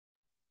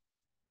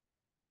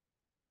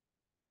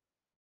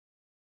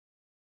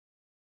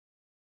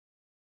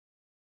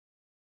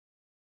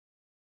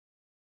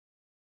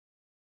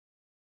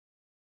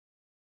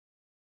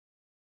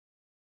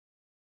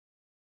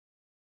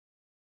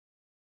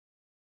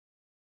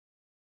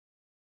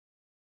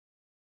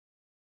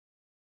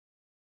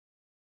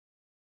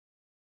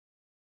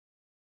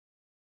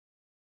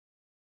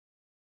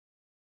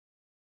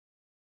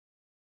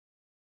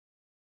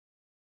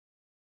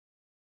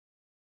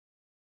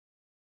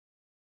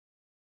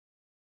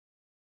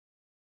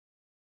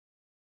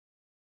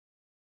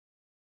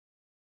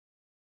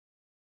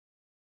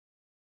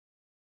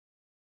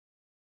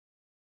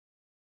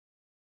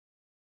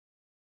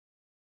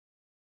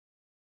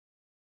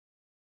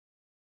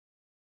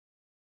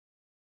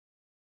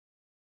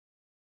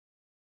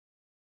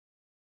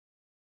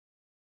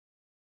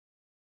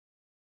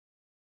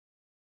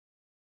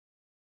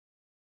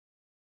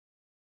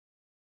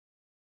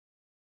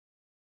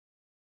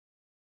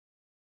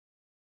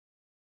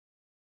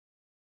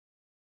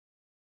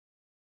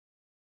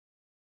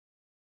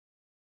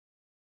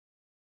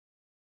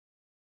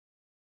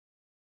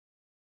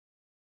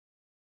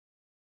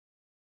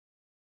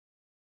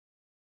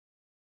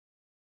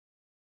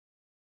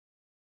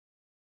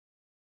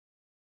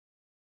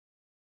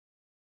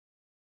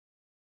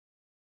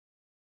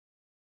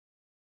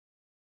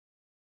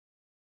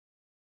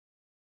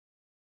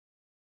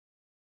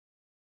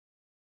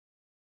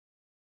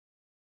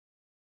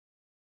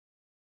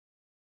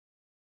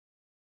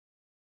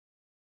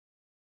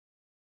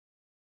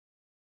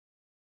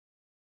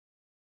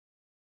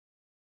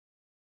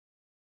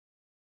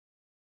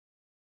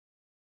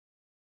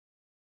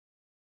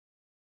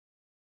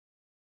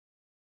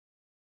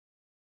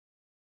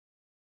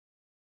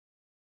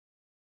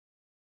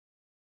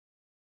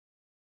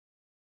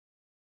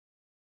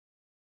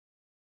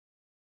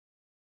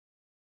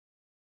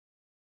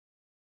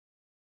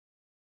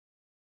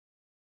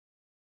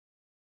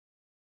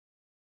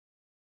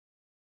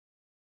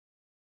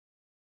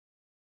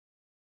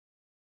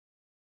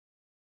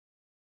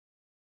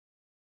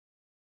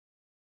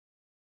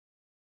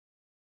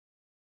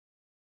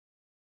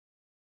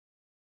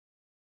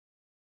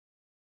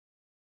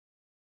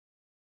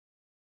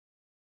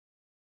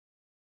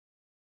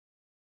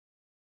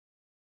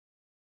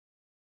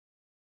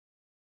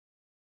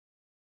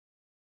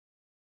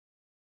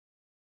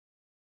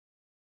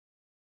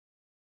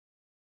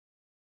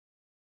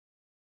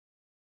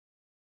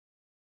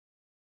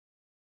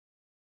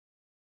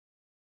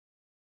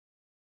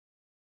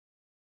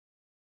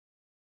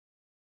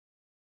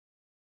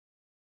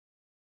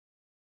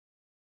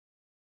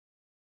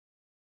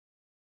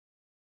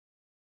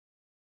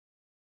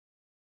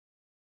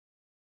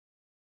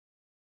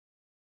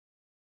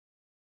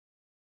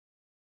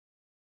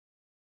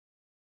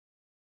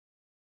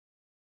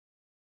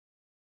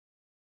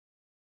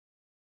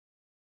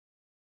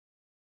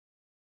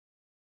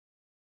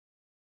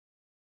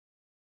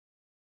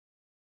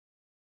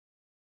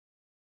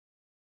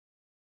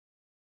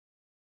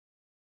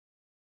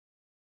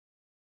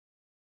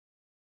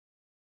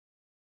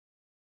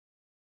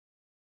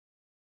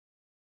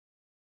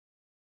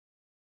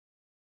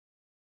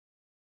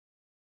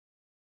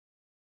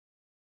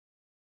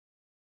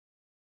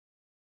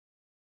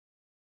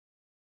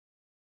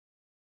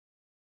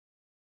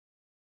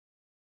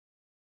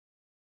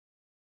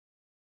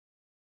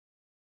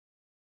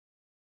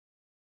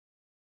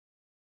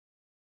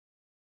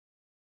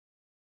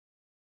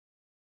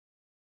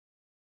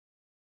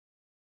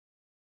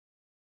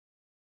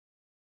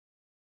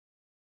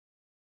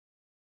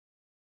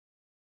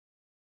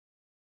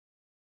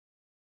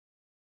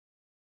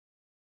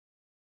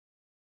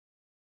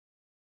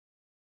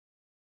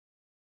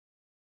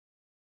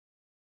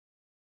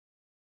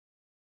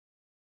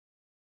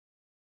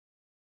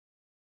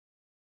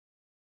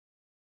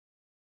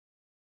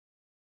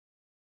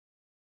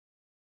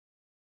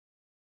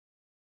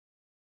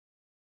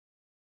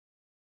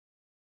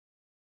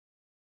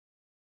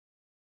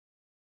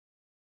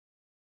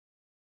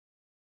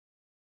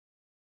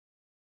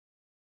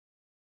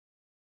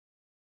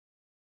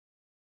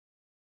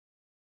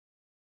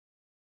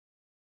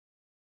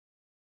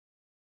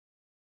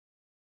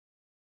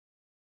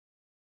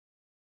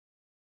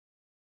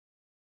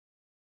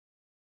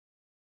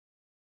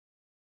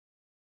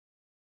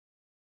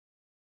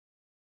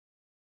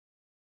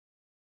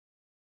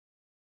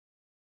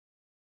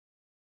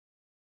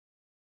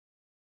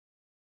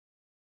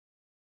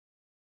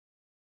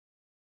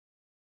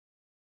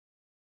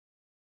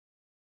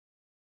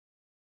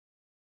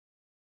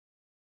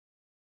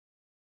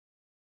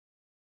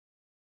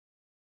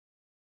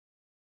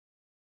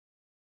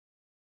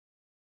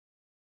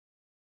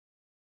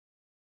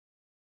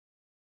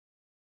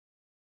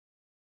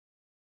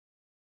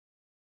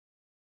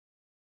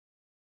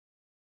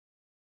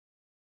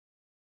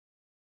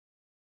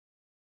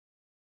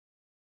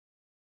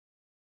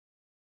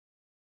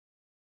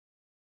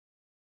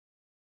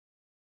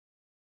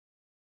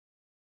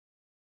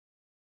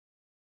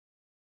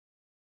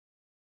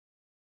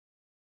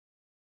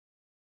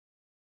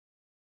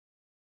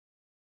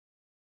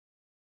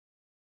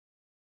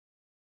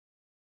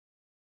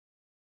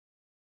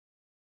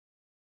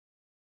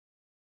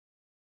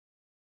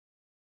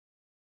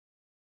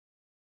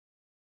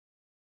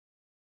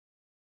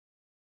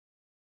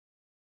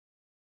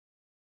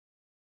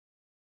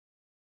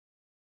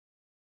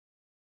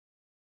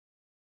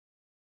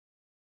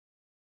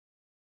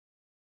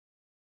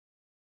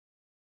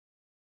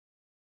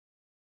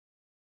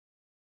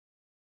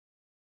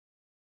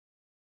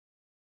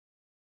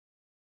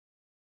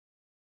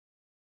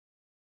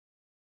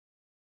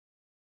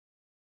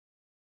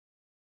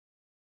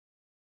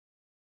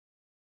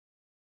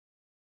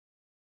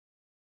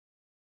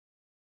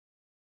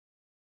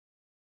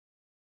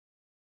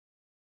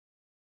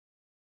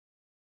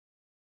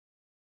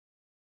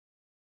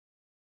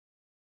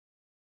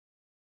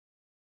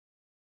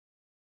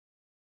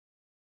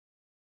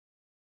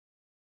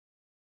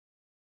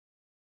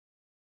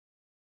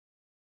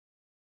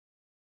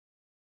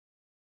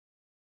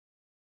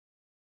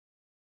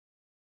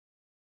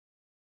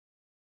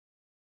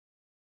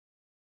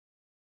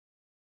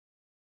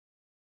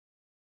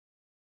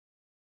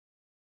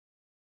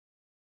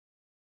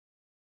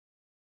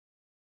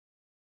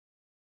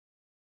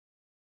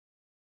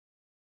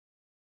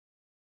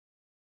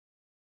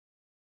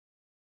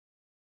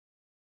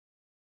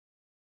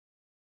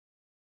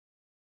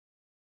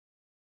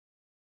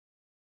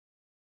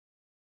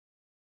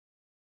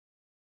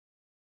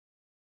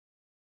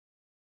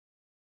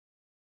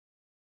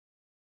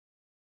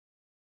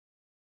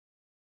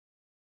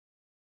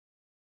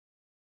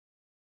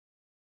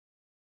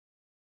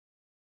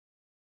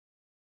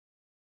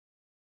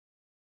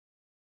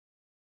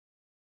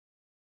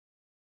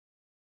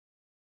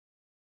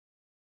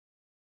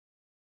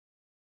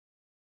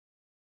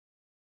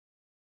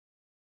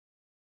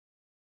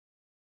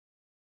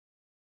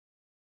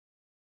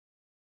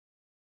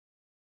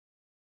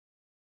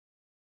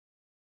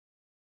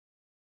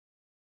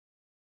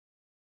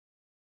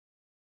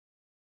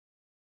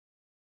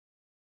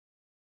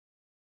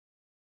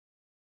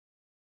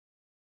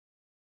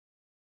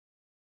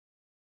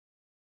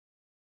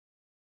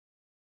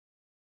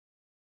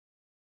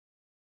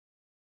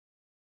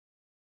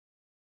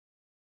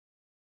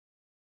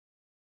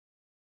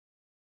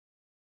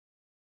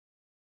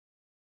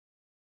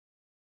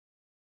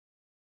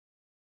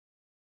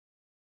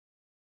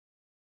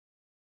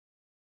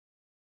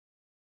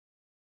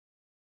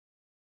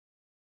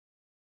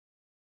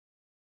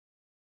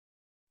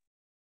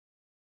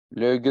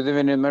Hello, good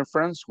evening, my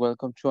friends.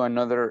 Welcome to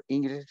another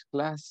English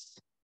class.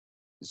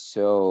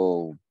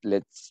 So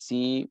let's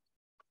see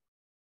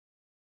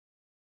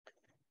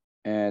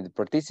the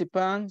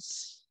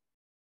participants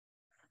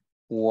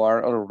who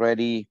are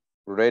already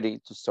ready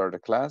to start the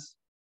class.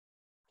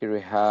 Here we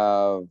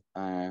have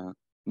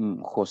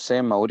Jose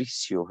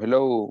Mauricio.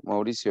 Hello,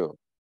 Mauricio.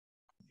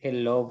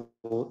 Hello,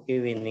 good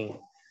evening.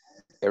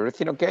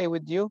 Everything okay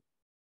with you?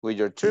 With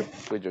your trip,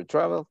 with your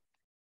travel?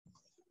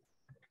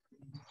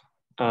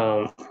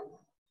 Um,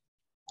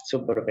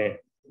 Super bien.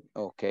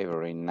 Okay,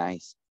 very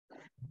nice.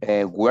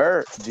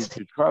 Where did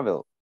you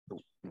travel?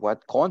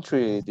 What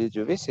country did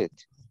you visit?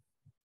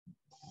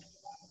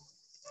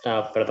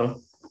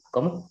 Perdón,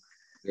 ¿cómo?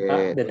 De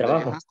 ¿Dónde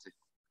trabajo. viajaste?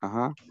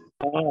 Ajá.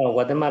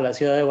 Guatemala,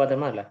 ciudad de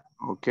Guatemala.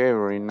 Okay,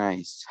 very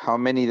nice. How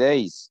many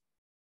days?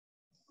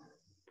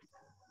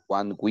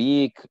 1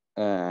 week,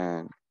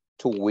 2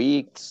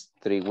 weeks,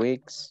 3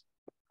 weeks,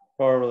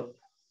 For,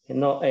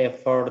 no,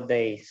 4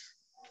 days.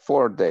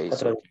 4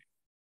 days. 4 Okay,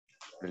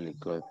 really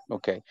good.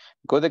 Okay,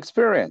 good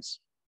experience.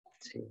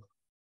 sí.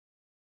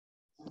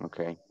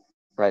 Okay,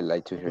 I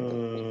like to hear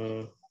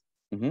that.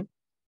 Mm,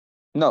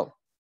 No.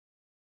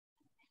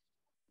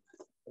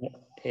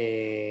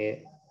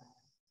 ¿Qué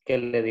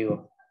le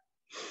digo?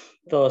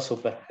 Todo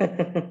súper.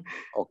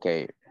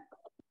 Okay,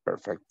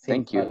 perfect. Sin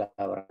Thank you.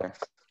 palabras.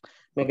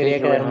 Me Okay, quería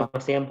here we quedar have.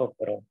 más tiempo,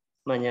 pero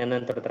mañana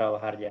entro a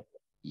trabajar ya.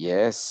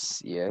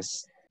 Yes,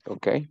 yes.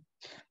 Okay,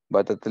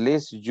 but at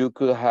least you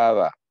could have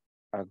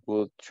a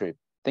good trip.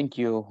 Thank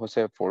you,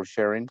 Jose, for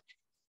sharing.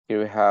 Here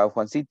we have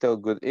Juancito.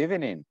 Good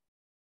evening.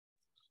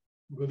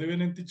 Good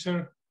evening,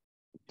 teacher.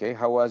 Okay,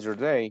 how was your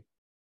day?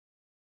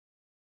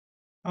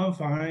 I'm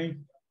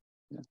fine.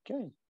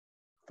 Okay,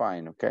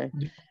 fine, okay.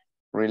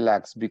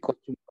 Relax, because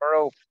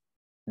tomorrow,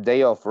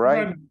 day off,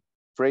 right? Right.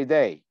 Free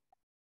day.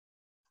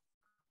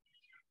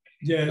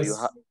 So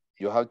Yes.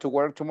 you have to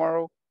work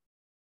tomorrow?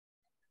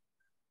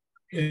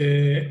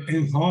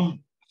 In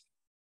home.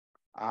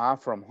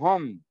 From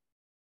home.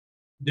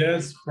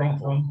 Yes, from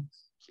home.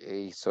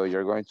 Okay, so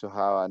you're going to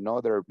have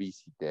another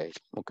busy day.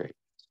 Okay.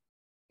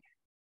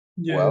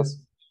 Yes. Well,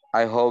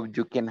 I hope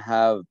you can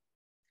have,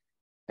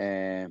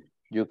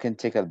 you can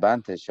take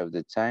advantage of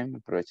the time,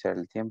 aprovechar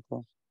el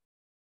tiempo.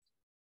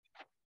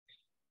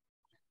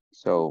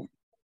 So,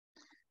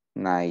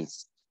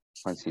 nice,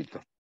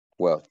 Juancito.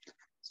 Well,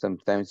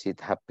 sometimes it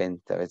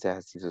happens, a veces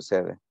así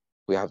sucede.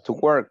 We have to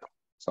work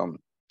some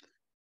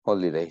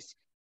holidays.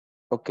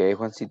 Okay,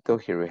 Juancito,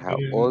 here we have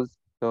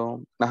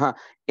also.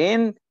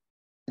 And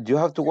you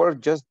have to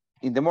work just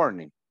in the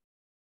morning,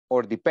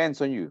 or depends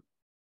on you.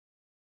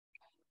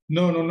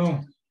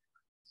 No.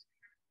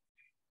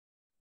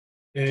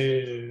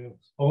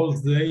 All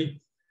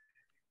day.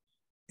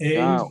 8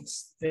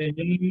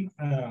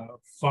 a.m.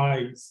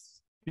 5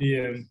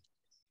 p.m.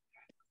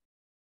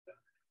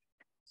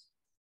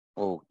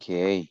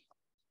 Okay,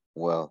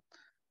 well,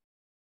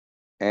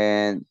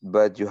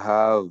 but you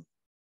have,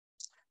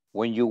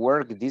 when you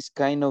work this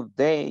kind of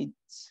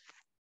dates,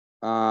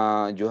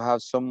 you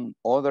have some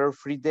other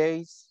free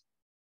days,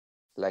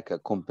 like a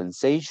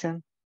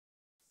compensation.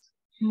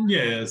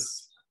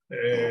 Yes.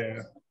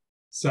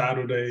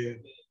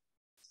 Saturday.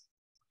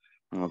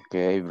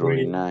 Okay,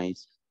 very Free.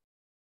 nice.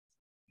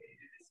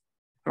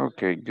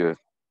 Okay, good.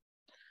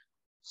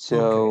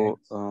 So,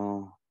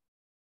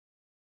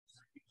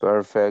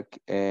 perfect.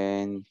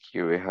 And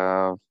here we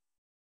have,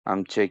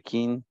 I'm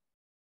checking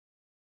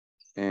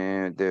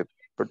the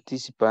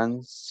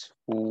participants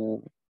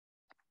who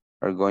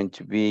are going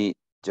to be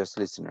just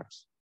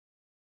listeners.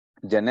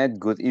 Janet,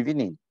 good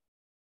evening.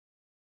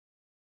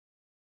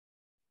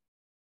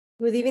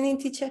 Good evening,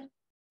 teacher.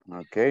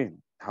 Okay,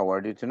 how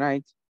are you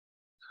tonight?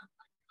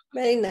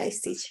 Very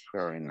nice, teacher.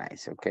 Very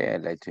nice. Okay,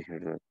 I'd like to hear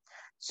that.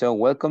 So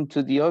welcome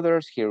to the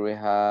others. Here we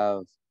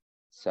have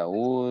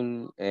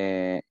Saul,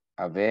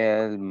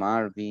 Abel,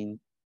 Marvin,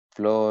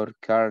 Flor,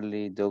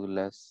 Carly,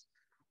 Douglas,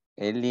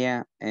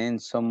 Elia,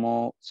 and some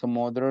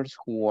others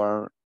who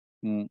are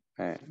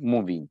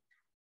moving.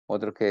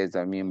 Otros que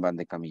también van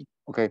de camino.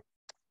 Okay.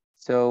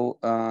 So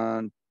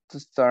to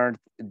start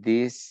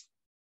this,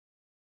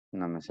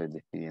 no me estoy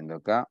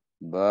despidiendo acá,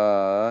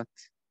 but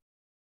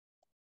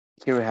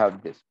here we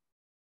have this.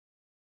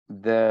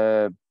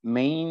 The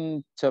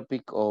main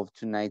topic of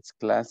tonight's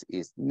class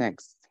is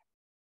next.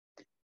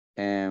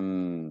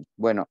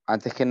 Bueno,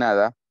 antes que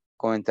nada,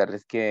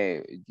 comentarles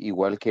que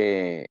igual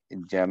que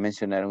ya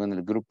mencionaron en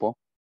el grupo,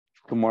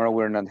 tomorrow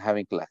we're not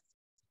having class.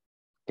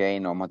 Okay,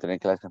 no vamos a tener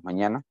clases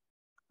mañana.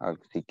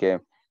 Así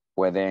que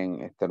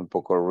pueden estar un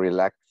poco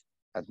relaxed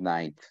at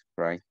night,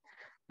 right?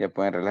 Ya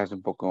pueden relajarse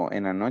un poco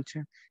en la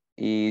noche.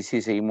 Y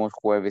si seguimos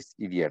jueves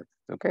y viernes,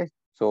 okay?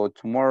 So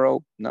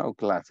tomorrow, no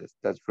classes.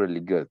 That's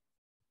really good.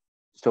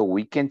 So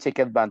we can take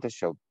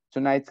advantage of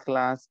tonight's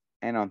class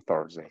and on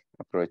Thursday.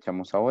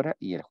 Aprovechamos ahora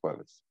y el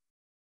jueves.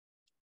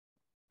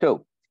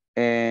 So,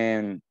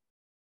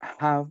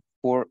 have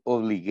for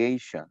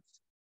obligations.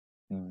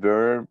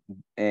 Verb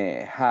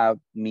have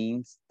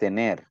means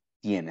tener.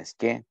 Tienes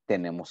que,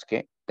 tenemos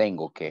que,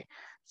 tengo que.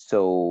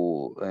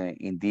 So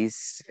in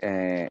this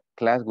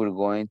class, we're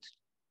going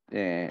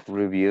to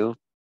review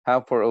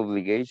have for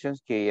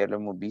obligations, que ya lo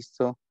hemos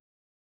visto,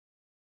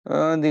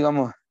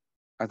 digamos,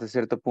 hasta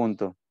cierto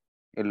punto,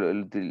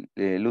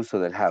 el uso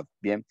del have.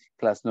 Bien,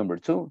 class number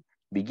 2,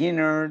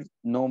 beginner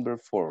number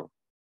 4.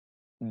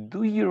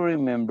 Do you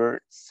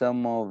remember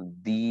some of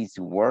these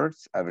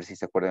words? A ver si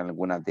se acuerdan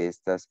algunas de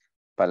estas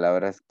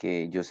palabras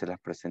que yo se las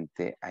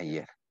presenté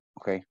ayer.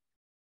 Ok.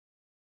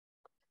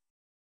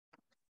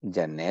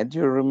 Janet, do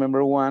you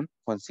remember one?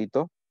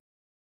 Juancito.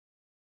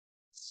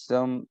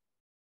 Some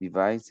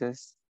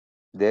devices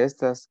de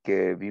estas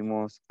que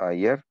vimos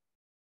ayer.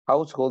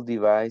 Household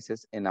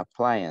devices and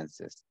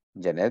appliances.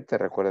 Janet, ¿te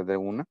recuerdas de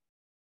una?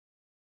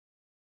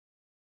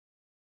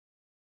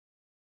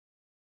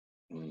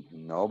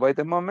 No, by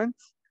the moment.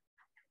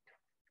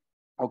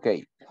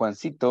 Okay,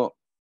 Juancito,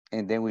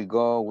 and then we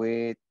go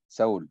with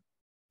Saul.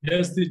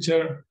 Yes,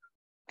 teacher.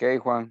 Okay,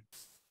 Juan,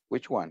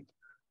 which one?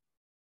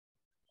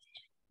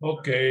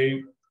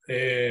 Okay.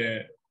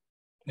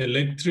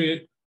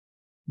 Electric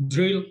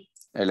drill.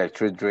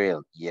 Electric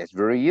drill. Yes,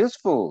 very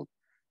useful.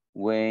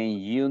 When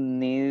you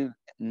need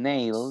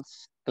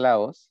nails,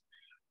 clavos.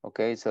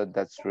 Okay, so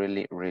that's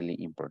really,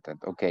 really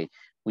important. Okay,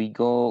 we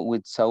go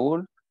with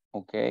Saul.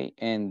 Okay,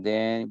 and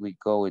then we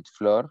go with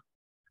Flor.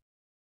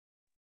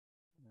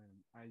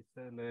 I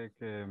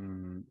select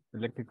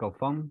electrical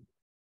phone.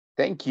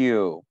 Thank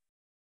you.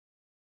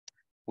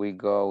 We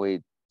go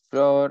with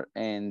Flor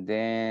and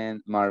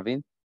then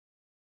Marvin.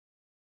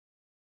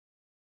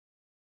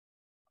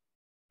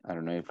 I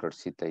don't know if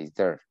Florcita is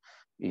there.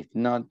 If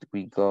not,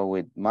 we go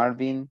with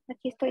Marvin.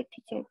 Aquí estoy,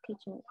 teacher.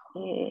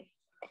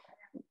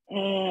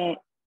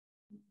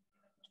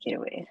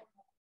 Quiero ver.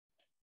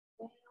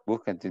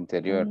 Busca en tu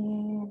interior.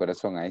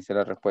 Corazón, ahí está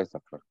la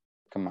respuesta, Flor.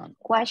 Come on.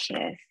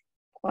 Washes.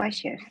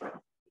 Washes.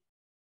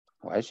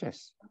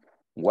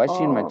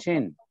 Washing Oh.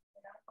 machine.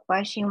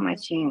 Washing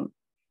machine.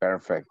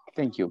 Perfect.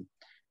 Thank you.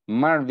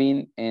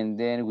 Marvin, and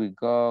then we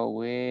go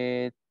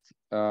with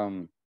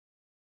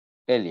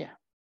Elia.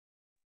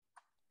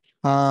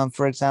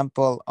 For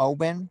example,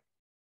 oven,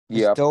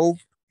 Yep. stove.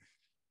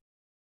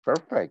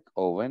 Perfect.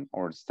 Oven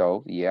or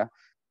stove, yeah.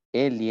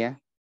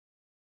 Elia,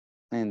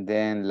 and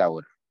then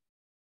Laura.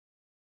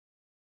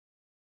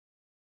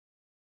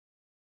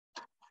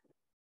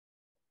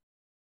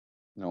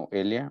 No,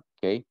 Elia,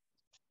 okay.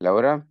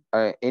 Laura,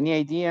 any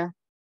idea?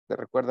 ¿Te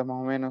recuerdas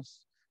más o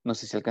menos? No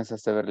sé si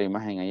alcanzaste a ver la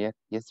imagen ayer,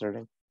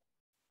 yesterday.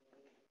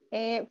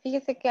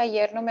 Fíjese que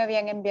ayer no me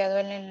habían enviado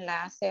el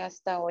enlace,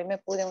 hasta hoy me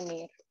pude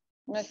unir.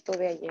 No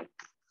estuve ayer.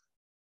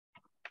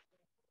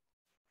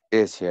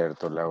 Es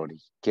cierto, Lauri.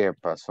 ¿Qué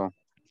pasó?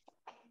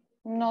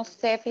 No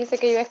sé, fíjese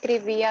que yo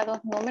escribía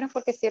 2 números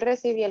porque sí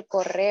recibí el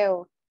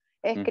correo.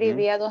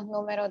 Escribía 2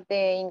 números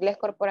de inglés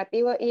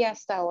corporativo y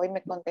hasta hoy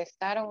me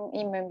contestaron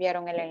y me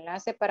enviaron el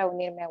enlace para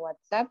unirme a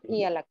WhatsApp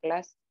y a la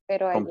clase.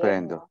 Pero ayer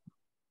Comprendo. no.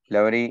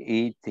 Lauri,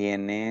 y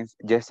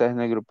ya estás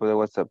en el grupo de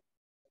WhatsApp.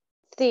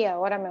 Sí,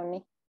 ahora me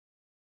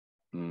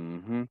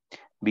uní.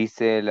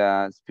 ¿Viste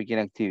la speaking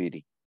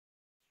activity?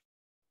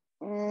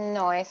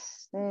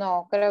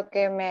 No, creo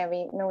que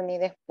me uní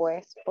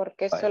después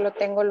porque solo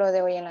tengo lo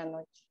de hoy en la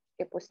noche,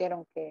 que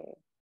pusieron que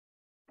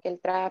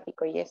el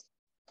tráfico y eso.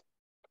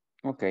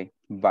 Ok,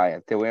 vaya,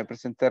 te voy a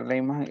presentar la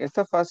imagen.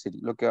 Está fácil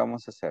lo que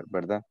vamos a hacer,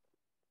 ¿verdad?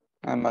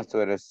 Además,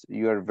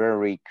 you are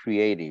very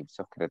creative,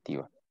 sos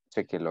creativa.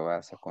 Sé que lo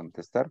vas a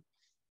contestar.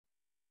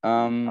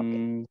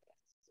 Okay.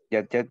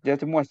 Ya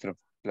te muestro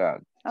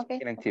la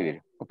speaking activity.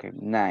 Ok,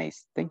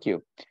 nice, thank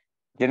you.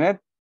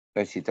 Janet,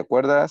 si te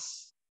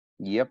acuerdas.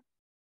 Yep.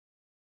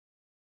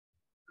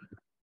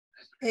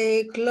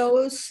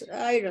 Clothes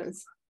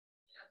irons.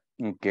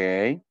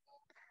 Ok,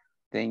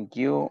 thank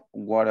you.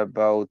 What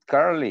about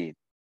Carly?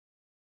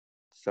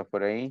 ¿Estás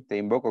por ahí? Te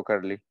invoco,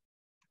 Carly.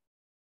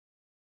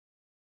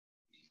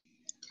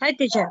 Hi,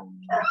 teacher.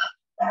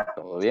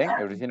 ¿Todo bien?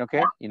 Everything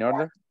okay? In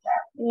order?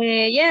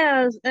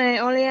 Yes,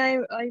 only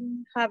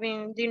I'm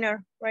having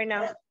dinner right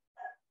now.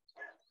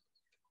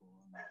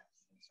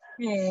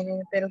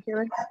 Pero quiero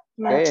ver.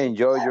 Okay,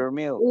 enjoy your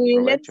meal.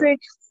 Electric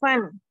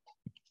fan.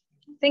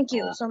 Thank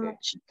you so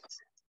much.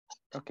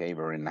 Okay,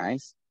 very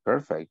nice.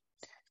 Perfect.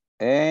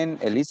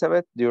 And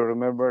Elizabeth, do you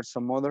remember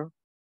some other?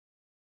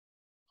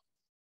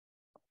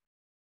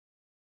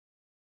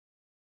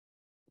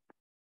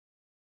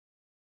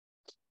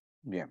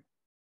 Bien,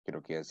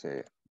 creo que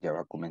ya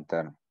va a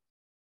comentar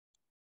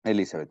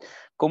Elizabeth.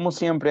 Como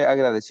siempre,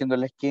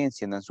 agradeciéndoles que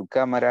enciendan su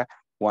cámara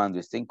cuando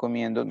estén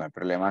comiendo. No hay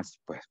problemas,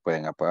 pues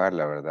pueden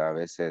apagarla, ¿verdad? A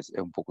veces es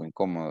un poco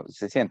incómodo,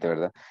 se siente,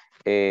 ¿verdad?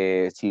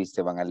 Si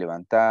se van a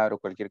levantar o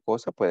cualquier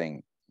cosa,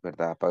 pueden,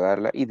 ¿verdad?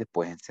 Apagarla y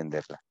después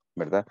encenderla,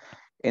 ¿verdad?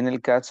 En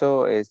el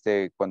caso,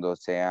 cuando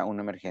sea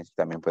una emergencia,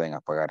 también pueden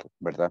apagarla,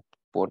 ¿verdad?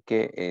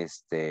 Porque,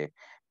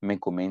 me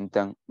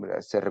comentan,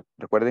 ¿verdad?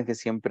 Recuerden que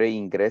siempre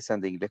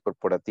ingresan de inglés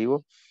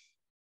corporativo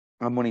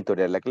a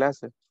monitorear la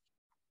clase.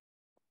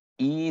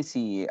 Y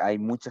si hay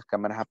muchas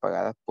cámaras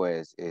apagadas,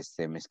 pues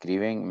me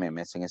escriben,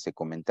 me hacen ese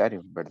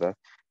comentario, ¿verdad?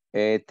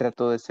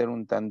 Trato de ser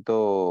un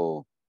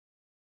tanto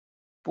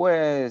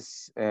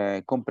pues,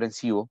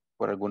 comprensivo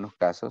por algunos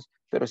casos,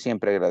 pero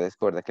siempre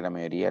agradezco, ¿verdad? Que la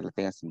mayoría la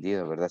tenga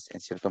encendido, ¿verdad? En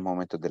ciertos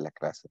momentos de la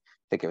clase,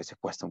 de que a veces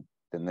cuesta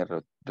tener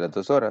las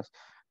 2 horas,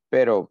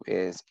 pero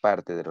es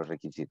parte de los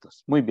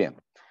requisitos. Muy bien.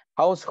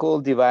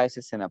 Household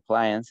devices and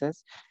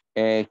appliances.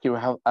 Here we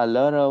have a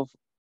lot of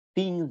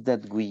things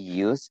that we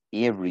use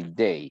every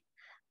day.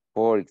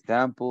 For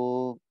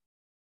example,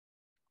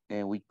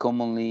 we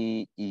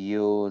commonly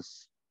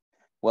use,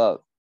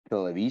 well,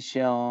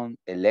 television,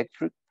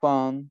 electric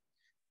fan.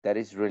 That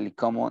is really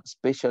common,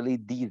 especially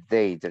these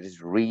days that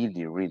is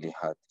really, really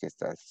hot, que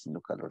está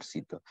haciendo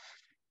calorcito.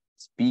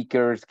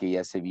 Speakers, que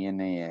ya se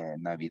viene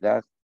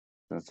Navidad.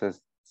 Entonces,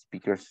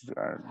 speakers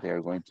they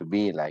are going to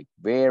be like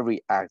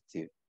very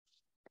active.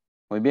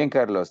 Muy bien,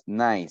 Carlos.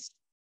 Nice.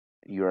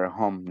 You are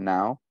home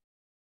now.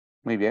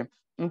 Muy bien.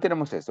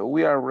 Tenemos eso.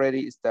 We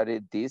already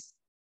studied this,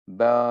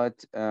 but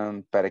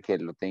para que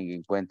lo tenga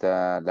en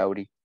cuenta,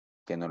 Lauri,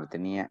 que no lo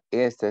tenía,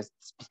 esta es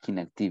speaking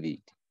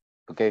activity.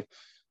 ¿Ok?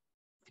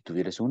 Si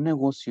tuvieras un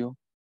negocio,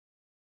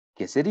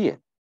 ¿qué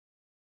sería?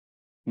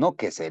 No,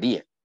 ¿qué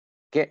sería?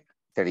 ¿Qué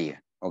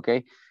sería? ¿Ok?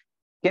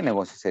 ¿Qué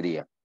negocio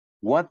sería?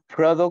 What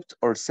product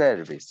or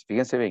service?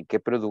 Fíjense bien, ¿qué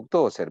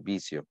producto o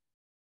servicio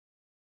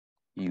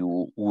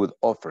you would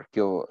offer?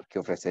 ¿Qué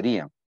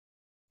ofrecerían?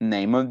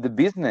 Name of the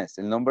business,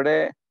 el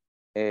nombre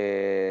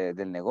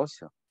del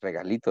negocio,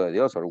 regalito de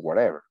Dios or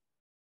whatever.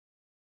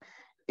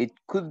 It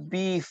could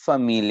be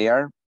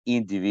familiar,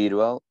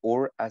 individual,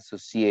 or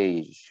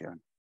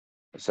association.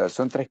 O sea,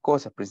 son 3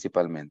 cosas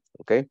principalmente,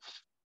 ¿ok?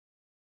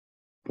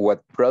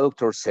 What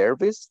product or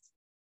service,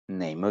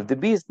 name of the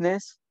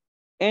business,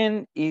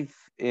 and if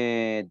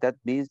that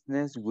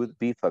business would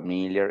be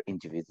familiar,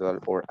 individual,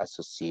 or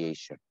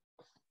association.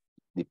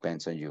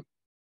 Depends on you.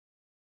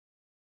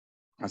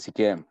 Así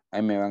que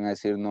ahí me van a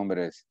decir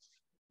nombres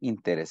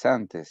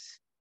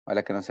interesantes.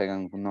 Ojalá que no se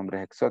hagan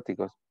nombres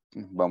exóticos.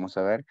 Vamos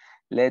a ver.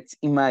 Let's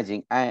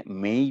imagine,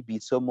 maybe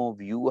some of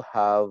you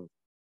have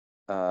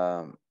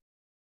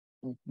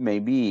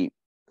maybe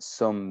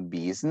some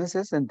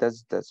businesses and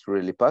that's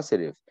really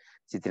positive.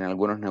 Si tienen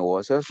algunos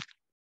negocios,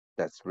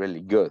 that's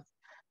really good.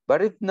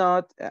 But if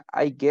not,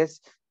 I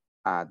guess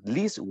at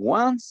least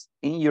once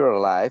in your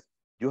life,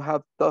 you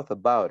have thought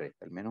about it.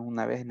 Al menos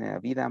una vez en la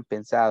vida han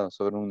pensado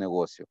sobre un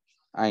negocio.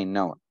 I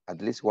know,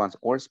 at least once,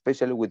 or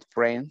especially with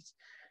friends.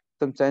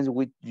 Sometimes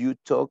you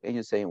talk and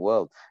you say,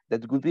 well,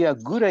 that would be a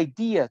good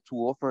idea to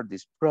offer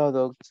this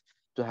product,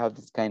 to have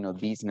this kind of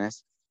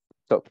business.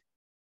 So,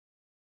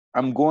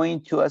 I'm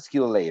going to ask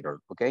you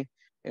later, okay?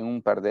 En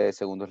un par de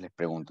segundos les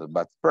pregunto.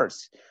 But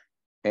first,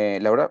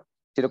 Laura,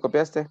 ¿sí lo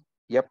copiaste?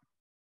 Yep.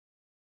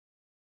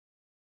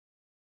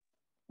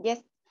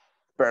 Yes.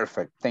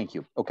 Perfect, thank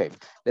you. Okay,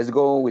 let's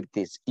go with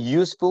this.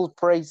 Useful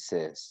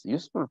phrases,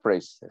 useful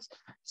phrases.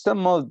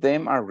 Some of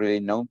them are really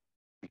known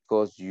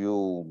because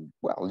you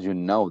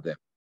know them.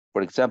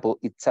 For example,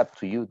 it's up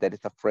to you. That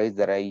is a phrase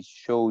that I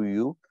show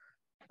you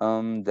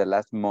the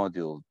last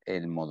module.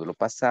 El módulo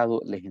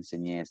pasado les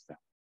enseñé esta.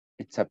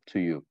 It's up to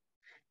you.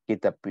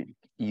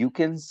 You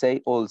can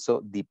say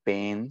also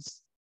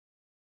depends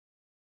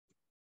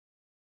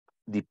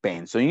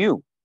on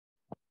you.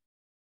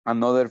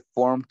 Another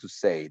form to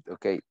say it,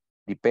 okay?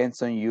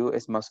 Depends on you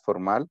es más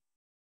formal.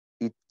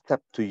 It's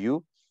up to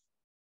you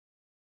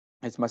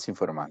es más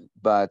informal.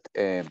 But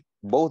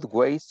both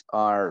ways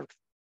are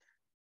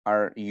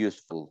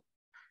useful.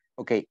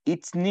 Okay,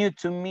 it's new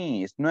to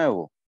me. Es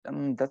nuevo.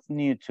 That's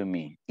new to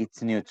me.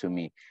 It's new to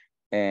me.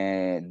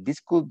 This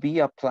could be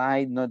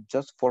applied not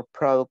just for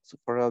products,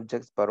 for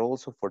objects, but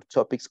also for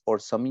topics or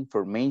some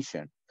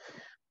information.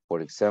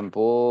 For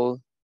example,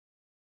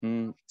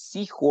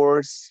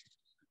 seahorse,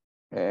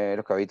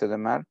 los caballitos de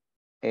mar.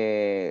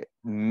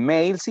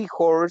 Male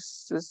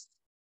seahorses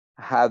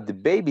have the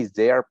babies,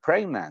 they are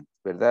pregnant,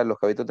 ¿verdad? Los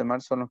caballitos de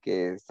mar son los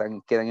que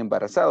quedan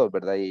embarazados,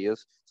 ¿verdad? Y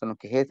ellos son los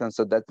que gestan,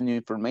 so that's new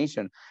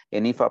information.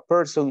 And if a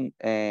person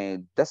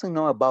doesn't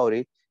know about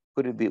it,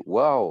 could it be,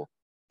 wow,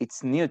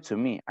 it's new to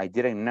me, I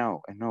didn't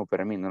know. No,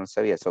 para mí no lo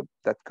sabía, so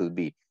that could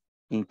be.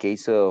 In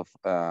case of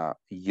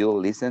you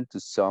listen to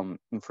some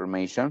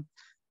information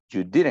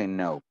you didn't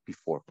know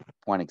before,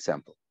 one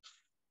example.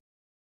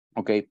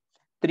 Okay,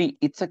 3,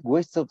 it's a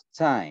waste of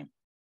time.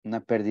 Una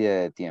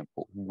pérdida de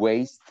tiempo.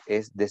 Waste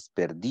es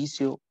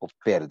desperdicio o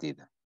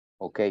pérdida.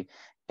 Ok.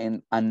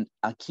 And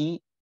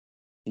aquí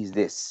is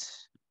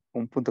this.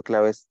 Un punto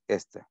clave es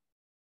este.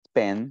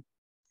 Spend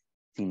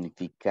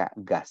significa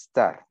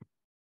gastar.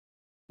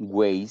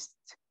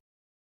 Waste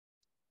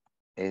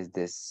es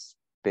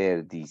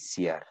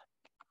desperdiciar.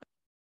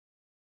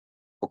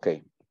 Ok.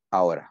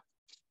 Ahora.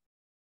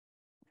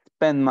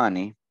 Spend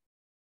money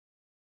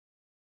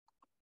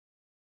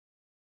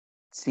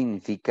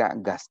significa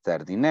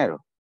gastar dinero.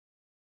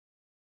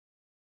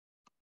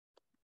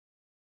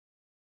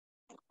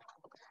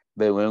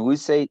 But when we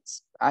say,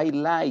 I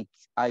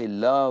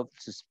love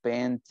to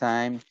spend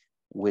time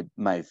with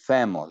my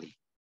family.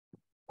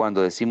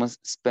 Cuando decimos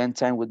spend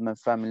time with my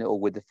family o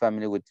with the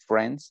family, with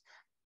friends,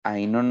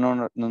 ahí no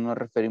nos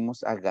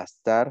referimos a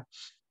gastar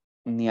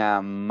ni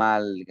a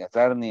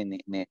malgastar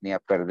ni a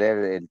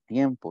perder el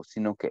tiempo,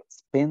 sino que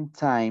spend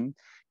time,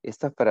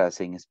 esta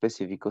frase en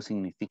específico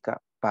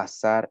significa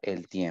pasar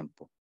el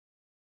tiempo.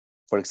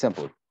 For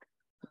example,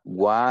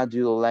 what do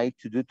you like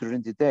to do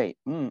during the day?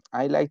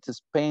 I like to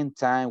spend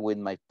time with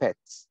my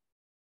pets.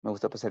 Me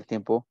gusta pasar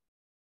tiempo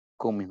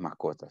con mis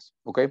mascotas.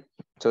 Okay,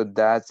 so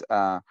that's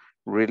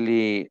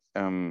really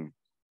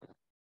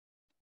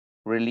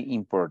really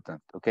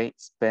important. Okay,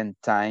 spend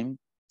time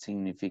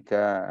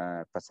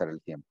significa pasar el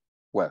tiempo.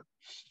 Well,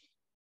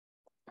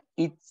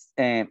 it's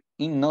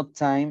in no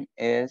time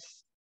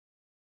es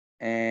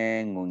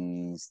en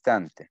un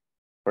instante.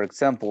 For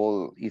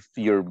example, if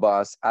your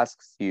boss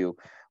asks you,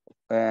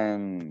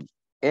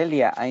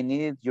 Elia, I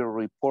needed your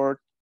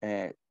report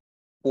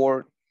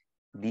for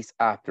this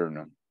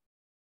afternoon.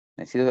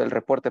 Necesito el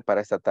reporte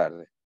para esta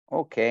tarde.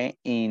 Ok,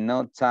 in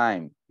no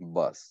time,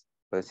 boss.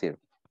 Puedo decir,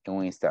 en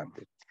un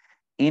instante.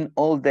 In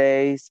all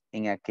days,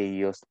 en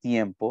aquellos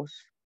tiempos.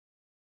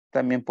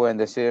 También pueden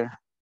decir,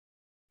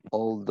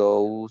 all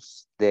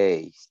those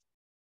days.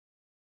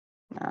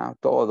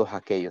 Todos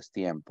aquellos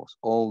tiempos.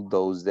 All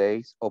those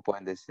days. O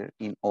pueden decir,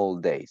 in all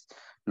days.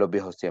 Los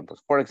viejos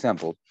tiempos. For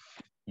example,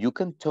 you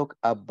can talk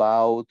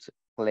about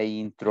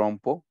playing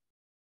trompo,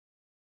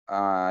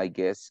 I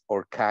guess,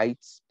 or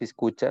kites,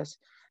 escuchas.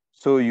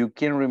 So you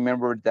can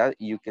remember that.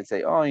 You can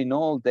say, oh, in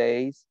all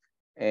days,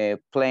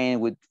 playing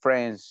with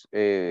friends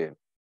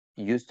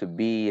used to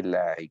be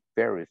like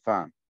very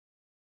fun.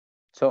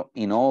 So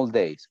in all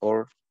days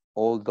or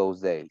all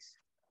those days.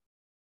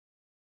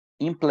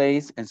 In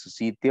place, en su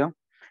sitio,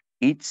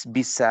 it's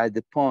beside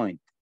the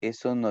point.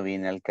 Eso no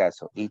viene al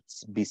caso.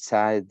 It's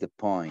beside the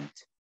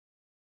point.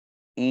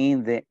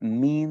 In the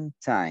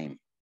meantime.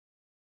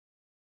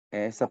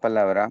 Esa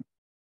palabra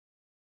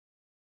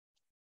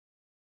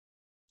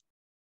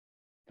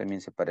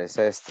también se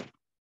parece a esto.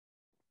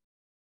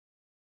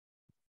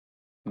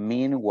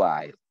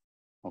 Meanwhile.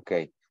 Ok.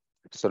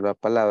 Entonces la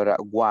palabra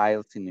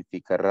while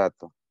significa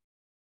rato.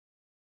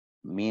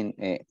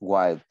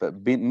 Meanwhile,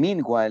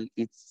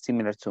 it's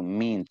similar to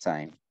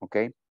meantime.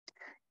 Ok.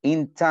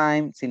 In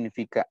time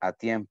significa a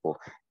tiempo.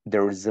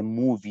 There is a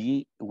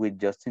movie with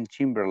Justin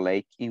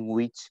Timberlake in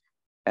which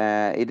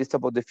it is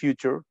about the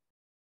future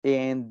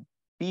and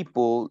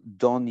people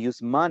don't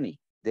use money.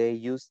 They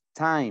use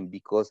time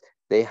because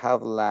they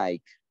have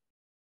like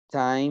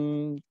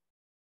time.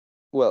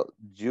 Well,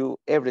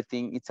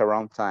 everything it's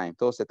around time.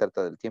 Todo se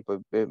trata del tiempo.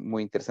 Es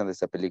muy interesante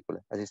esa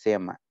película. Así se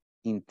llama,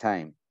 In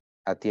Time,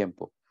 a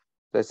tiempo.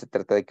 Entonces se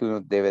trata de que uno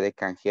debe de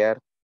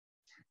canjear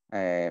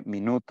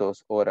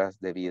minutos, horas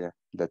de vida.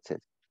 That's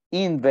it.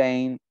 In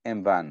vain,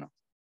 en vano.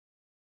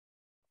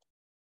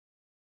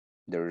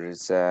 There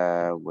is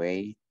a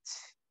wait,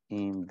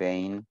 in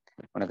vain.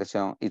 Una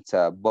canción, it's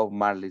a Bob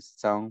Marley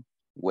song,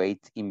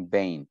 Wait in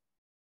Vain.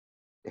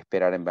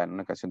 Esperar en vano,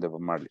 una canción de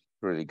Bob Marley.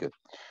 Really good.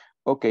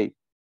 Okay.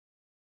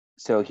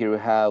 So here we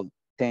have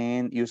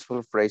 10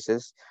 useful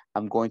phrases.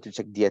 I'm going to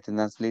check the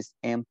attendance list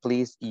and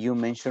please, you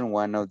mention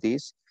one of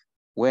these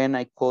when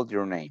I call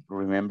your name.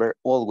 Remember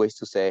always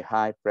to say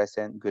hi,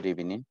 present, good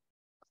evening.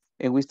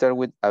 And we start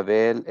with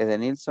Abel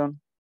Edenilson.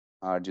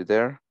 Are you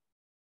there?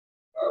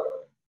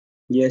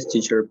 Yes,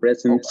 teacher,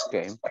 present.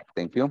 Okay,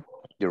 thank you.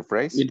 Your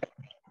phrase?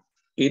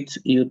 It's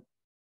you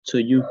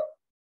to you.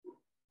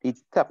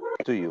 It's up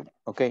to you.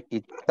 Okay,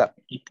 it's up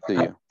to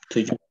you.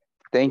 To you.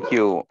 Thank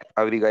you,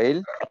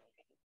 Abigail.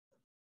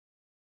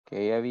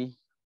 Okay, Abby.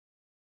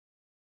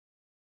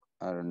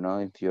 I don't know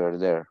if you are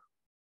there.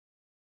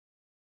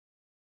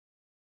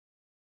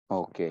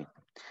 Okay.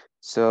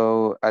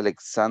 So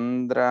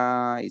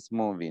Alexandra is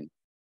moving.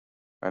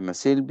 Ana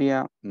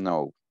Silvia,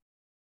 no.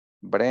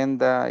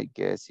 Brenda, I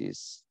guess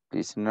is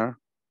listener.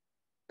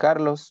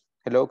 Carlos,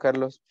 hello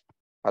Carlos.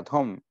 At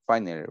home,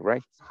 finally,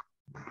 right?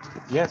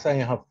 Yes, I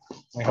have.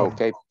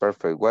 Okay,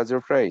 perfect. What's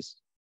your phrase?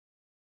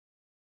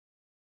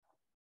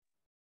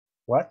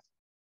 What?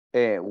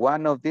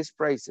 One of these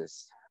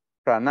phrases.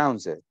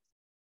 Pronounce it.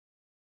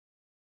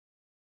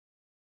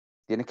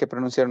 Tienes que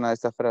pronunciar una de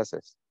estas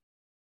frases.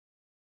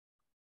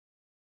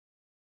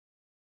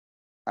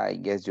 I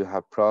guess you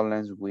have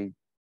problems with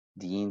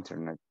the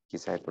internet.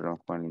 Quizá hay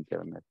problemas con el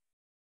internet.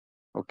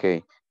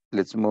 Okay,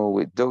 let's move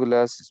with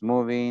Douglas is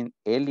moving.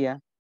 Elia,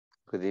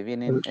 good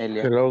evening,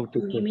 Elia. Hello,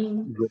 teacher.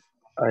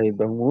 I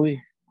don't move.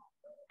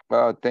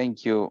 Oh,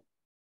 thank you,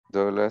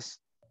 Douglas.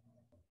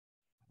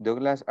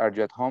 Douglas, are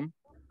you at home?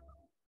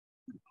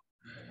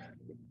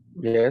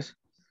 Yes.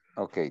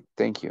 Okay,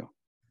 thank you.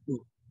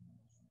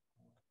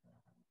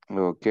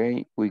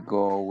 Okay, we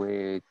go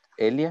with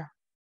Elia.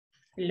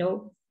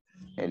 Hello.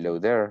 Hello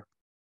there.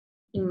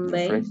 In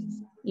vain.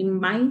 In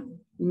vain.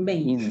 In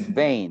vain. In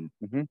vain.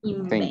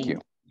 In Thank vain.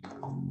 you.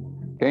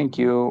 Thank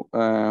you.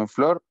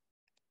 Flor?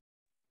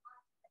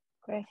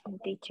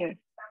 Present, teacher.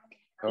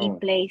 Oh, In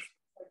place.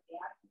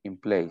 in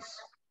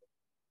place.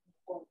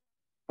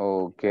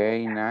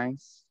 Okay,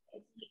 nice.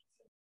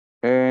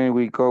 And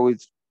we go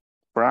with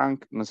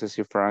Frank. No sé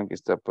si Frank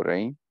está por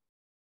ahí.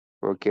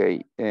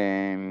 Okay,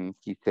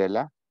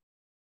 Gisela.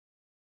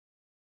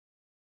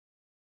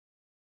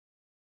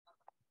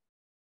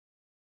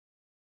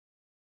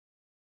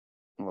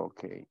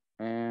 Okay,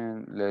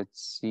 and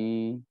let's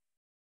see.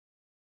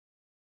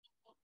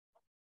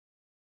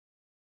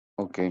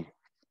 Okay.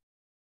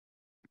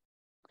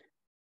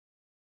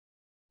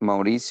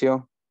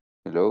 Mauricio,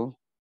 hello.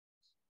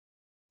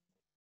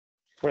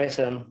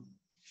 Present.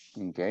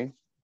 Okay,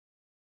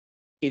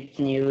 It's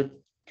new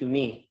to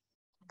me.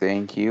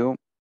 thank you.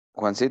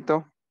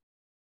 Juancito,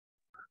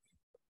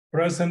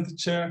 Present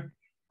teacher.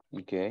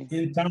 okay.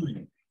 In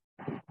time.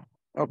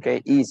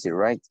 Okay, easy,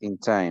 right? In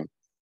time.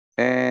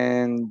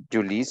 And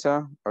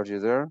Julissa, are you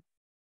there?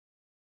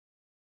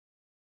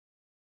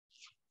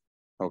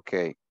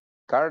 Okay.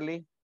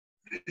 Carly,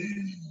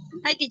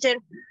 Hi, teacher.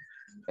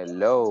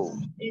 hello.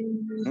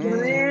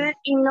 We're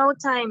in no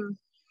time.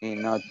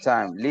 In no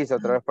time. Lisa,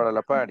 otra vez para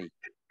la party.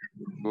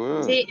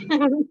 Good. Sí.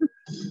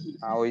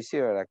 Ah, hoy sí,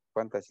 ¿verdad?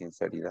 Cuánta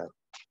sinceridad.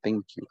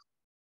 Thank you.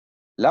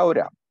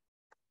 Laura.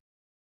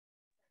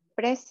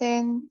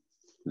 Present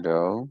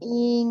Hello.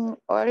 in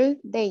all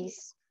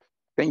days.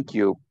 Thank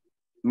you.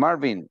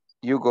 Marvin,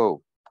 you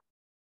go.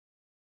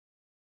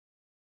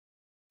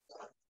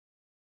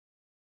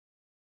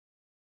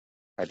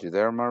 Are you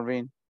there,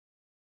 Marvin?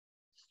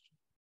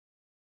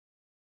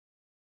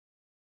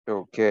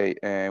 Okay,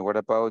 what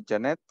about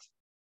Janet?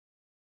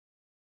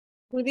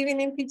 Good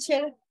evening,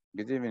 teacher.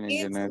 Good evening,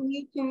 It's Janet.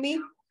 new to me.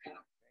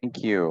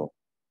 Thank you.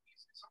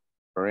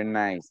 Very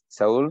nice.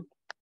 Saul?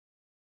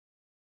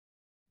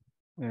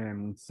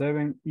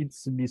 7,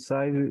 it's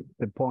beside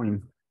the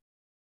point.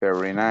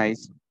 Very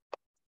nice.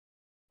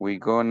 We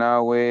go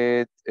now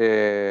with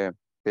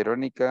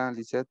Veronica,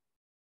 Lisette.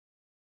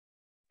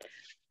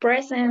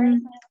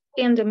 Present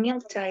in the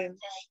meantime.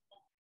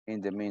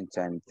 In the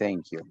meantime,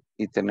 thank you.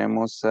 Y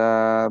tenemos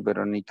a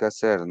Verónica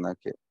Serna,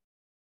 que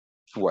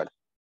igual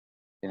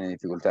tiene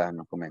dificultades,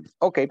 nos comenta.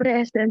 Ok.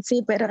 Present,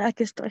 sí, pero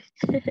aquí estoy.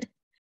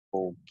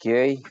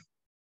 Ok.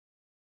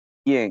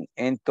 Bien,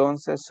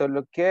 entonces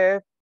solo que,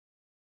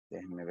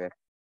 déjenme ver.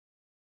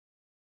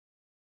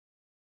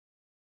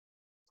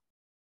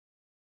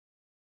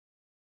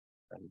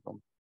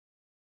 Algo.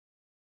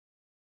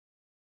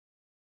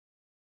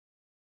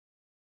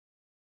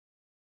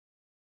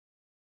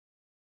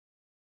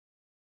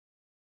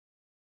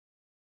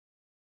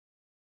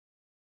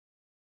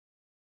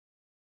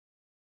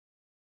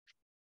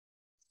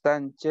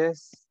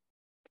 Sánchez,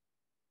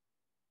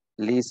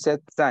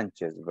 Lizeth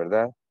Sánchez,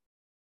 ¿verdad?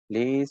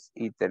 Liz,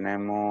 y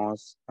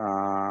tenemos,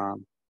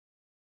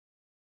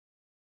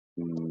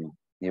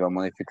 iba a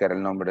modificar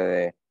el nombre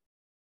de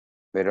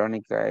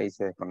Verónica y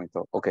se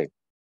desconectó. Ok.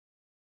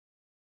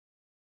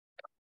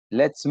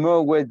 Let's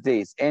move with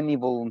this. Any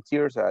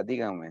volunteers,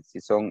 díganme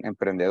si son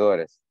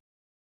emprendedores.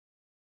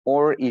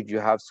 Or if you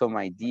have some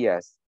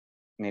ideas,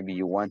 maybe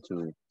you want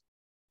to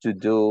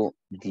do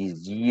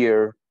this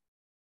year,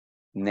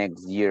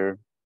 next year,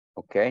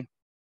 okay?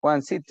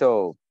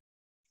 Juancito.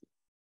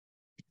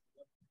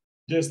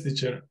 Yes,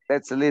 teacher.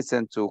 Let's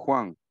listen to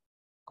Juan.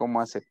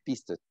 ¿Cómo hace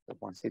pistas,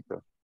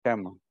 Juancito?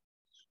 Come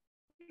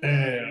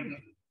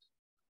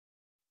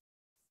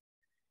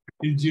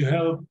If you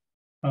help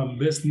a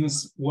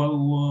business, what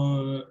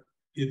would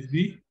it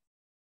be?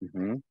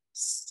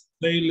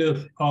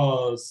 Sale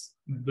of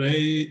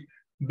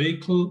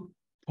vehicle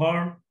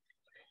part.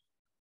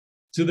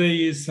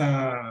 Today is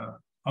a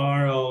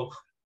hour of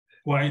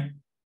quite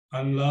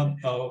a lot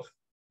of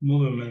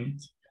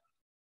movement.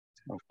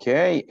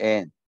 Okay,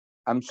 and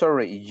I'm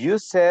sorry, you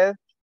said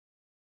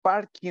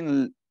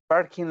parking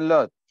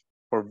lot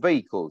for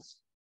vehicles.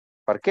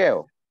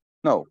 Parqueo?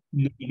 No.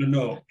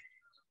 No.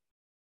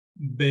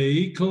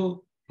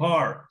 Vehicle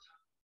part.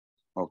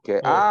 Okay.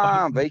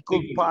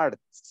 Vehicle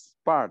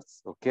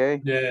parts.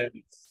 Okay. Yes.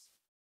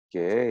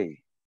 Okay.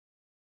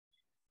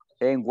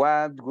 And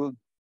what would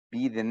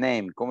be the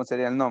name? ¿Cómo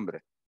sería el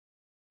nombre?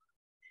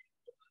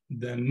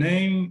 The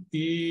name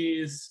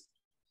is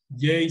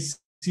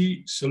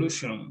JC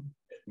Solution.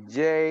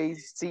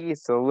 JC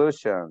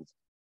Solutions.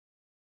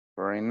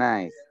 Very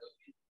nice.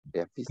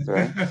 Ya visto,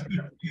 ¿eh?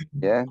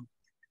 Yeah.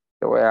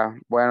 Te voy a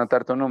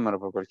anotar tu número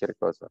por cualquier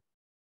cosa.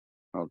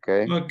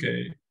 Okay.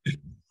 Okay.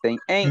 Then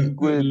it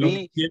will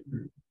be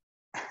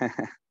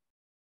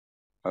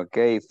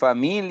okay,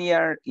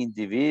 familiar,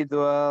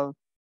 individual,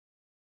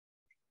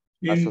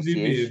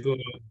 association.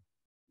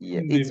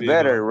 Yeah, it's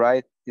better,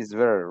 right? It's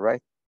better,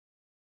 right?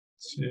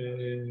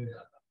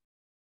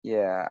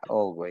 Yeah,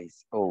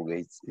 always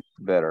it's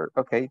better.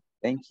 Okay,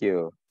 thank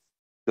you.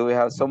 Do we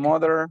have some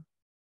other?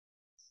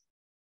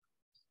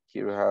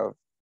 Here we have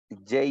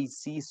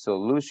JC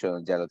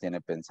Solution, ya lo tiene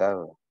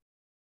pensado.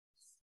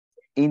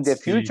 In the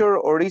future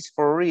or is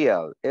for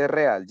real? Es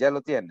real, ya lo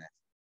tiene.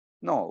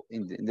 No,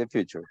 in the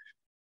future.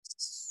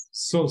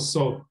 So.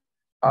 So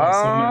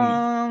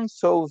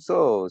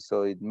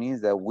it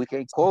means that we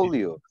can call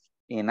you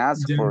and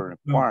ask for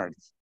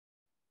parts.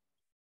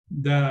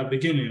 The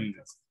beginning.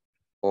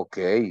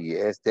 Okay,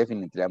 yes,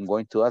 definitely. I'm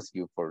going to ask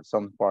you for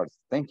some parts.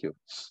 Thank you.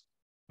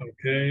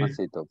 Okay.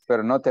 Masito.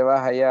 Pero no te vas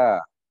allá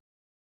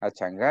a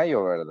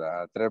Changayo,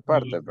 ¿verdad? A traer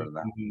partes,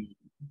 ¿verdad?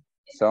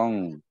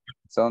 Son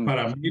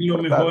Para mí lo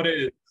mejor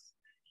es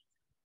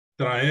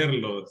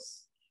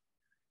traerlos.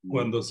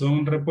 cuando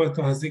son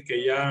repuestos así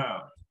que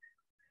ya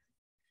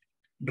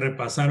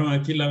repasaron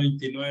aquí la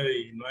 29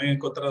 y no han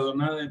encontrado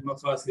nada, es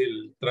más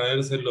fácil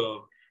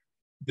traérselo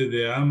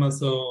desde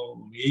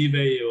Amazon,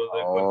 eBay o de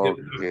cualquier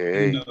otra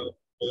Okay. página,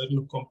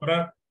 poderlos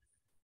comprar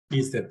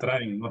y se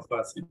traen más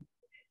fácil.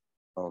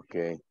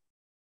 Okay.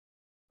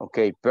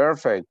 Okay,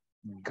 perfect.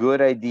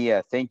 Good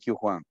idea. Thank you,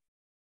 Juan.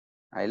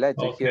 I like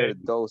to hear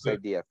those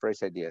ideas,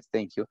 fresh ideas.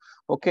 Thank you.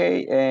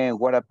 Okay, and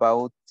what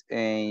about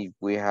if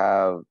we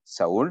have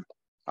Saul?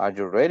 Are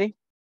you ready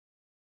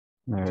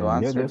to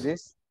answer Yes.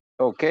 this?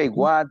 Okay,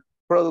 what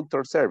product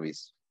or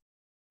service?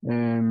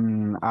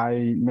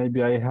 I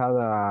had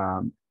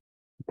a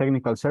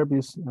technical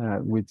service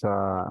with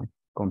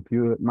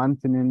computer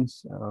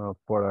maintenance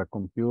for a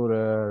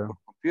computer.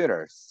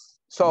 Computers,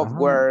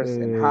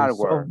 softwares, and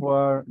hardware.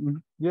 Software.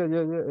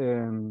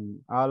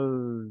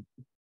 All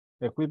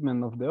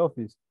equipment of the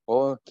office.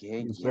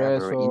 Okay,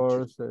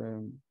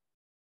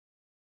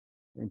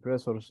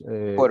 Impressors,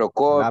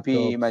 photocopy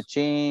laptops.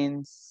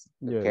 machines.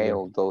 Okay,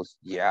 all those.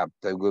 Yeah,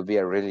 that would be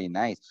a really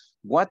nice.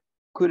 What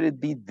could it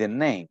be the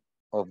name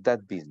of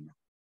that business?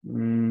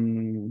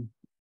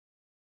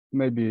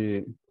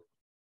 Maybe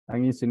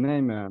an easy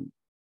name,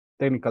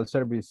 technical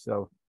service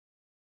of.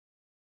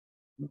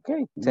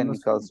 Okay,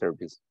 technical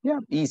service. Yeah,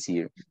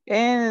 easier.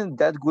 And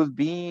that would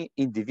be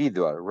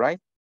individual, right?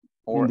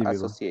 Or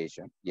Individual.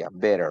 association. Yeah,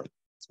 better.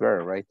 It's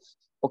better, right?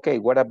 Okay,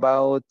 what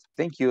about,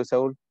 thank you,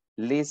 Saul.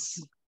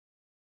 Liz,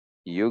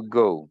 you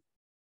go.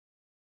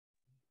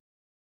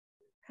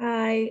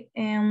 Hi,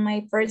 in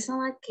my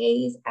personal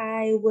case,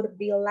 I would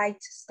be like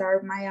to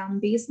start my own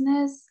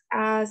business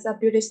as a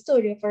beauty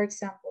studio, for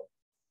example.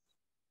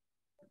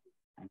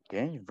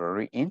 Okay,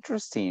 very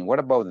interesting. What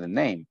about the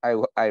name?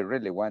 I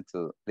really want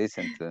to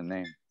listen to the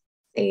name.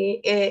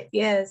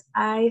 Yes,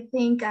 I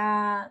think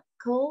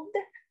called,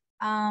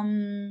 I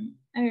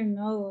don't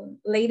know,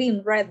 Lady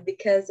in Red,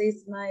 because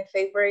it's my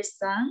favorite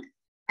song.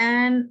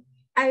 And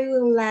I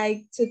would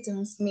like to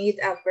transmit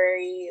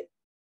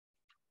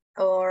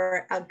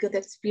a good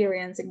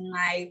experience in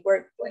my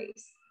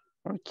workplace.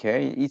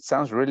 Okay, it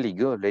sounds really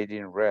good, Lady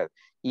in Red.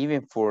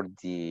 Even for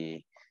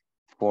the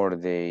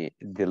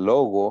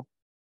logo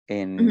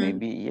and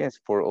maybe yes,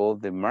 for all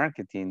the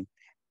marketing,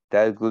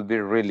 that would be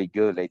really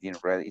good, Lady in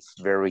Red. It's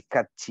very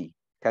catchy.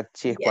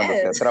 Catchy es cuando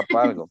te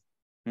atrapa algo.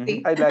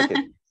 Sí. I like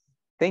it.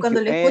 Thank Cuando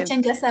you. lo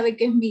escuchan ya saben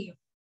que es mío.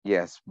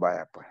 Yes,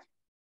 vaya pues.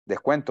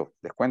 Descuento.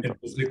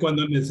 Entonces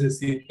cuando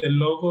necesite el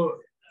logo,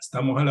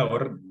 estamos a la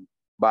orden.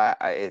 Ya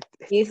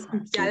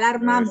la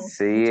armamos.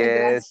 Sí, Muchas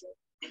gracias.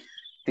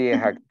 Sí,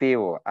 es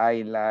activo.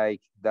 I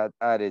like that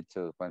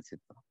attitude,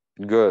 Juancito.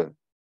 Good.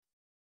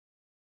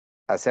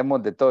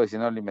 Hacemos de todo y si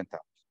no lo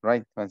inventamos.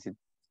 Right, Juancito?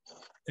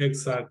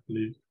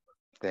 Exactly.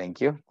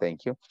 Thank you.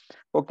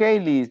 Okay,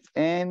 Liz,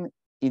 and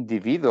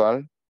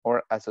individual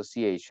or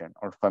association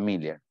or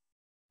familiar?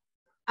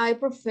 I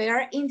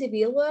prefer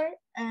individual,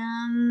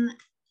 and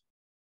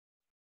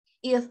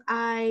if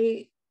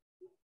I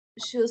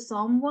choose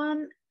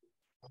someone,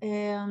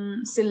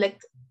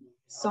 select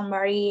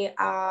somebody,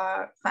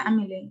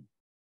 family.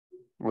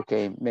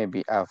 Okay,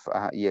 maybe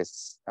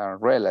yes, a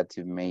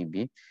relative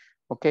maybe.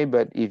 Okay,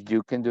 but if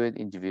you can do it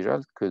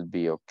individual, could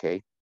be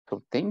okay.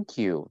 So thank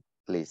you,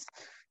 Liz.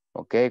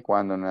 Okay,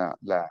 cuando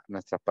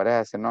nuestras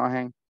parejas se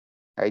enojen,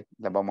 ahí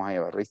las vamos a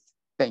llevar.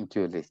 Thank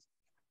you, Liz.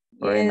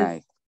 Very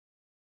nice.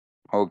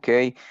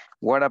 Okay,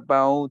 what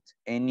about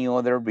any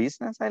other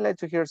business? I like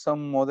to hear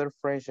some other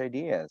fresh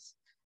ideas.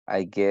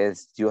 I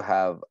guess you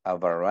have a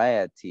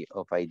variety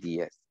of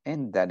ideas,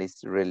 and that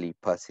is really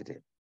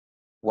positive.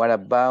 What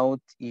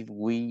about if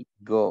we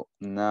go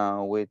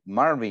now with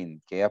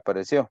Marvin, que ya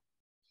apareció?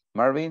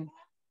 Marvin,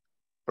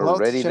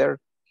 already there?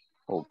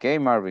 Okay,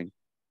 Marvin.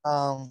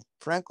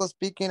 Frankly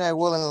speaking, I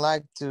wouldn't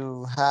like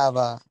to have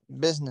a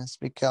business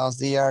because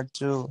they are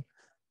too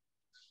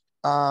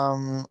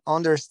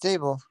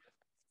understable,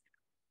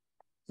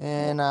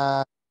 and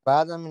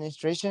bad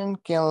administration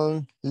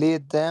can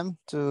lead them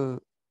to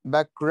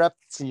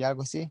bankruptcy,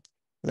 algo así.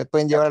 Le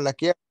pueden llevar a la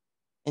quiebra,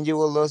 and you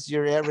will lose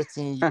your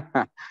everything.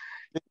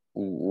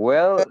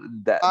 Well,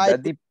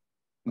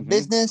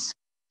 business,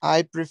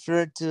 I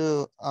prefer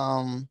to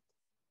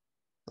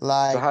to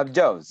have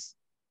jobs.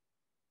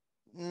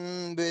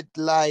 With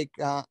like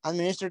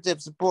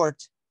administrative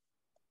support,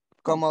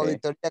 como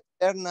auditoría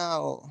externa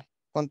o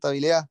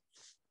contabilidad.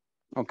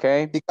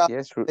 Okay.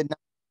 Yes.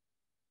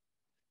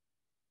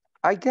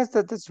 I guess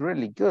that is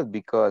really good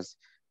because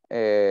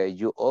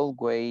you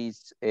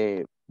always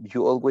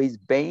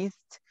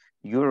based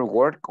your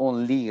work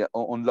on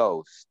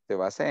laws. Te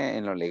basas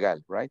en lo legal,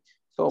 right?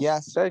 So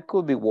that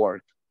could be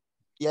work.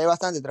 Y hay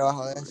bastante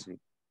trabajo de eso.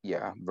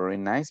 Yeah, very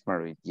nice,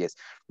 Marie. Yes.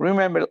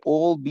 Remember,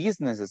 all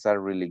businesses are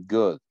really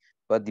good,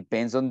 but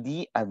depends on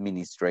the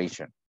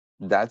administration.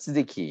 That's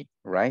the key,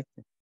 right?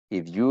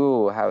 If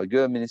you have a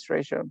good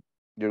administration,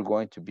 you're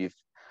going to be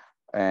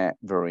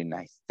very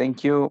nice.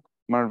 Thank you,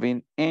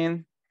 Marvin.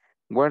 And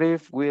what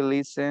if we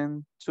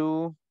listen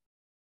to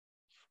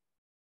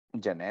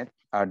Janet?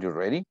 Are you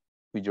ready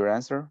with your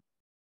answer?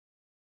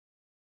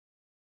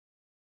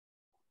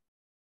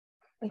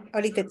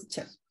 Ahorita,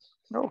 teacher.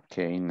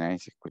 Okay,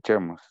 nice.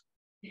 Escuchemos.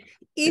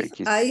 If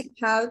Aquí. I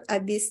have a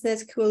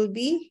business, could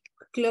be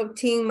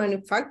clothing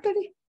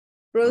manufacturing,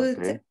 products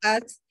Okay.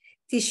 as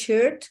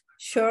t-shirt,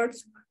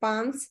 shorts,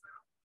 pants,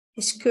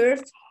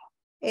 skirt.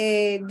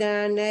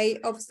 The name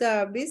of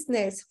the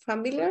business,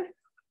 familiar.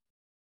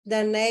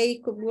 The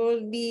name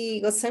could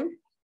be Gosem.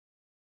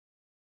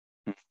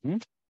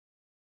 Mhm.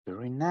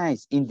 Very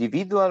nice.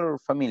 Individual or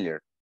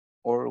familiar?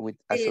 Or with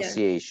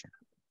association?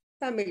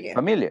 Familiar.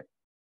 Familiar.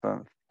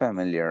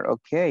 Familiar.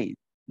 Okay.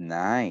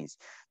 Nice.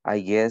 I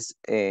guess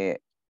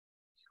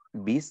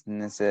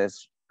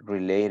businesses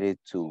related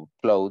to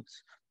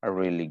clothes are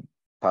really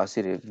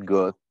positive,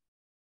 good,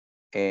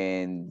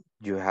 and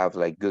you have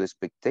like good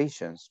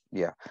expectations.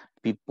 Yeah.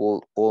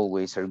 People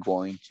always are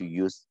going to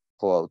use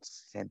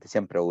clothes. Gente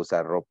siempre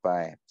usa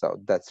ropa. So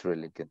that's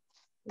really good.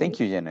 Thank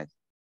you, Janet.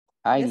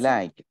 I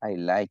like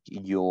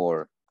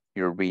your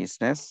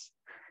business,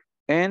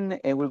 and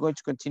we're going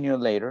to continue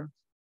later.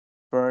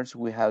 First,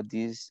 we have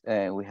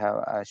we have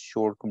a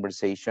short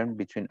conversation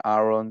between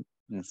Aaron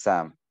and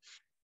Sam.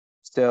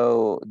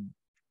 So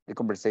the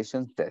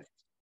conversation says,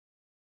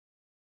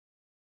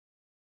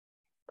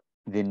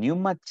 the new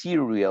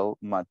material,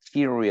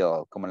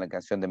 como la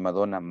canción de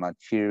Madonna,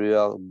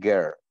 material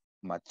girl.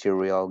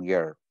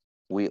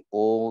 We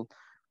all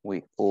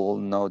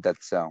know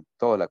that song.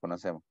 Todos la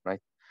conocemos,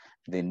 right?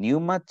 The new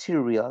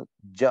material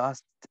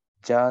just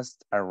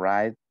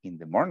arrived in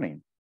the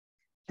morning.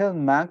 Tell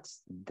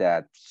Max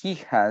that he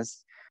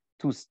has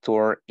to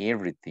store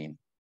everything.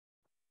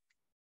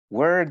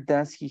 Where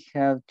does he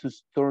have to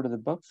store the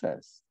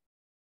boxes?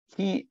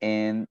 He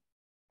and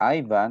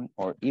Ivan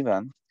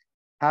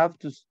have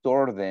to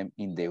store them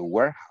in the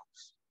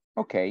warehouse.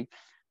 Okay,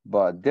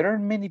 but there are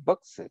many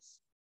boxes.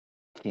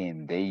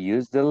 Can they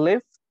use the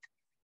lift?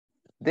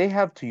 They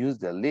have to use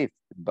the lift,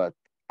 but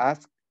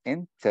ask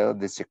and tell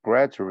the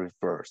secretary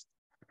first.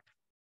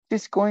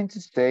 She's going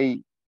to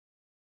say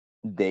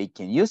they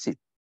can use it.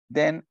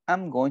 Then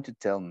I'm going to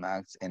tell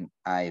Max and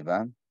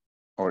Ivan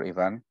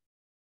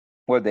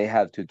what they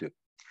have to do.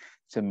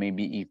 So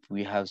maybe if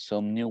we have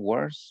some new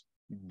words,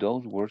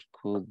 those words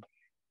could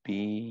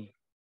be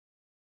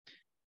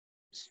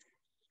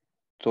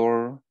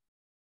store,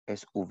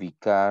 es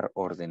ubicar,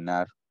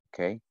 ordenar,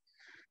 okay?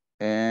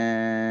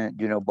 And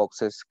you know,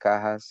 boxes,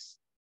 cajas,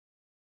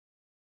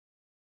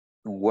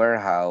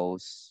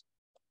 warehouse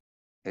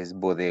es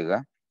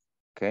bodega,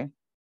 okay?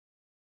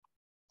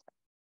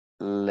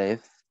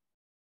 Lift,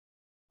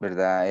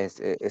 ¿verdad?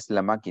 Es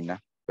la máquina,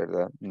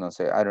 ¿verdad? No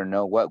sé, I don't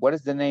know. What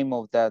is the name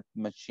of that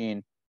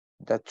machine,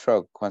 that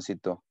truck,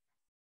 Juancito?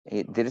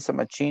 There is a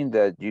machine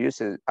that you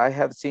use. I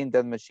have seen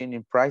that machine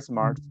in Price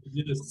Mart.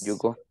 Yes. You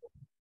go.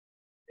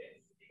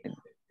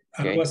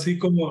 Okay. Algo así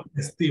como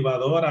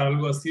estibadora,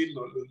 algo así.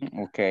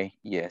 Okay,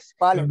 yes.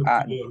 Pallet.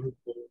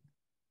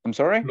 I'm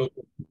sorry?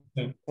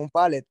 Un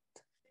pallet.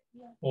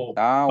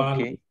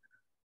 Okay.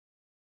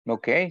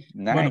 Okay,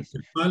 nice. Bueno,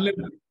 el pallet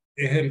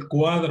es el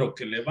cuadro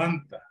que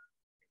levanta.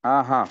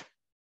 Ajá.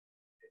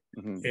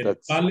 El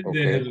pallet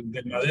es el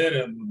de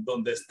madera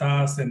donde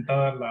está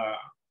sentada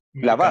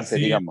la base, mercancía.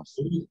 digamos.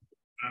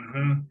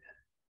 Ajá.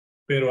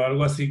 Pero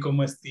algo así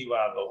como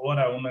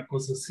estibadora, una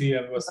cosa así,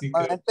 algo así.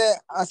 Normalmente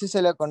así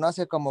se le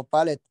conoce como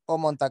pallet o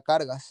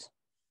montacargas.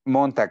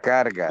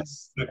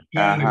 Montacargas.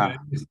 Ajá.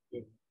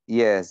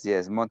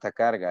 Yes,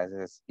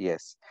 montacargas,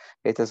 yes.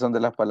 Estas son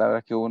de las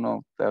palabras que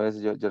uno, a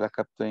veces yo las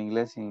capto en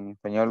inglés y en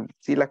español.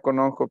 Sí las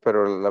conozco,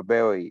 pero las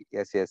veo y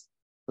así es.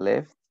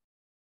 Left.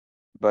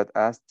 But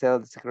ask, tell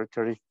the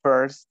secretary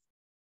first.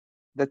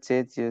 That's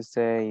it. You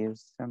say,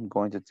 I'm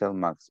going to tell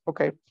Max.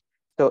 Okay.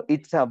 So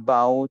it's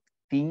about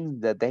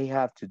things that they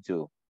have to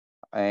do.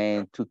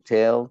 And to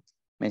tell,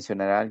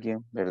 mencionar a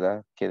alguien,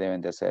 ¿verdad? ¿Qué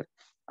deben de hacer?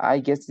 I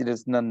guess it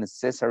is not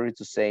necessary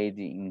to say it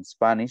in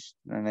Spanish.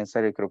 No es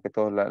necesario, creo que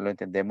todos lo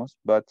entendemos.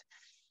 But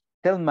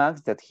tell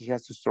Max that he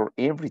has to store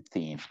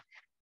everything.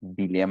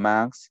 Dile a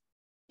Max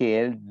que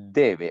él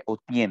debe o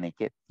tiene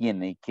que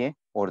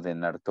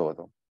ordenar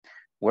todo.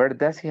 Where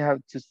does he have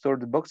to store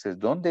the boxes?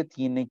 ¿Dónde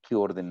tiene que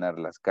ordenar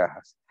las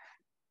cajas?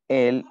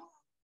 Él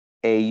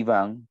e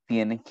Iván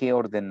tienen que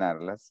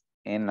ordenarlas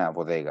en la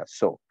bodega.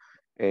 So,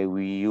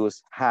 we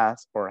use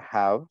has or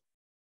have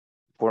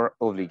for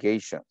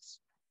obligations.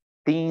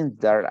 Things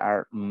that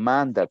are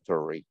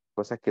mandatory,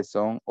 cosas que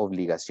son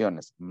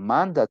obligaciones.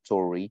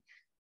 Mandatory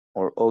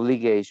or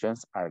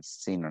obligations are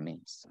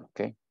synonyms,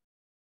 okay?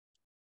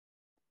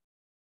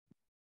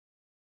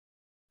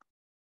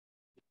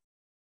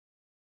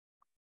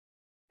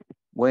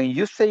 When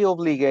you say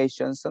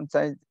obligation,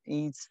 sometimes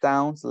it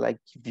sounds like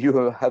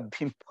you have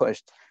been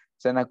pushed.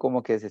 Suena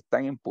como que se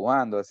están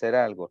empujando a hacer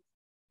algo.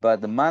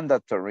 But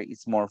mandatory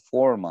is more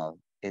formal.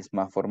 Es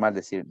más formal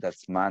decir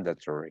that's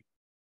mandatory,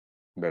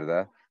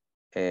 ¿verdad?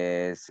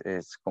 Es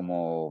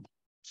como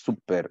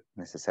súper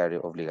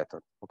necesario,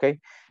 obligatorio, ¿ok?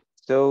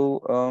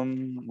 So,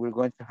 we're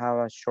going to have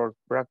a short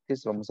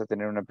practice. Vamos a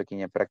tener una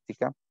pequeña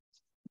práctica.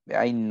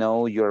 I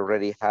know you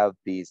already have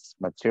this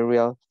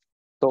material.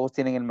 ¿Todos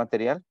tienen el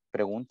material?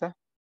 Pregunta.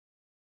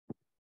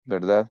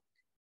 ¿Verdad?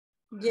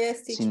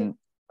 Yes, teacher.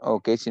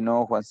 Ok, si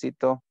no,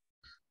 Juancito,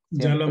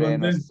 Ya la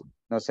siempre mandé.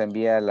 nos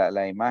envía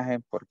la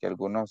imagen porque a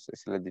algunos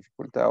se les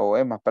dificulta o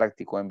es más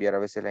práctico enviar a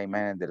veces las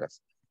imágenes de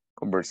las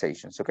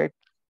conversations, ok?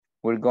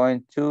 We're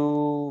going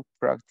to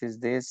practice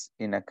this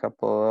in a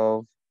couple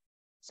of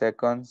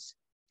seconds.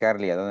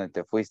 Carly, ¿a dónde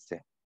te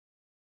fuiste?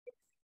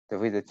 ¿Te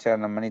fuiste a echar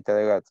una manita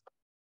de gato?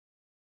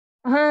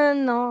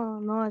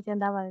 No, así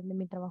andaba desde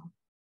mi trabajo.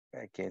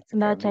 Aquí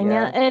Andaba Carly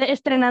ya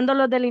estrenando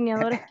los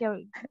delineadores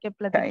que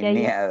platiqué ayer.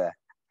 cañada.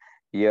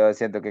 Yo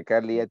siento que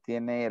Carly ya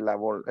tiene el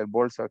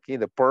bolso aquí,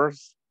 the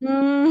purse,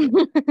 Mm,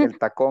 el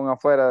tacón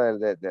afuera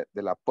de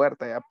la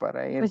puerta ya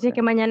para Pues sí, irse.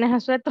 que mañana es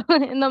asueto.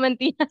 No,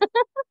 mentira.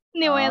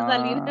 Ni voy a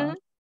salir. Ah,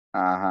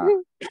 ajá,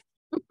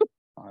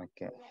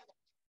 ok.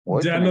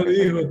 Hoy Ya tenés lo que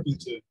salir. dijo,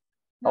 teacher.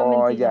 No,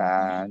 Oh,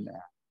 mentira.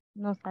 ya,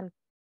 No salgo.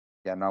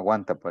 ya no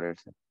aguanta por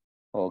irse.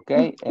 Ok,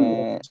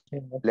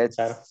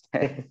 Claro.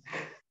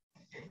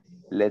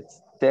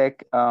 let's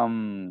take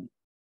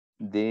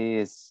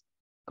this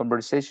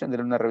conversation.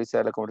 Darle una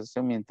revisada de la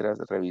conversación mientras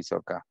reviso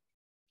acá.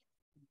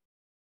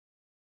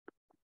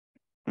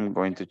 I'm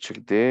going to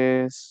check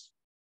this.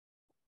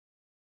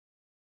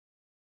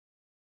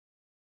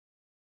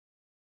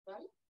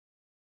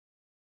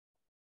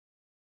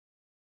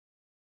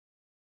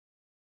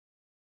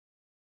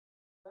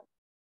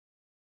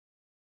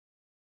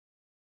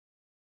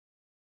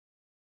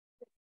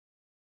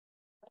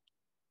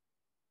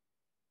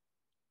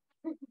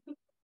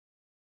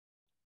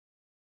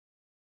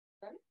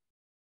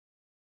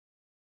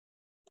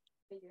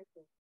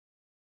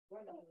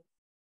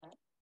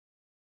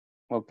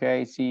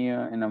 Okay, see you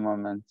in a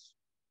moment,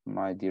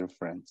 my dear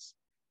friends.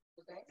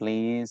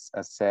 Please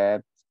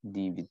accept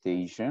the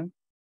invitation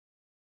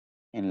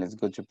and let's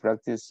go to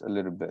practice a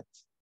little bit.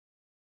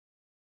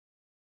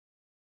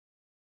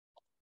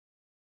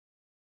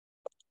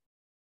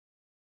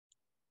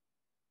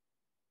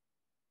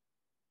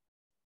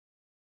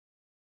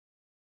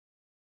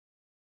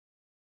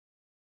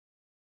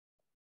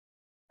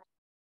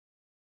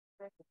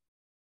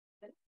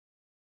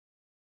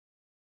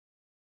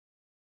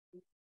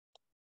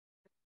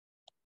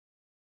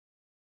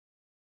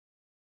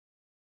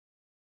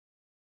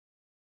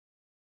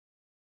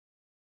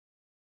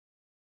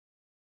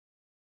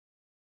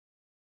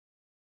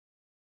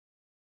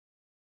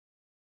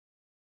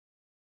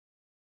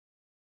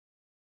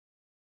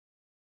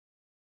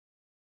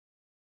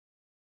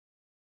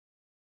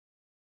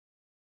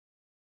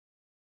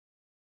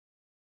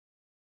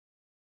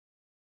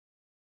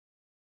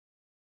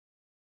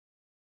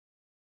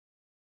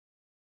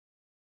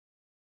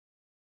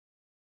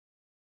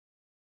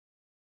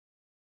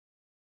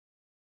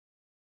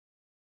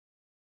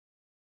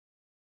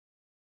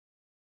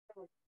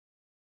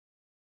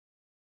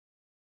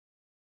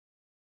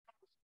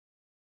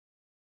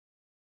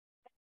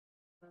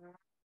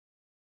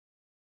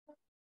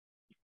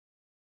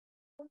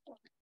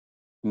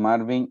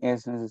 Marvin,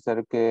 ¿es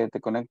necesario que te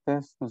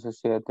conectes? No sé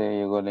si ya te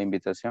llegó la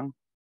invitación.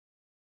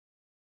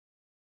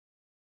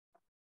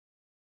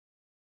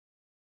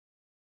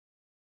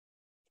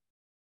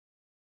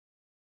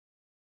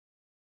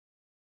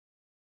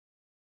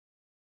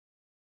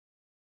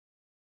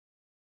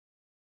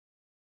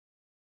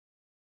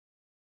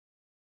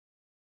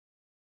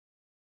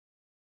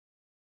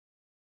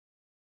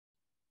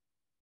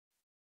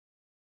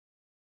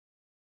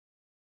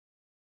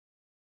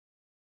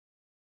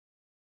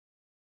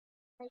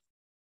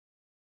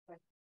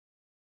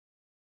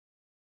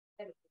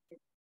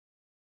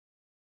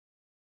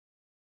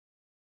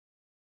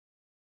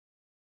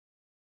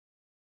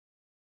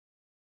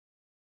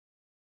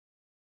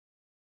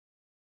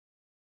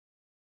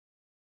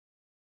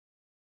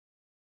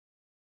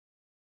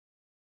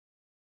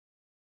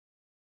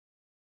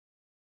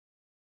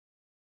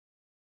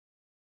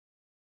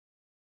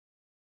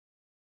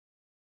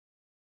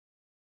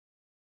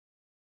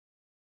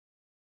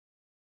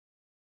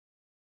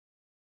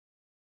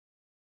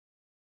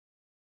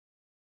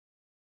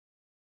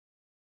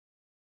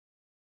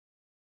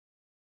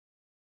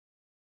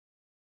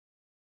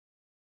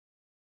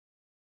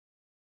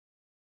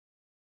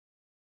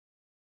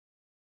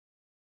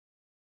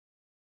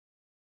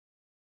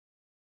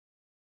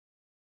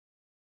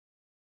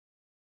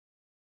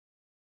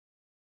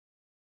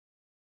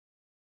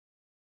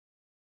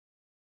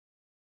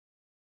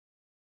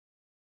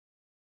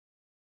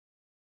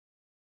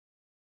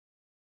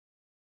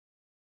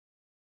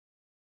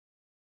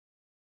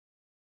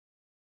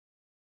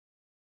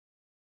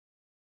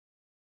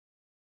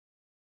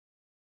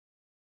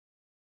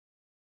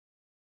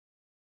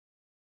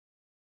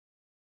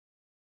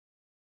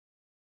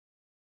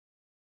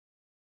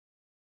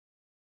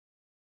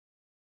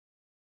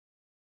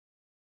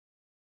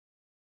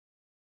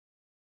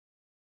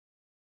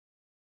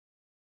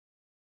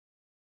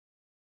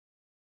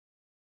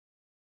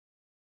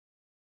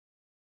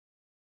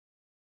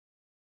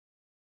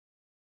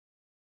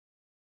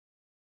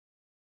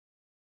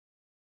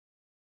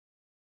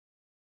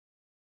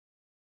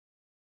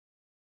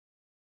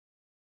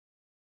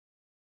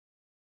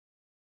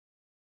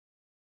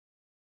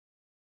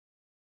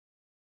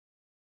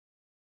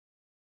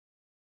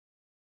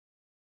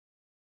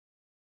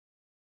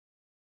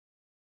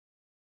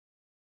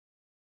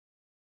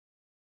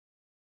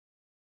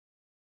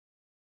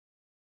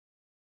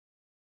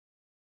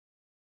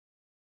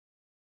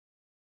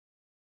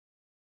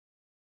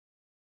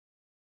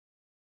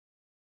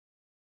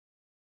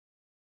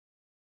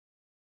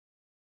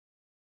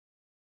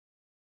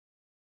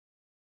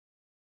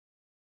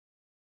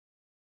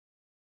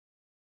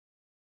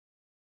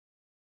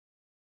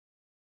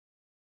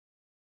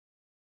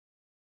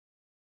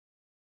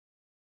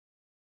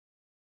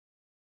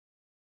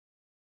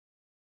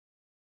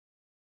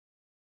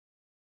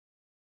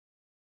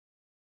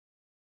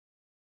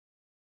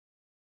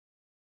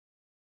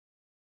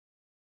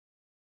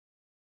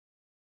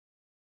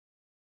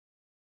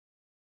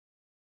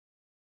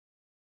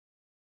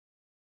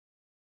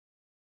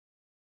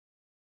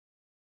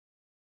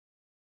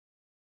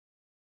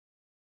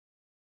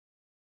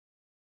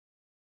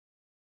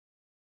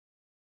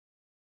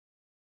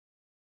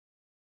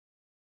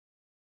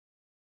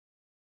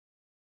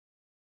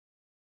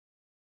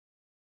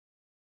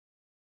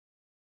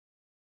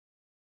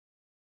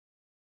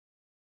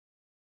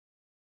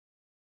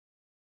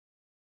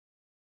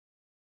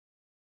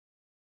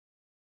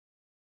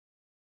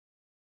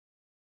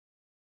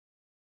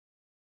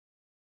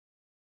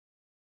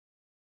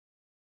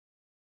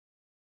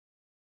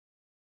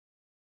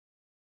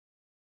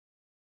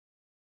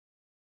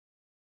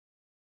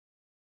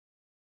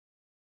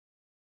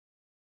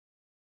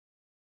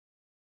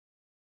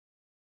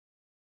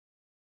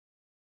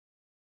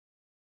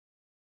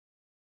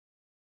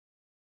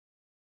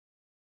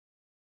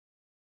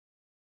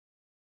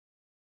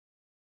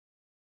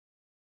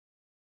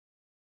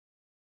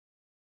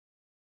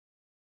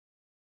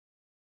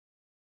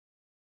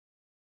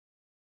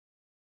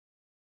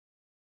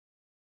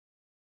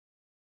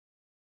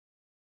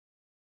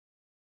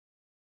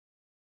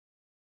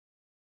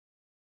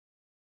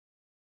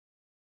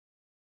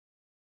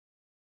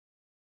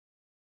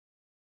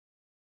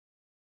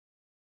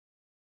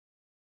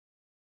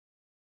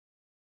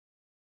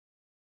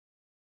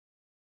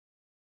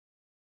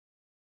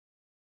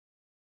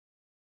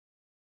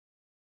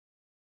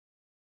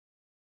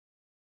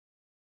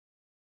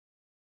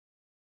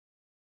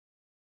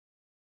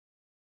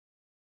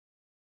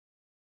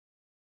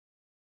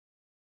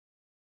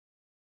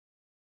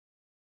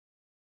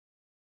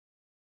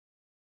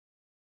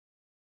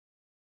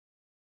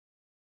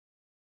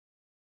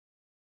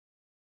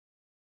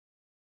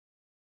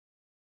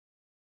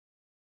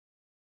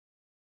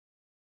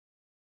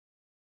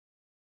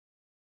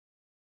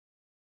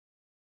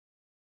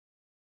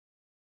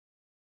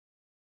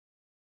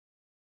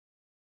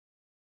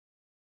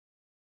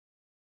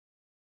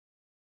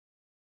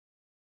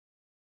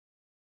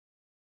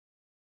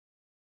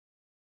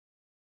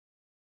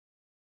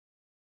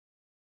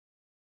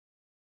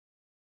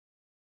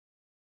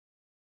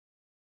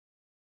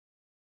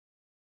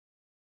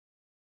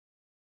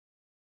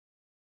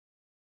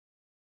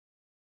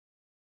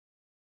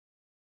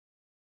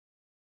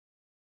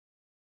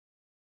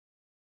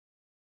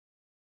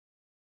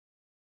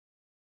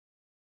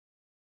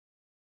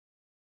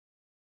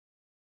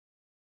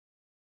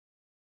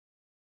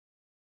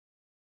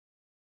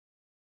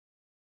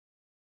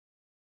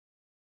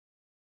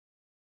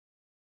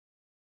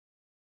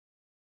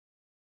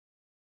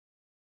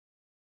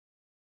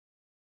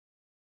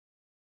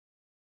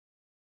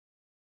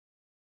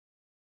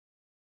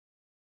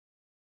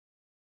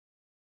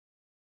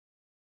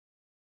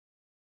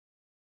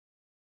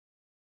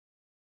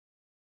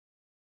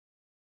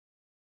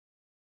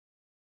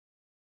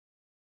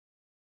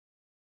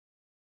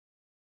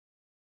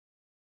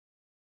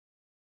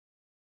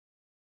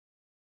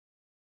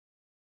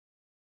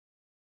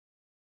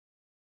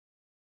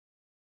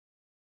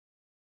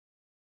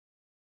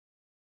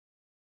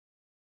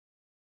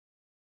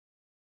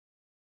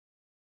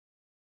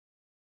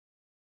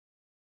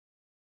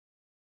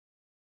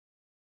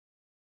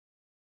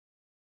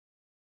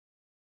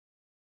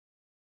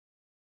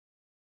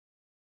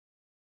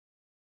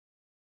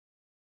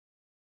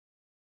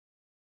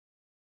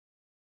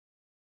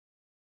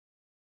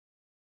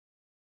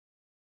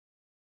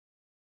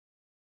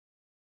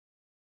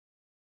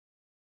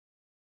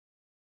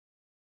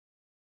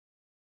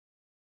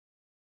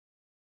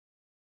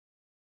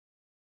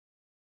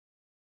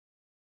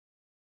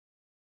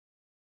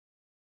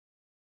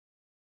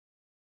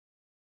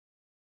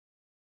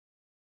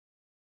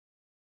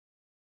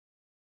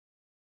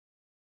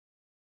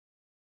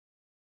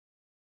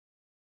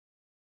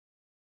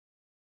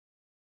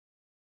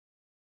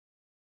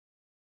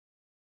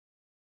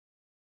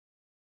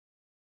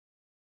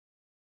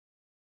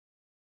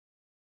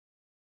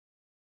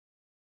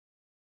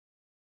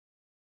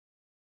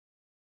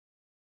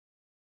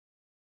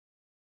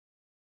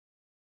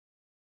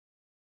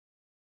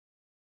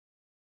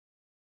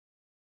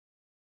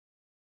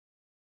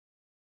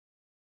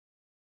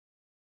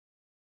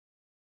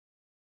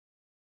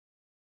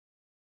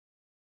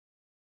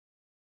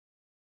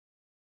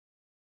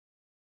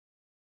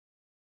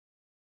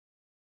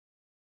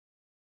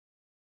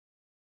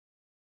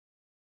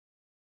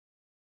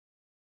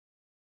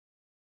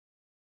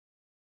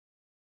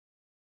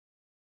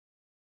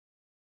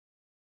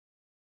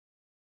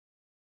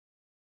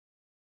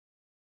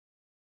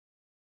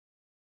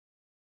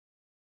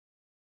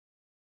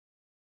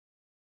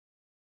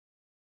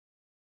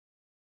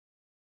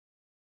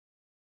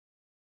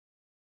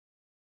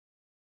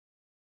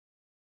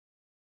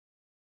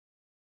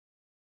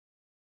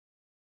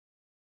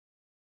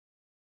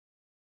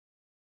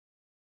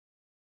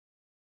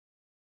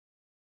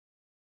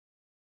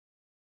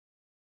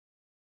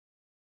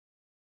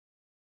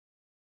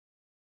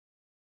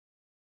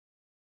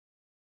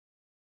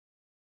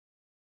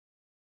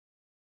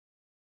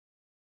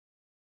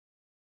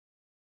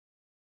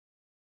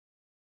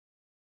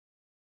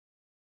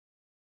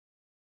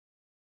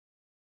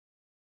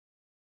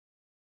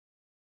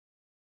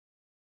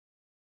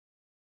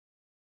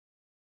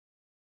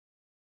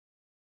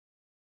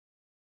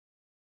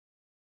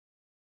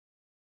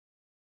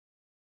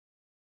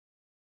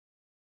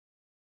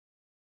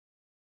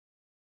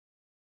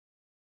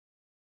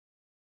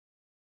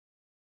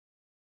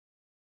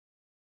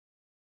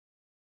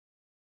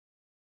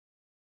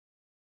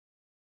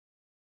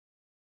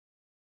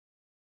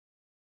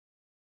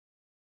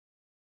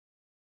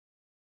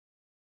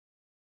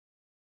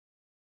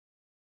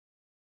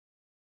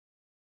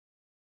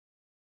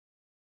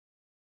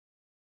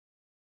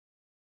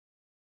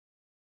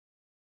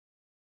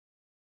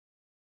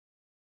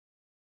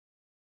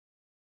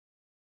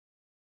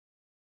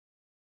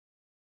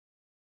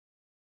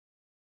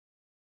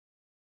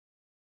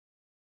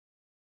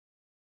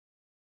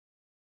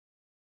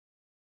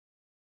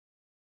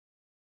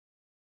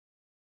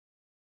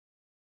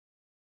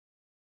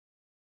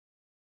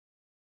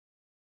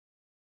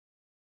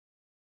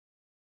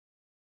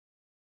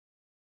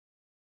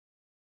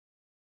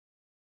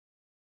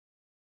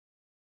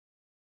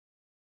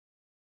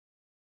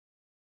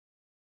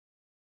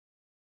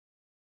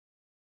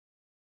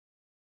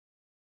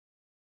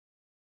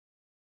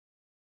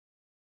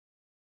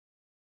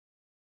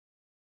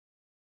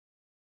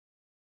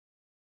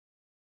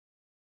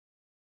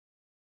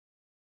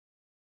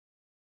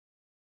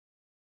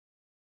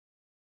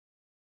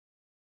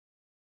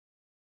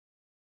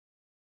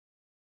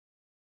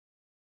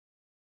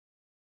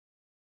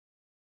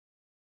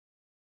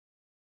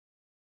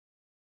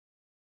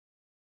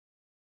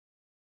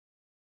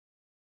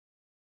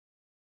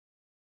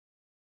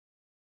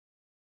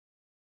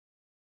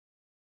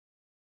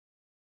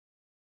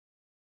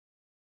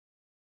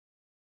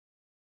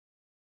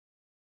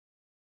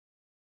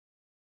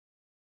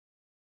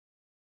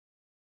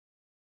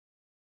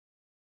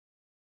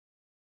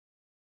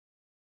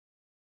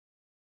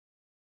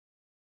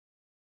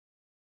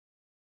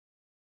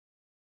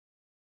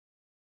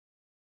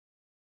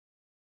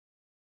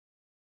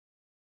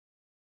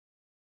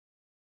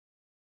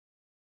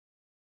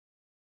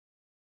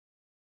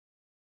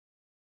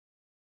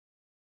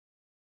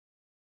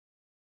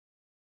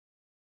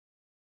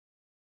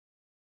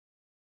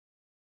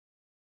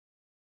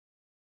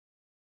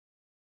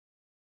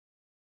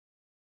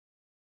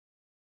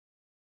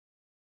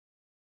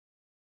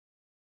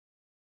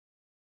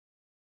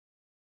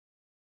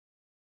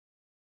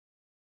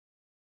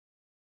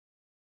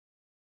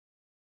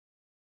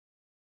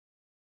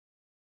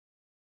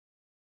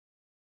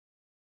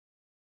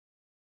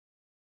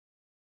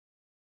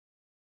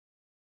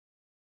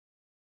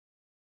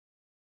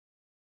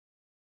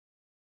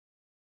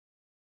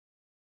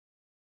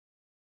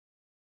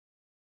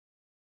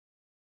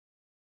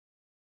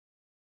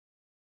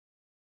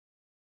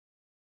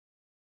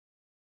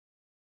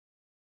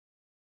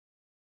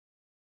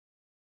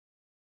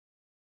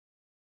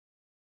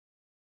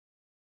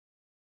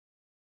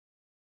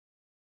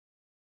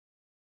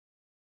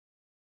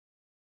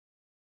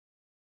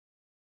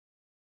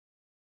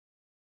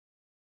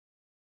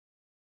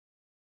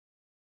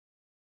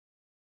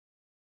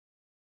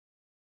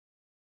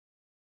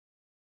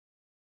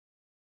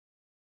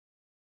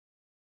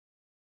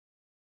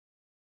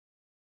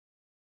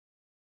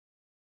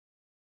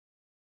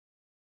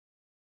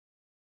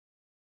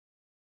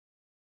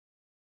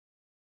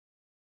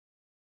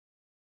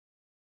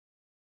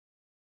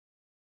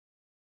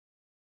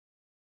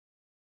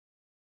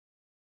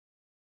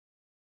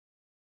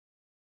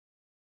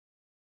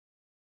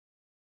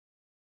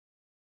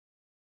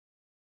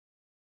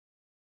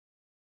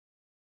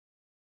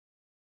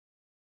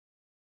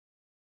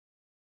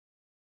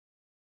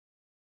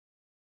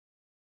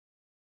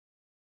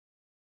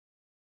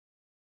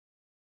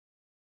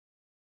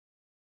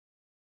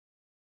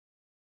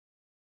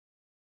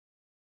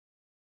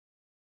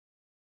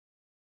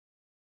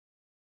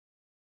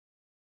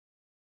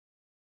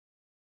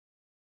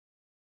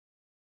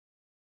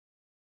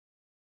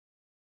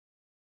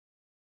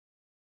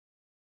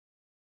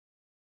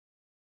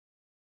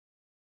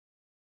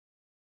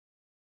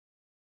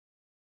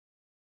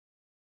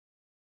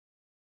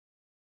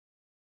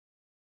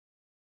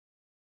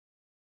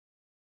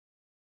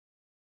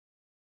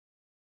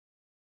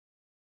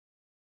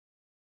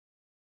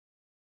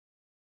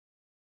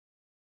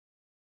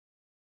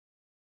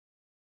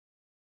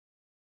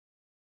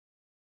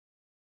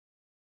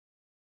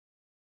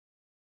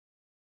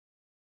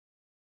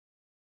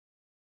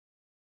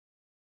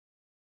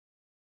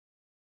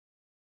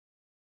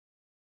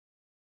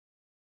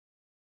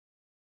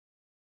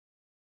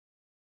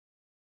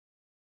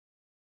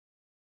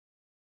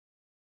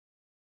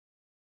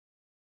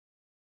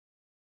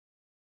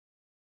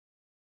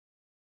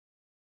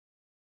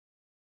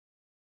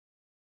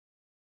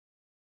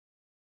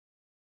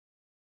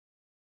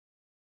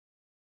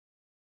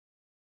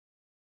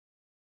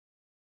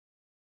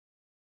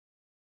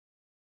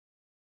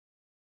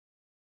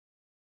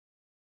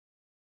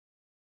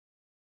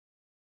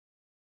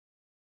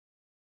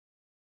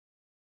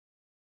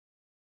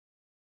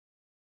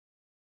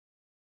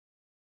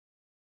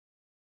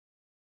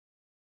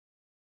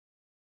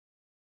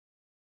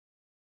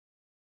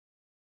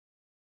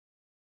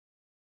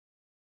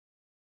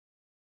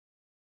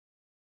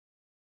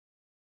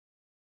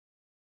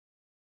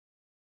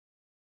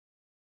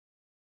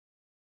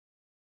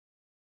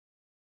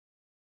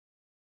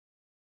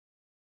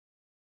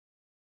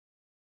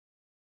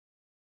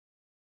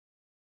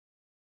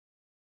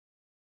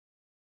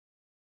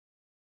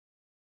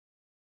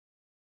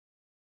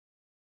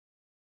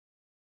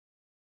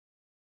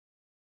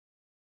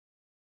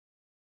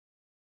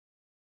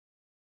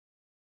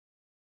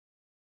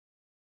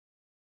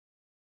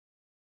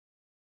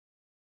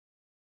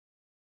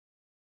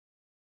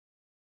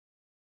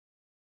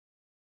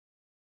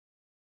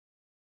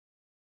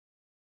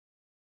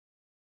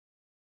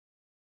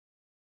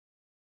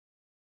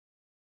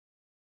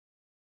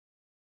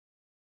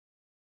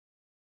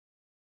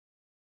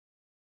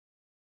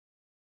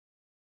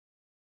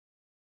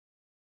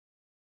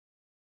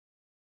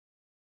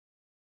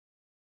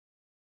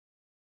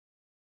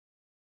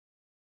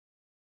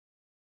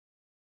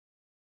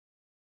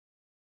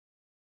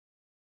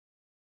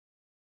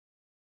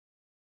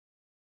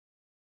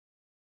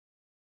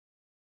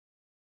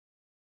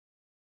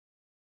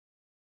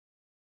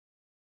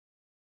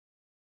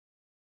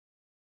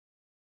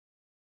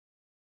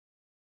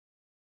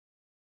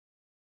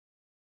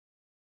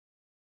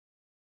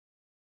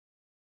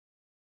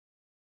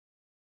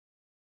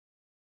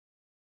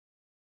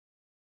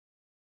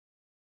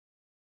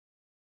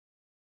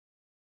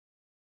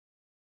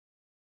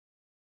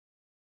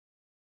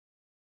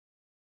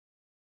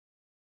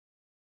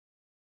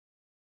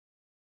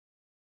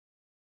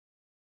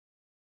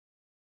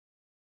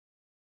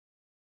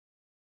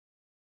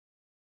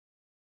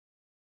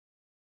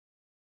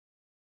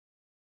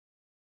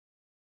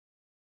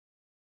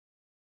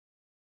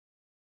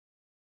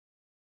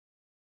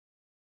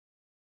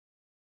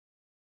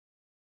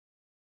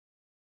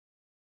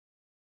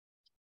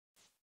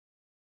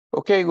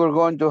 Okay, we're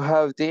going to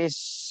have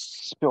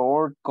this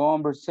short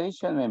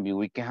conversation. Maybe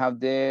we can have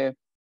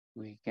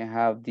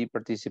the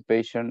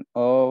participation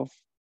of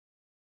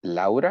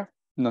Laura.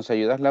 ¿Nos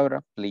ayudas,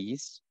 Laura,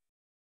 please?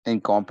 In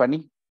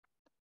company.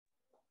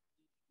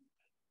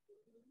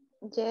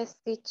 Yes,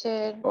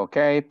 teacher.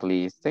 Okay,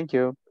 please. Thank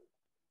you.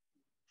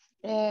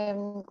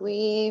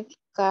 With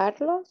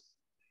Carlos.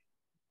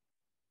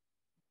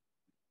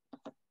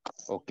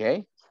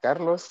 Okay,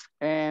 Carlos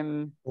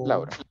and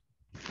Laura.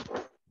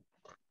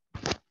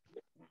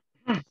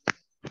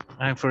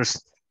 I'm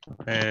first.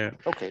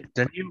 Okay.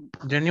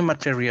 The new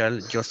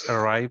material just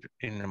arrived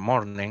in the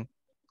morning.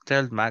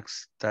 Tell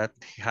Max that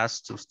he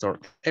has to store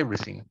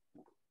everything.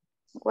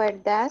 Where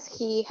does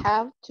he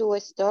have to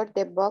store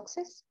the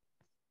boxes?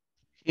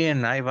 He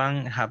and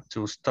Ivan have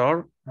to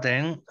store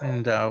them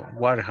in the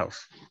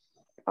warehouse.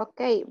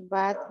 Okay,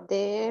 but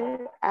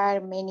there are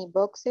many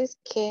boxes.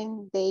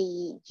 Can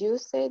they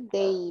use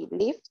the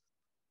lift?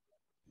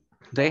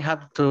 They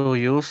have to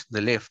use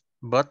the lift,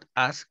 but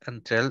ask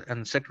and tell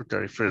and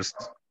secretary first.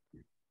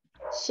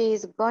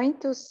 She's going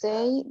to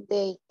say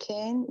they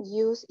can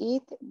use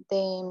it.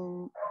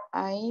 Then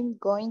I'm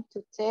going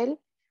to tell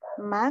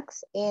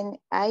Max and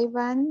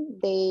Ivan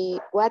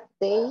what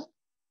they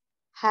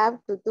have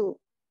to do.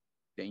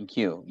 Thank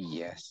you.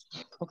 Yes.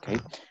 Okay.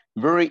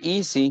 Very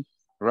easy,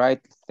 right?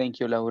 Thank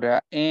you,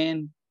 Laura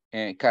and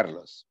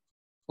Carlos.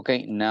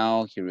 Okay,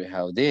 now here we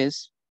have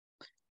this.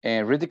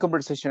 Read the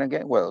conversation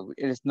again. Well,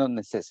 it is not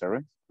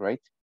necessary,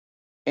 right?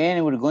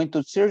 And we're going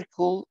to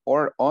circle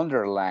or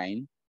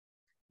underline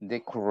the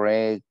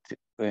correct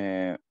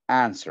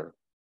answer.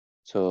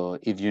 So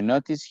if you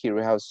notice here,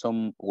 we have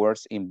some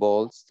words in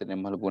bolds.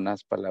 Tenemos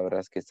algunas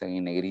palabras que están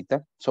en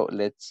negrita. So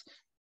let's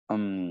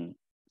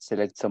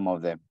select some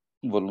of them.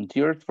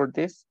 Volunteers for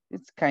this,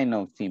 it's kind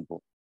of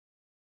simple.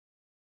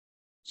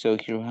 So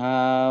here you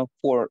have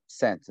 4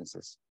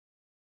 sentences.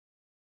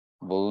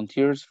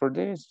 Volunteers for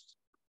this.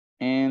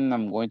 And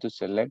I'm going to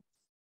select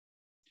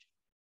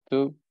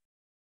to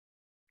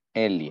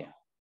Elia.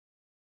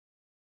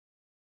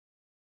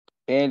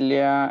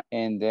 Elia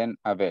and then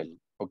Abel.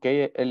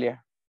 Okay,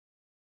 Elia.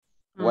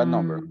 What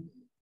number?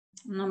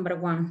 Number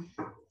 1.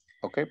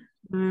 Okay.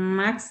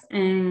 Max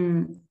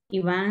and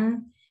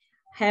Ivan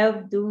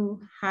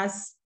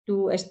has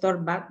to store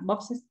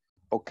boxes.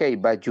 Okay,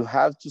 but you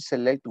have to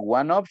select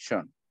one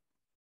option.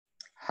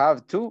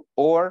 Have to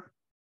or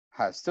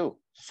has to.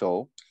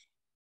 So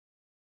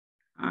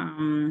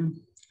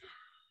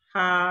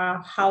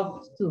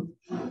how to.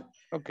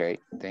 Okay,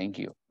 thank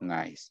you.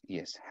 Nice.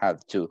 Yes,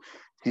 have to.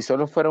 Si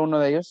solo fuera uno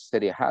de ellos,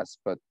 sería has,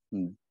 but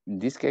in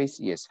this case,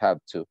 yes, have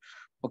to.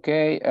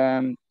 Okay,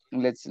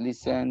 let's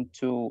listen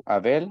to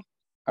Abel.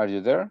 Are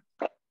you there?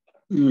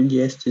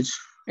 Yes, teacher.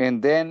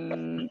 And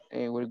then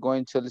we're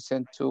going to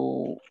listen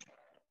to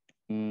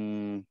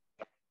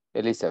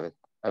Elizabeth,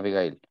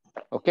 Abigail.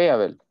 Okay,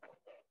 Abel.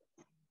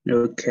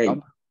 Okay.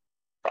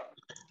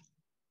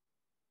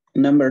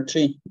 Number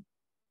 3.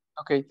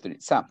 Okay, 3.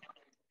 Sam.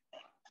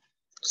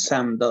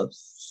 Sam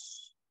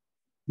does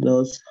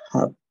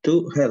have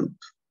to help.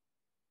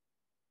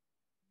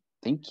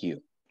 Thank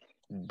you.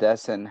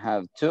 Doesn't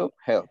have to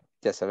help.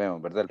 Ya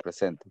sabemos, ¿verdad? El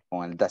presente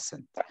con el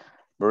doesn't.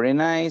 Very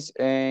nice.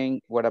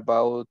 And what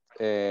about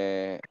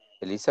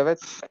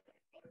Elizabeth?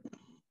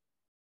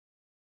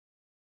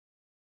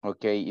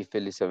 Okay, if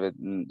Elizabeth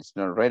is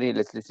not ready,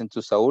 let's listen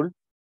to Saul.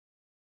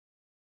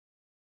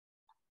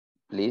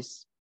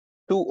 Please.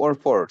 2 or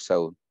 4,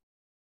 Saul?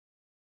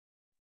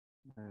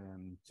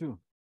 2.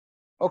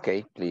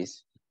 Okay,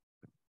 please.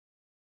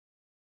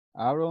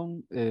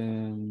 Aaron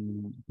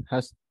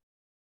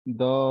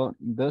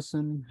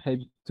doesn't have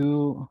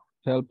to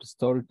help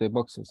store the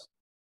boxes.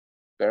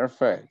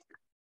 Perfect.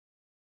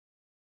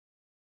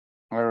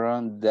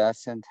 Aaron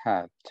doesn't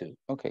have to.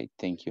 Okay,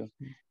 thank you.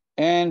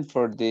 And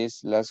for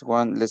this last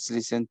one, let's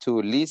listen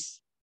to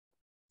Liz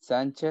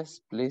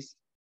Sánchez, please.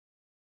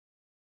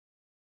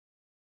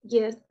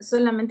 Yes,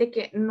 solamente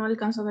que no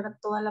alcanzo a ver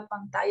toda la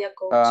pantalla,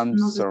 coach. I'm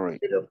no sorry. Sé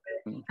si lo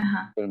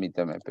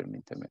Permítame.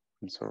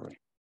 I'm sorry.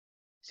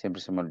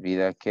 Siempre se me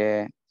olvida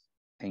que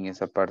en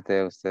esa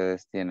parte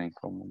ustedes tienen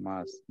como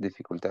más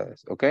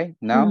dificultades. Okay,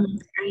 now?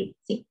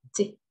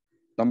 Sí.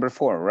 Number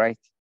 4, right?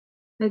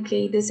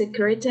 Okay, the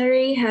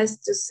secretary has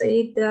to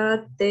say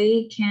that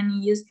they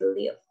can use the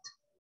lift.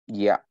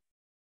 Yeah.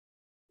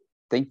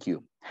 Thank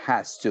you.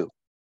 Has to.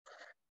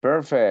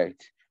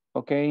 Perfect.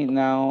 Okay,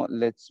 now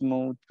let's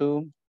move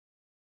to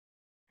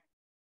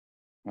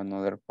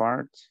another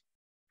part.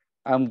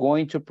 I'm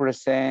going to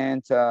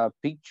present a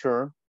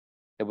picture.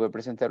 Le voy a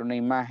presentar una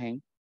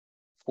imagen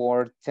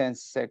for 10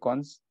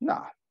 seconds.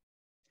 No,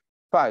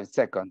 5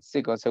 seconds,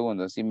 5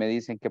 segundos. Y me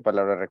dicen qué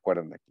palabra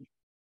recuerdan de aquí.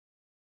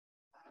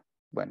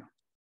 Bueno,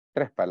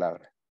 3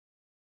 palabras.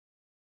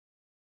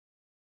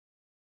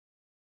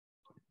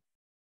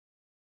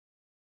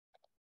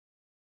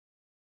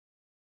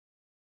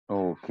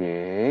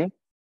 Okay.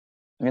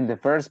 And the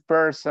first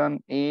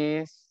person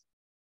is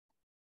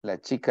la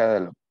chica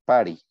del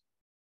party.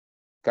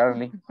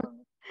 Carly.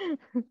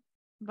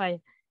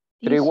 Bye.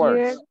 3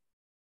 words.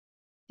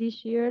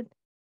 t-shirt,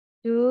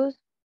 shoes,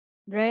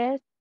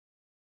 dress,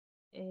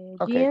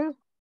 Okay. jeans.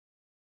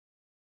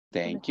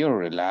 Thank you.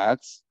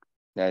 Relax.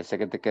 Ya sé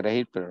que te quieres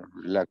ir, pero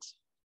relax.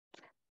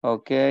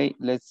 Okay,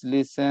 let's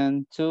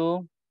listen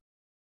to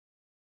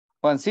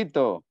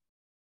Juancito.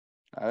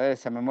 A ver,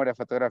 esa memoria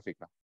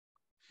fotográfica.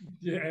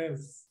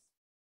 Yes.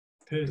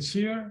 The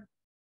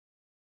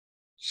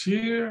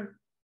cheer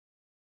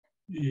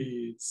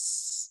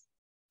is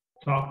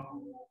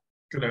top.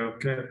 Creo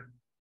que.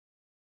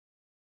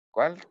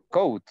 ¿Cuál?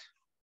 Coat.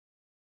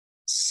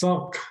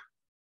 Sock.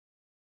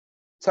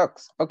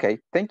 Socks. Okay,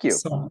 thank you.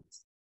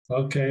 Socks.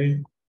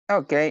 Okay.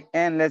 Okay,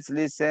 and let's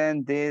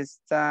listen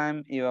this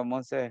time y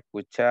vamos a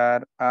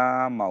escuchar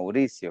a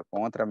Mauricio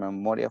con otra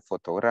memoria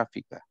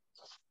fotográfica.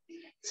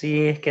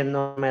 Sí, es que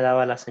no me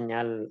daba la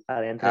señal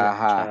adentro y no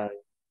Ajá, escuchaba.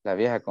 la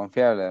vieja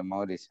confiable de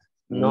Mauricio.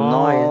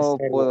 No, en No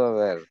serio. pudo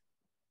ver.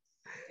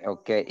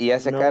 Ok, y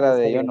esa No, cara en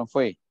de yo serio. no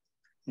fui.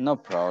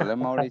 No problem,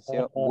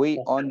 Mauricio. We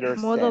Modo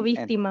understand.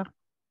 víctima.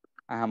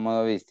 Ajá,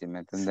 modo víctima,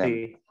 entendemos.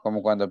 Sí.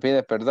 Como cuando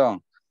pides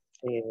perdón.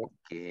 Sí.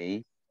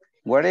 Ok.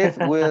 What if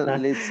we'll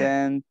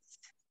listen?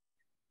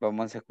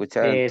 Vamos a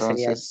escuchar Sería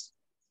entonces.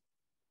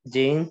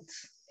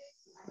 jeans,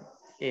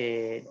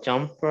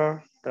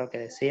 jumper, creo que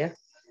decía.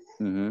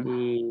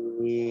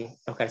 Ujú. Y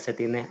los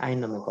calcetines, ay,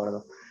 no me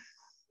acuerdo.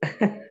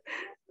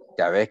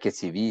 Ya ves que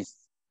sí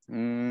viste.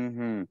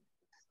 Ujú.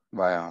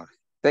 Bueno,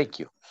 thank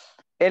you.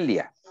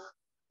 Elia.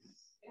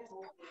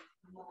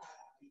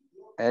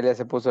 Elia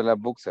se puso las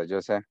buxas,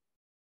 yo sé.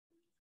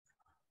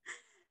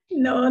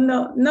 No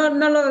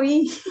lo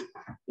vi.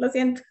 Lo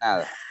siento.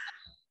 Nada.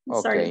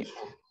 Ok, Sorry.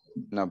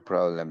 no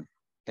problem.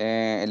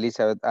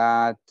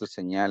 Elizabeth, tu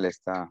señal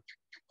está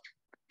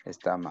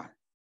mal.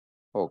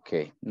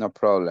 Ok, no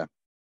problem.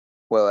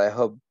 Well, I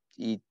hope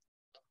it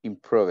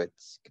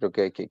improves. Creo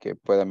que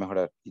pueda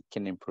mejorar. It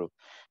can improve.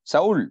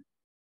 Saúl,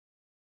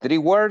 3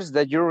 words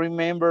that you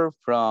remember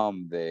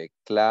from the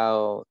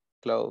clothes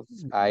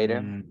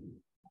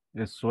item.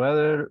 A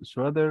sweater,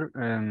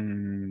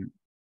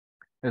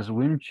 a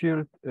swim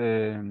shirt,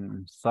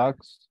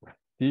 socks,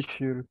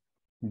 t-shirt,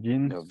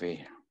 jeans.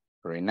 Over.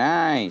 Very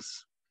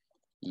nice.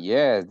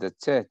 Yes,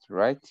 that's it,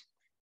 right?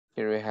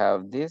 Here we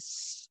have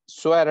this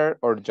sweater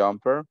or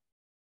jumper,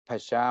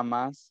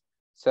 pajamas,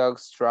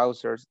 socks,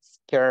 trousers,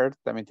 skirt.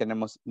 También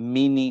tenemos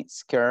mini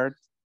skirt,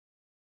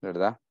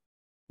 ¿verdad?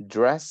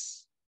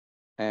 Dress,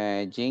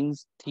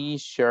 jeans,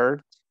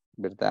 t-shirt,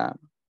 ¿verdad?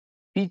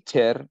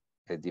 Teacher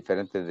es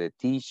diferente de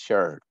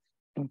t-shirt.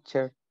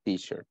 Teacher,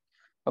 t-shirt.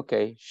 Ok,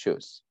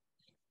 shoes.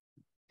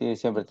 Sí,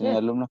 siempre he tenido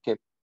alumnos que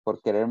por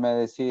quererme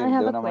decir I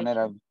have de a una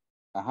manera, question.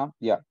 ajá,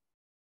 ya.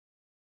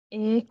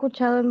 He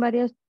escuchado en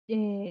varios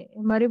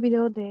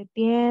videos de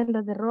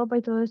tiendas de ropa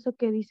y todo eso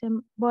que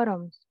dicen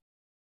bottoms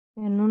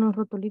en unos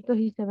rotulitos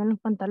y se ven los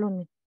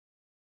pantalones.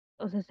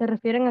 O sea, se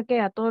refieren a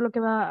qué, a todo lo que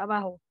va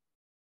abajo.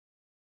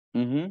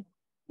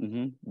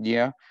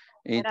 Yeah,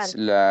 it's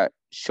General. la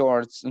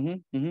shorts.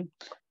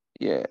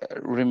 Yeah,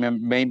 remember,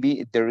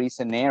 maybe there is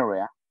an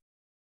area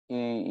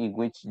in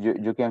which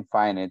you can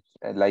find it,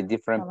 like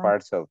different Cabal.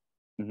 parts of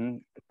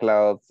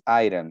clothes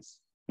items.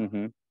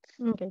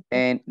 Okay.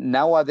 And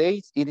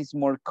nowadays, it is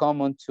more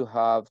common to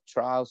have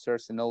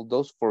trousers and all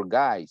those for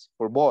guys,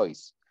 for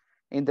boys.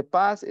 In the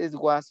past, it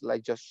was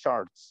like just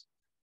shorts.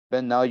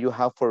 But now you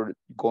have for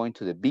going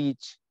to the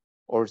beach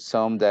or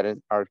some that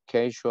are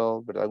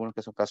casual, ¿verdad? Algunos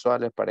que son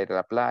casuales para ir a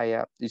la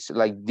playa. It's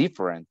like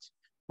different,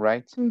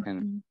 right?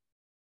 And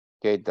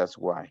okay, that's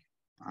why.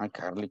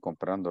 Carly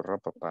comprando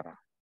ropa para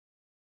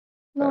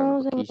No,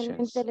 en el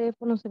vacations.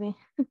 teléfono se ve.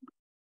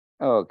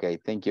 Okay,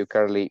 thank you,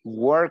 Carly.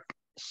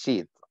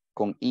 Worksheet,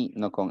 con I,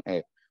 no con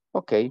E.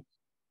 Okay,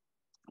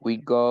 we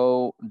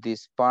go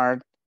this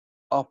part,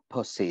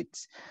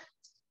 opposites.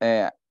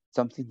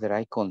 Something that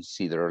I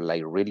consider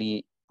like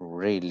really,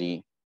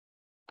 really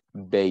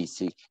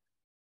basic.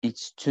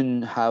 It's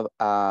to have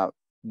a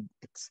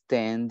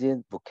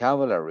extended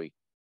vocabulary.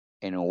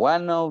 And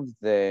one of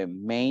the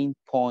main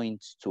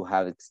points to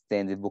have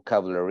extended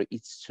vocabulary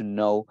is to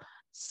know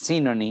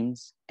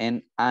synonyms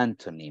and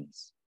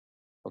antonyms.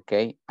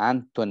 Okay,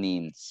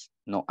 antonyms,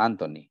 no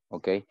antony,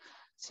 okay?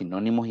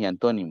 Sinónimos y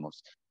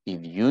antónimos.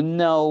 If you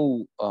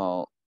know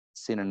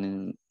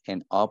synonym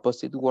and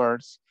opposite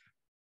words,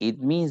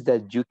 it means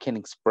that you can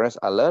express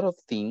a lot of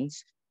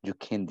things, you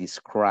can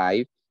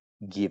describe,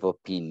 give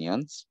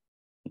opinions,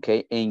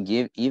 okay, and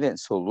give even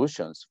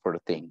solutions for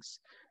things.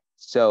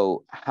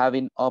 So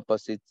having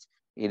opposites,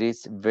 it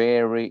is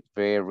very,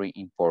 very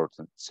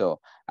important. So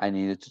I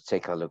need you to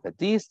take a look at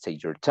this,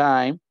 take your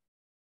time,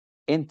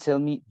 and tell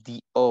me the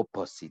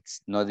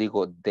opposites. No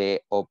digo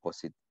the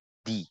opposite,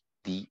 the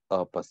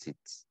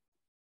opposites.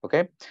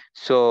 Okay,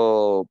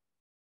 so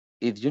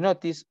if you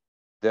notice,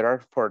 there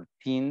are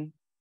 14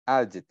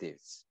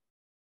 adjectives,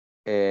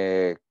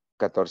 14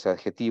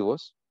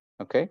 adjetivos,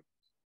 okay?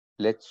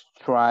 Let's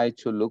try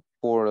to look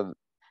for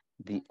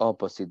the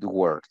opposite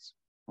words,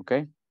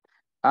 okay?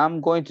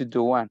 I'm going to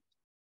do one,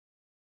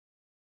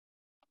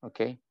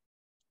 okay?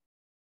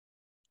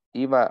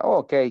 Eva,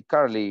 okay,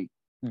 Carly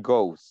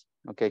goes.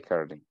 Okay,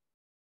 Carly.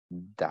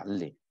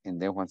 Dale.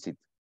 And then Juancito.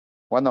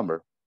 What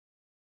number?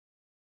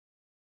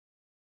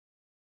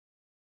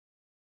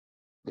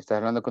 Estás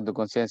hablando con tu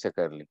conciencia,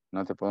 Carly.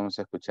 No te podemos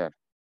escuchar.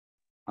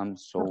 I'm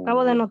Lo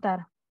acabo de sorry.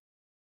 notar.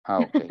 Ah,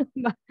 okay.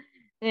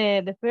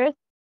 The first,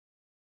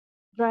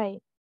 dry.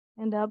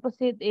 And the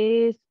opposite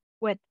is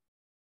wet.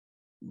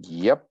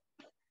 Yep.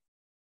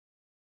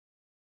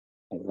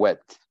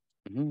 Wet.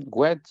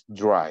 Wet,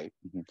 dry.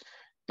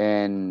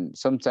 And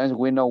sometimes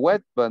we know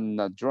wet, but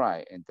not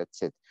dry. And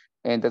that's it.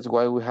 And that's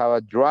why we have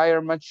a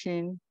dryer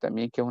machine.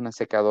 También que es una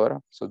secadora.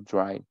 So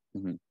dry.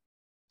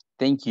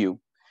 Thank you.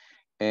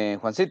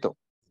 Juancito,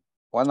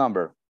 what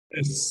number?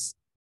 It's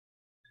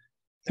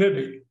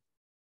 30.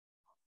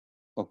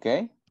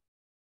 Okay.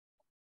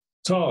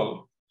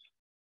 Tall.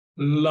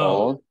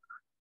 Low. Tall.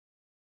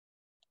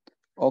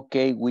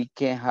 Okay, we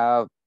can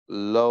have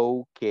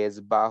low, que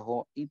es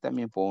bajo, y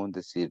también podemos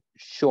decir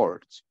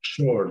short.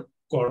 Short,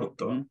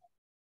 corto.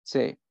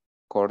 Sí,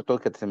 corto,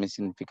 que también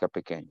significa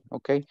pequeño.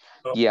 Okay.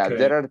 Yeah,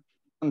 there are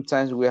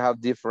sometimes we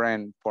have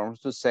different forms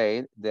to say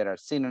it. There are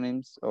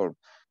synonyms or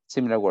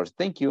similar words.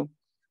 Thank you.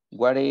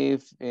 What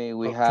if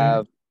we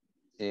have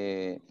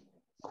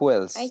who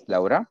else?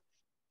 Laura?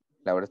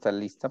 Laura está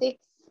lista. 6.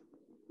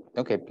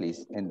 Okay,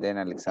 please. And then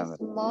Alexandra.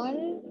 Small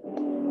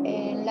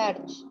and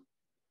large.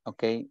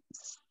 Okay.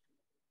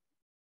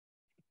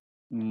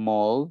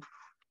 Small.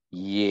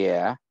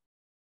 Yeah.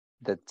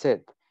 That's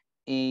it.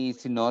 Y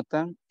si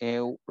notan,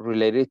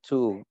 related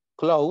to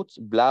clothes,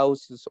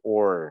 blouses,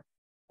 or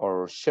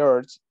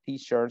shirts,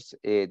 t-shirts,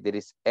 there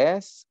is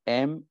S,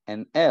 M,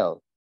 and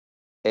L.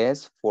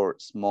 S for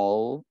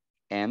small,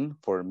 M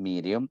for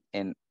medium,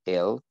 and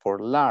L for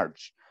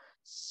large.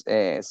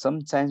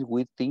 Sometimes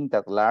we think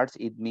that large,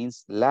 it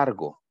means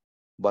largo,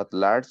 but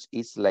large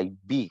is like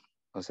big.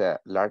 O sea,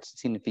 large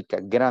significa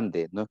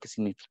grande, no es que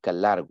significa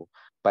largo.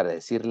 Para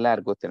decir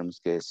largo tenemos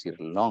que decir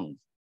long.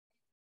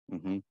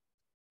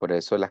 Por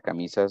eso las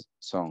camisas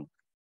son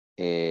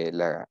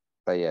la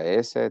talla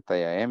S,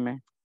 talla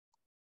M,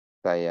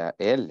 talla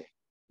L.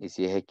 Y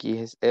si es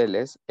XL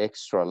es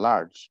extra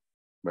large,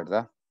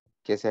 ¿verdad?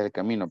 Que ese es el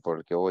camino por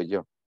el que voy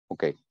yo.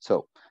 Ok,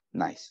 so,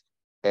 nice.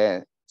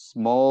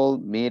 Small,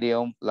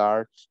 medium,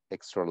 large,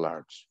 extra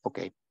large. Ok,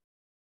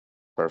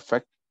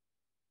 perfect.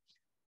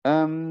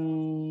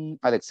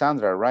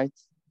 Alexandra, right?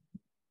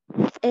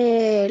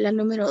 La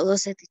número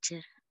 12,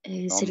 teacher.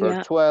 Number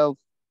Sería 12.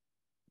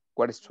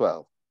 What is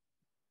 12?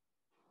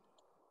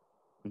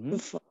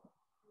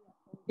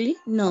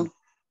 No.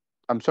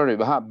 I'm sorry,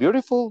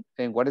 beautiful.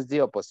 And what is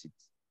the opposite?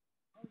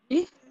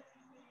 ¿Sí?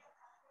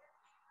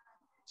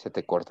 Se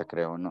te corta,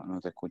 creo. No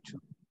te escucho.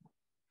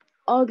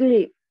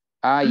 Ugly.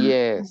 Ah,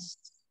 yes.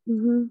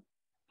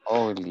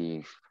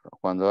 Ugly.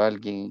 Cuando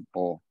alguien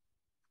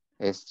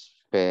es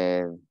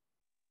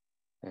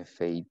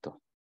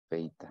feito,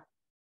 feita.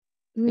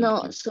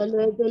 No, solo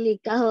es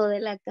delicado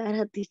de la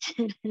cara,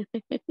 teacher.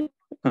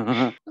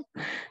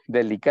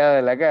 Delicada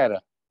de la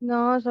cara.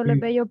 No, solo es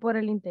bello por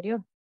el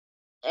interior.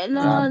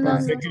 No.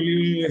 Pensé que le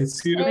iba a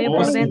decir Bello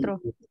por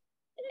dentro.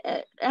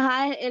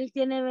 Ajá, él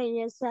tiene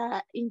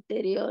belleza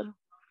interior.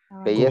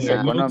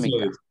 Belleza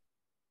económica.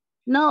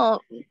 No,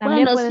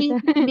 También bueno, puede sí,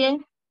 ser.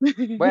 también.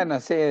 Bueno,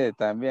 sí,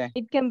 también.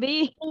 It can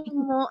be.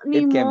 Ni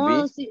It can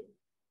modo, be. sí.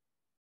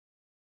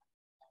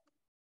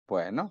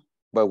 Bueno,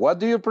 but what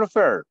do you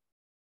prefer?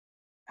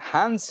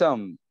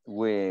 Handsome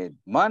with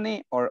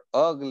money or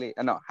ugly?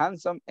 No,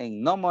 handsome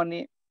and no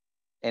money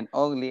and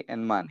ugly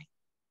and money.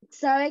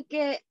 Sabe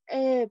que,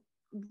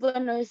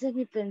 bueno, ese es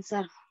mi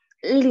pensar.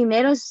 El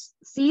dinero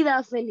sí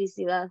da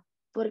felicidad,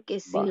 porque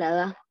sí la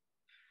da.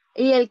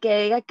 Y el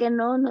que diga que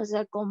no se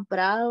ha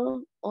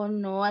comprado o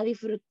no ha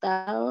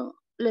disfrutado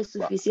lo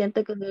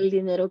suficiente con el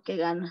dinero que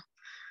gana.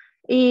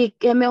 Y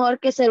qué mejor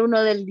que ser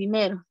uno del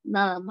dinero,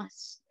 nada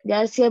más.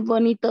 Ya si es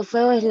bonito o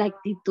feo es la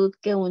actitud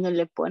que uno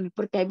le pone,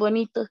 porque hay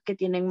bonitos que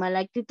tienen mala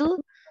actitud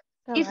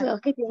y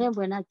feos que tienen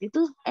buena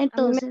actitud.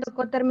 Entonces, a mí me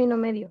tocó término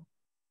medio.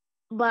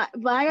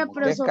 Vaya,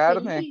 pero ¿Qué soy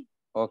carne? feliz.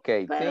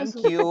 Okay, Pero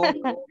thank you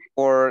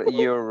for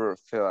your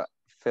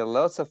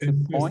philosophy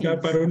points.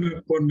 Está para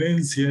una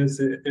ponencia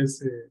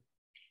ese.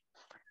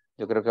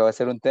 Yo creo que va a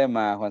ser un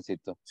tema,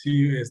 Juancito.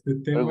 Sí, este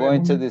tema We're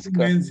going es to una discuss.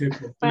 ponencia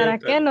completa. ¿Para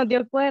qué nos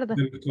dio cuerda?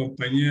 De las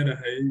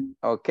compañeras ahí.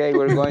 Okay,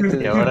 we're going to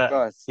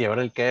discuss. Y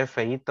ahora el que es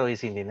feíto y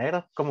sin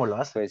dinero, ¿cómo lo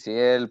hace? Pues sí,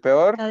 el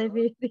peor. Está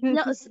difícil.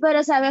 No,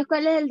 pero ¿sabes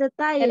cuál es el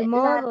detalle? El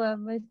modo a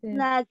veces.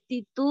 La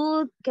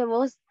actitud que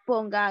vos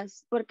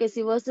pongas, porque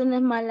si vos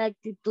tenés mala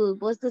actitud,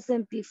 vos te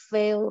sentís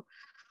feo,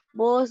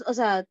 vos, o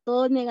sea,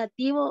 todo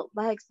negativo,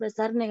 vas a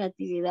expresar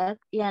negatividad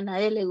y a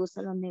nadie le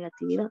gusta la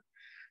negatividad.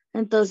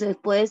 Entonces,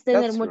 puedes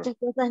tener muchas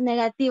cosas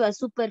negativas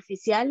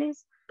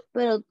superficiales,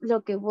 pero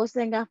lo que vos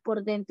tengas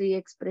por dentro y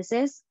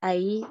expreses,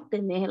 ahí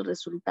tenés el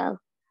resultado.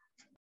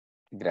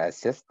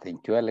 Gracias,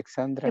 thank you,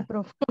 Alexandra. Qué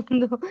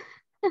profundo.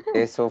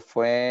 Eso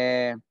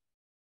fue...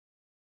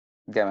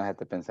 Ya me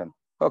dejaste pensando.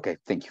 Okay,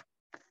 thank you.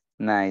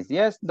 Nice.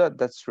 Yes,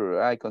 that's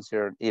true. I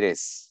consider it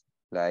is.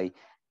 Like,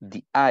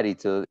 the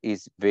attitude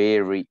is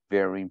very,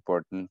 very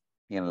important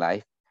in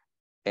life.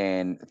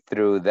 And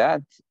through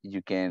that,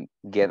 you can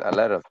get a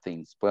lot of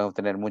things. Pueden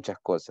obtener muchas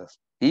cosas.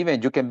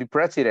 Even you can be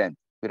president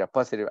with a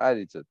positive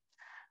attitude.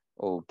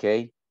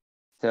 Okay.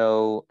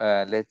 So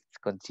let's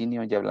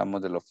continue. Ya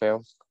hablamos de los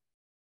feos,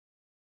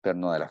 pero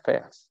no de las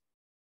feas.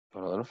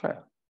 Solo de los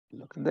feos.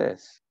 Look at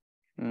this.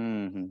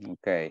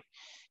 Okay.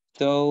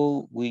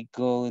 So we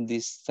go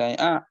this time.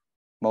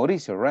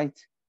 Mauricio, right?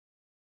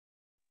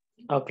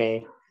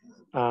 Okay.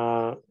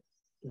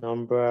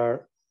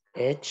 Number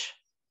H.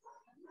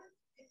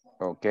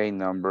 Okay,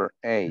 number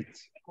 8.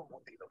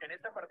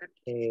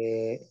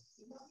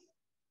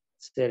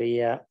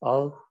 Sería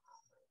all.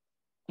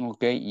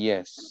 Okay,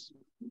 yes.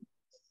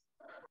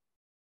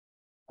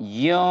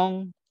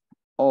 Young,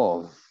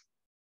 old.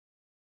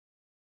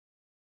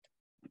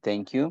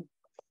 Thank you.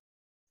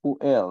 Who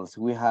else?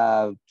 We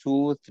have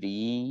 2,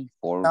 3,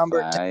 4,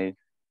 Number 5.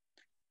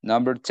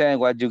 Number 10,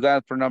 what you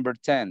got for number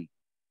 10?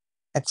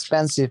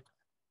 expensive.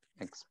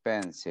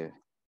 Expensive.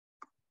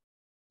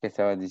 ¿Qué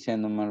estabas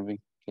diciendo, Marvin?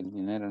 Que el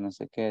dinero no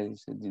sé qué,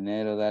 dice, el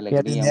dinero da Que el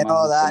alegría más dinero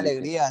que da felicidad.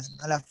 alegría,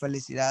 no la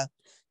felicidad.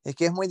 Es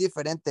que es muy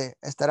diferente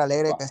estar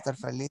alegre que Wow. estar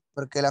feliz,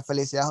 porque la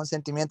felicidad es un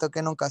sentimiento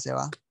que nunca se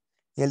va.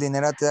 Y el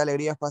dinero te da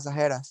alegrías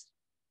pasajeras.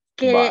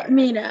 Que Vaya.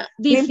 mira, No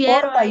difiero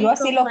importa, yo ahí,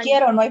 así lo compañero.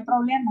 quiero, no hay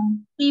problema.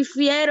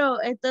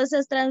 Difiero,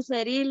 entonces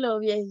transferirlo,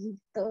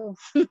 viejito.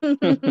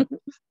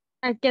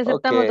 Aquí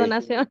aceptamos Okay.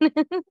 donaciones.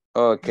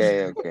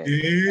 Okay.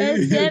 Es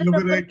El cierto,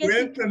 número de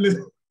cuéntale.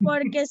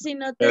 porque si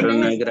no Pero tienes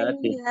no es gratis.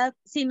 estabilidad,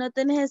 si no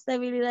tienes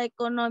estabilidad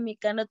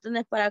económica, no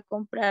tienes para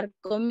comprar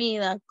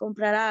comida,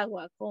 comprar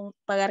agua,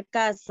 pagar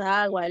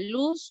casa, agua,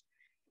 luz,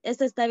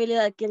 esa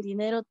estabilidad que el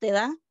dinero te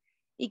da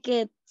y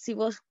que si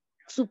vos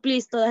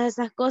suplís todas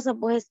esas cosas,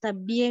 pues estás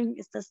bien,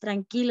 estás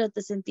tranquilo,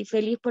 te sentís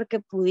feliz porque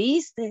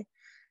pudiste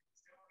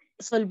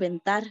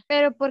solventar.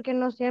 Pero porque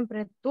no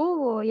siempre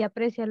tuvo y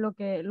aprecia lo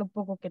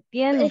poco que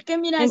tiene. Es que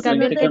mira, En si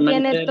cambio, no el que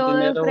Prácticamente tiene el todo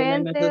dinero es una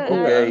enfrente,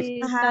 necesidad. Okay.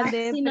 ahí Ajá,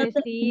 están si no te,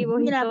 depresivos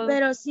y mira, todo.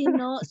 pero si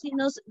no,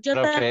 yo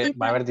Creo que también,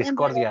 va a haber en verdad,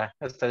 discordia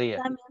este día.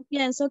 también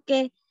pienso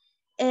que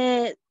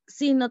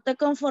si no te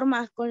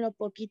conformas con lo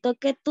poquito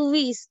que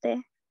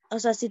tuviste, o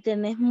sea, si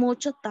tenés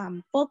mucho,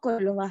 tampoco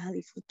lo vas a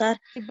disfrutar.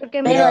 Sí,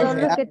 porque Pero mira, al,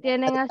 todos los que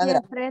tienen así Alejandra,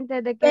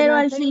 enfrente de que no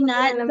hacen, no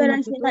tienen la misma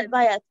actitud.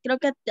 vaya, creo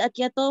que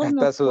aquí a todos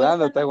Está nos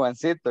sudando, cuesta, está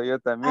Juancito, yo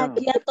también.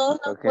 aquí a todos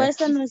nos Okay.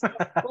 cuesta nuestras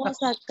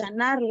cosas,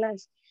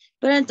 ganarlas.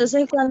 Pero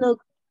entonces cuando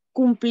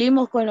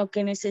cumplimos con lo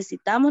que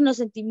necesitamos, nos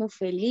sentimos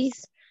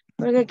felices.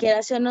 Porque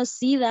quieras o no,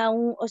 sí da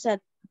o sea,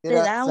 te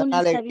da son una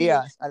estabilidad.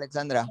 alegrías,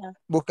 Alexandra.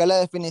 Busca la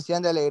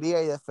definición de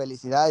alegría y de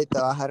felicidad y te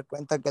vas a dar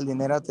cuenta que el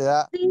dinero te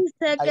da Sí,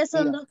 sé que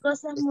son alegría, dos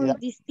cosas muy felicidad.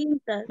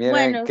 distintas. Miren,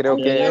 Bueno, creo al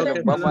Yo que final digo de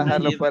que vamos a están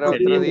dejarlo ahí para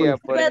otro día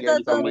porque respeto tu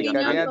está muy opinión,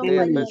 caliente, ya estoy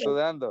compañero.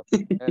 sudando.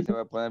 Se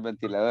va a poner el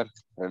ventilador.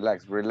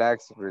 Relax.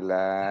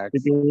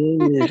 bien.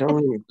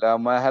 Lo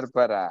vamos a dejar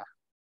para...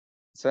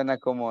 Suena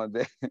como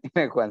de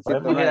Juancito.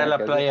 Podemos No ir a hagan la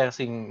caso. playa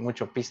sin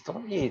mucho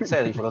pisto y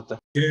se disfruta.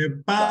 ¿Qué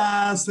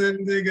pasa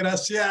el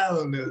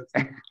desgraciado? Le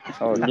decía.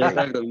 Ok, Yo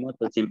salgo en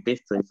moto sin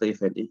pisto y soy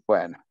feliz.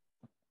 bueno,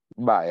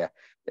 vaya.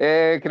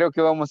 Creo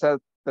que vamos a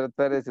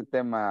tratar ese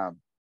tema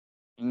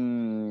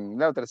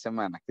la otra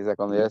semana, quizá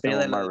cuando ya estemos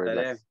Pídala más de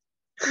tarea. relax.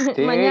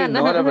 Sí,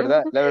 Mañana. no,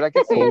 la verdad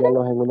que sí.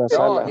 Póngalos en una No,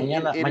 sala.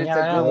 Mañana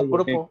a hagamos good. un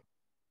grupo.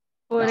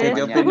 Por No, ¿Qué eso.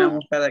 mañana.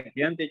 opinamos cada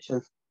quien,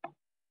 dicho?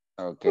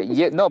 Okay.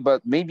 Yeah, no,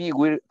 but maybe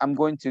I'm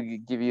going to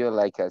give you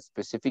like a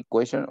specific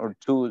question or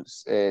two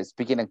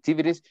speaking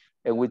activities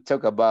and we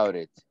talk about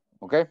it.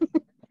 Okay?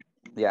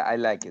 Yeah, I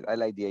like it. I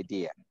like the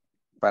idea.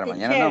 Para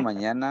mañana no, Teacher,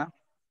 mañana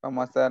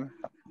vamos a estar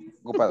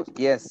ocupados.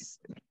 Yes,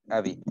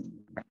 Abby,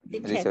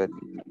 teacher. Elizabeth.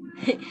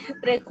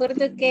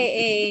 Recuerdo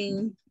que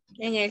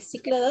en el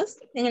ciclo 2,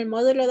 en el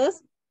módulo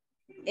 2,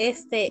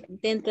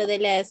 dentro de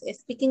las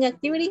speaking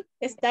activity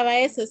estaba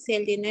eso, si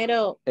el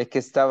dinero... Es que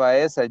estaba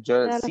esa,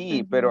 yo Ya la sí,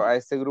 pensé. pero a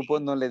este grupo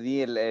no le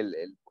di el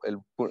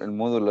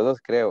módulo 2,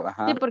 creo. Sí,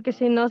 Ajá. porque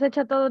si no se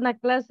echa toda una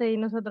clase y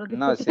nosotros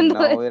No, si discutiendo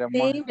no de hubiéramos Sí,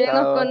 bien nos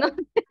estado...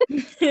 conocen.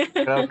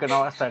 Creo que no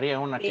bastaría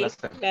una sí, clase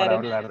para claro.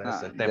 hablar de No,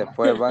 ese tema.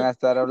 después van a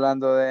estar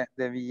hablando de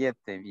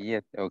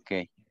billete. Ok,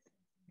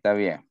 está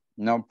bien.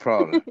 No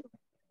problem.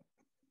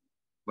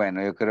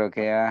 Bueno, yo creo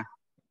que ya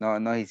no,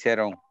 nos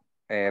hicieron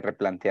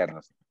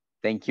replantearnos.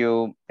 Thank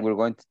you. We're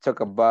going to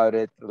talk about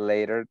it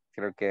later.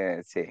 Creo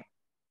que sí.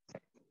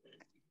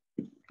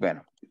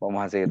 Bueno,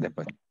 vamos a seguir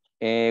después.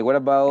 What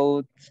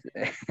about...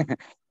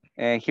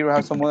 here we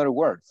have some other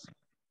words.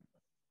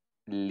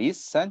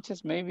 Liz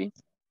Sanchez, maybe?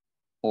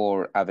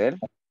 Or Abel?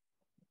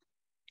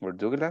 Or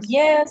Douglas?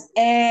 Yes,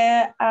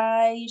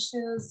 I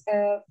choose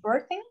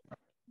 14.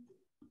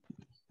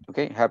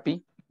 Okay,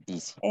 happy?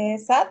 Easy.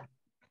 Sad.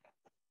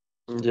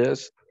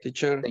 Yes,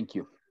 teacher. Thank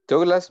you.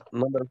 Douglas?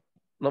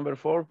 Number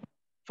 4,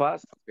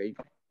 fast. Okay.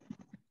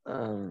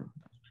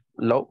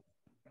 Low.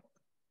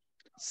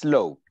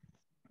 Slow.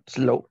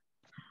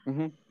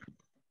 Mm-hmm.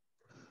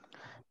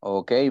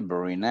 Okay,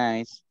 very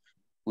nice.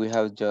 We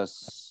have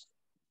just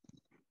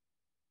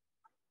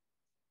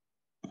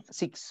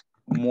 6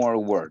 more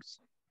words.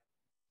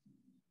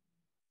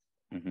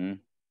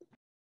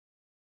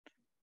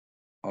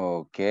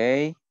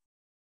 Okay.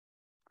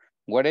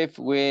 What if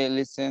we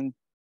listen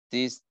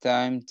this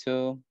time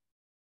to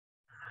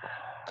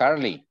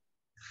Carly?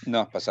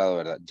 No has pasado,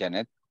 ¿verdad?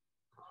 Janet.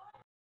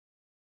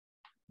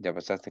 Ya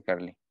pasaste,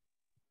 Carly.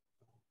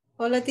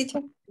 Hola,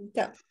 teacher.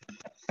 Ya.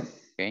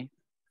 Okay.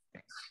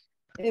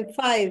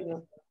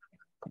 5.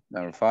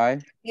 Number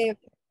 5.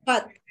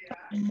 Fat.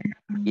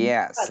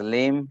 Yeah, Fat.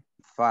 slim,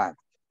 fat.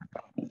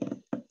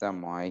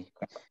 Estamos ahí.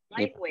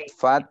 Y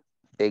fat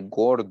es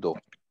gordo.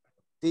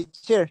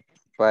 Teacher,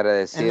 Para en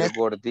decir este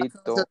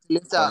gordito se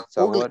utiliza con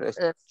sabor es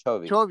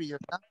chubby. chubby,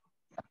 ¿verdad?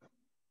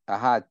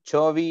 Ajá,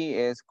 chubby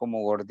es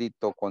como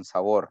gordito con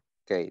sabor.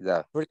 Ok,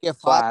 that. Porque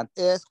Fat.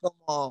 es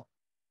como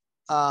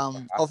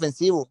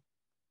ofensivo,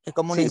 es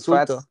como un Sí,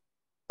 insulto.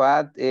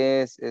 Fat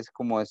es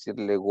como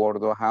decirle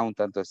gordo, ajá, un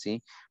tanto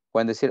así.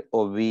 Pueden decir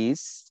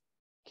obese,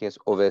 que es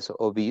obeso,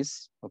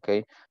 obese, ok.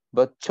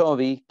 But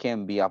chubby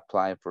can be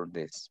applied for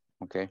this,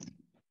 ok.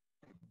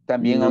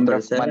 También Number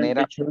otra 7,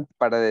 manera teacher.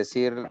 para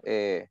decir,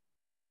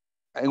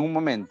 en un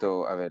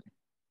momento, a ver,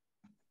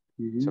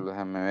 solo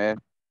déjame ver.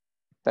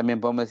 También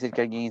podemos decir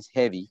que alguien es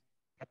heavy,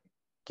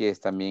 que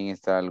también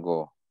está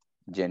algo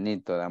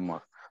llenito de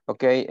amor.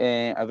 Ok,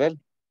 a ver,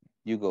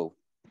 you go.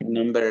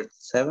 Number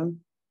 7.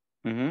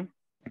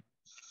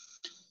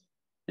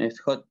 It's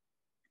hot.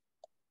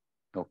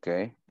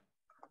 Okay.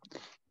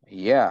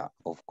 Yeah,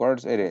 of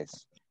course it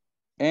is.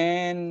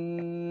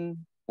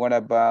 And what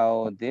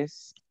about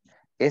this?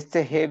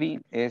 Este heavy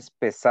es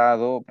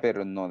pesado,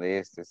 pero no de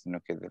este, sino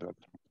que del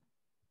otro.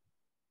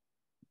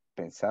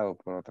 Pesado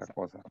por otra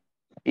cosa.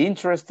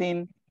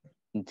 Interesting,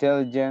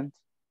 intelligent.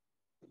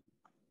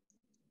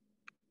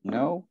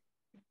 No?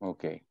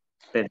 Okay.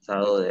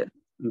 Pesado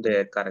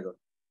de cargo.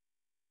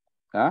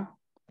 ¿Ah?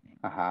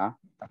 Ajá.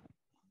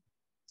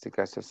 Este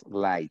caso es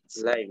light.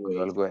 Cuando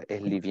Lightweight. algo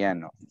es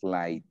liviano.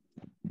 Light.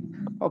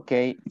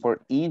 Okay.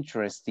 For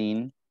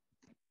interesting.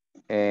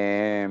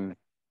 Any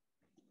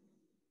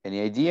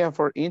idea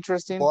for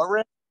interesting?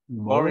 Boring.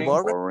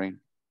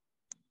 Boring.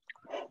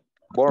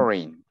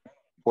 Boring.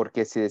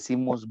 Porque si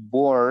decimos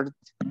bored,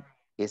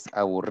 es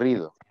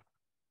aburrido.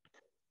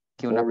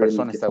 Que una Boring,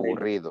 persona está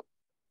aburrido.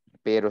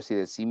 Pero si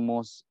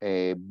decimos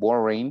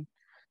boring,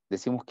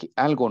 decimos que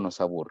algo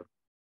nos aburre.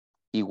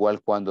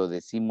 Igual cuando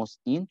decimos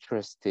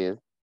interested,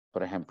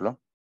 por ejemplo.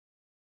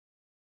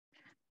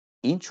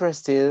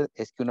 Interested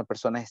es que una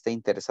persona está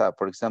interesada.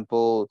 For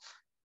example,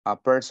 a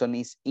person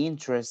is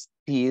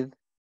interested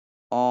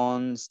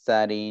on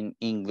studying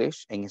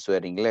English, en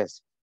estudiar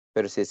inglés.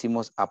 Pero si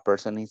decimos a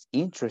person is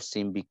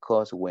interesting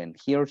because when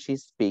he or she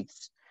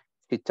speaks,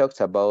 he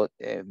talks about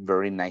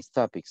very nice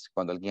topics.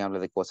 Cuando alguien habla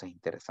de cosas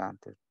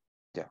interesantes.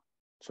 Yeah.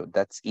 So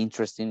that's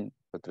interesting.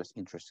 Otros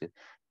interested.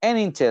 And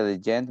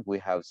intelligent, we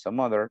have some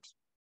others.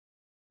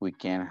 We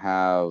can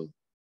have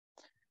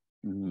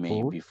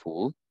maybe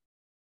full.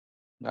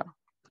 Yeah.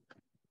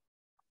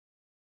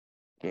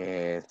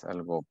 Que es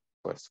algo,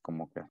 pues,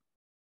 como que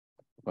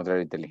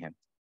contrario inteligente.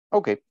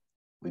 Okay,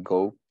 we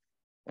go.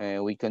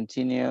 We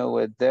continue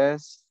with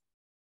this.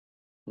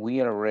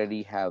 We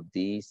already have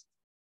these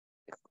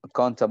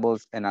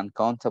countables and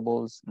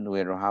uncountables.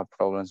 We don't have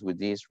problems with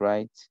this,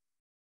 right?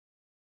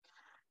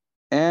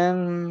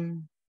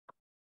 And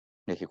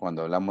es que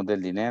cuando hablamos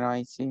del dinero,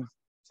 ahí sí,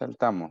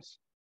 saltamos,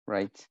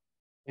 right?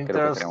 Creo que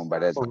Interest tenemos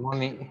varias, for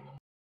money.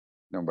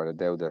 varias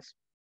deudas.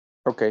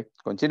 Okay,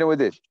 continue with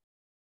this.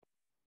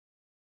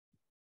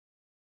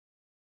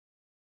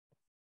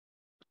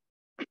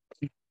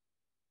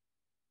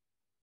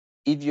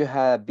 If you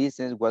had a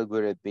business, what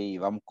would it be?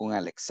 Vamos con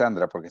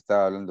Alexandra, porque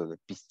estaba hablando de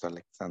pisto,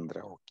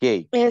 Alexandra.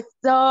 Ok.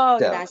 Eso,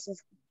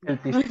 gracias. El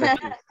pisto, el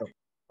pisto.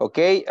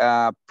 Okay,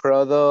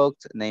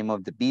 product, name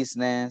of the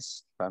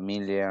business,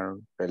 familiar,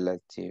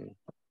 relative.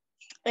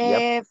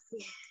 Yep.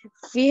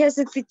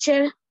 Fíjese,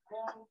 teacher,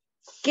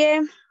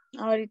 que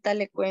ahorita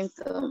le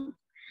cuento.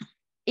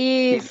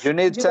 If you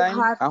need time,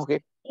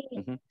 okay.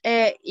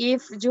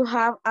 If you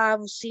have a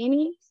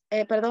Busini,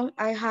 perdón,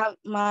 I have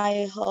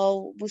my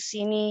whole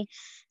Busini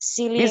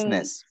ceiling.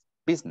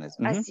 Business.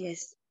 Así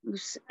es.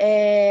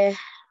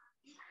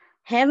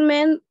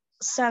 Handmade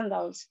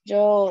sandals.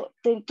 Yo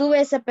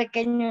tuve ese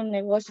pequeño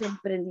negocio,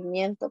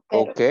 emprendimiento,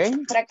 pero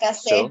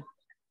fracasé. So,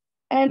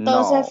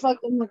 entonces fue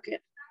como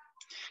que,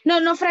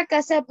 no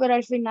fracasé, pero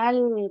al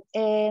final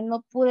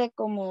no pude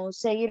como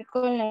seguir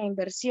con la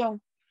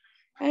inversión.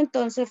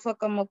 Entonces fue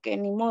como que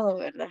ni modo,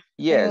 ¿verdad?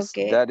 Yes,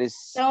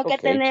 tengo que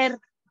tener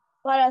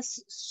para,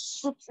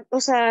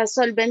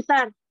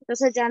 solventar.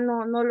 Entonces ya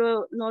no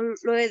lo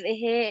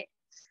dejé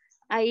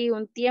ahí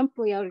un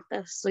tiempo y ahorita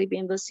estoy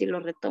viendo si lo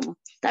retomo.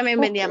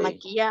 También vendía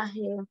maquillaje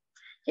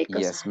y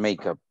cosas. Yes,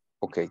 makeup.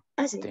 Okay,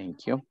 así.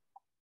 Thank you.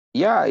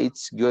 Yeah,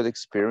 it's good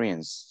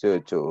experience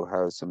to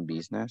have some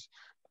business.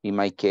 In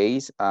my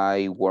case,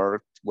 I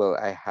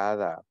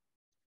had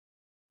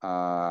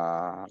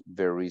a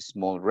very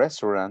small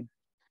restaurant.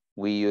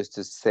 We used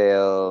to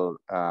sell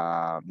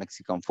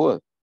Mexican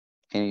food.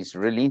 And it's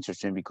really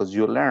interesting because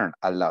you learn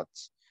a lot.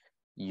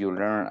 You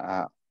learn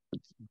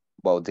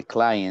about the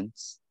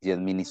clients, the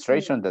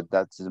administration,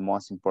 that's the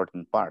most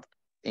important part.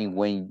 and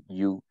when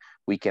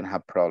we can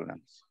have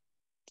problems.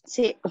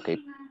 Sí. Okay,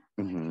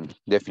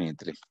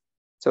 definitely.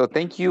 So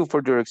thank you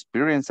for your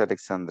experience,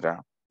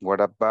 Alexandra.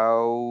 What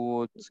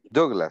about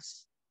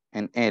Douglas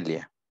and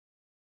Elia?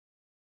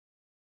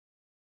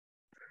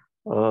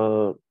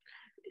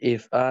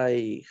 If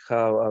I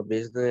have a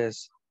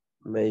business,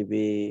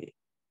 maybe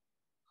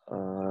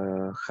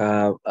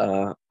have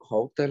a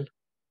hotel.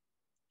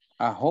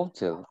 A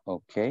hotel,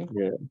 okay.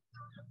 Yeah,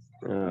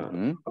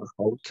 a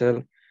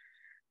hotel.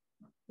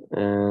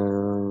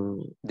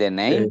 The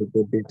name?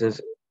 The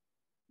business,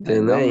 the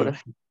El name. nombre?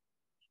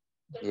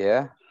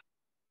 Yeah.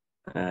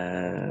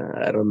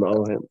 I don't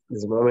know him.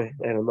 This moment,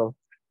 I don't know.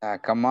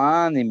 Come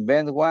on,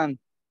 invent one.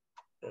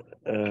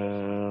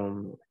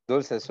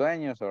 Dulce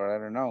Sueños, or I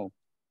don't know.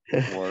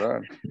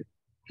 Whatever.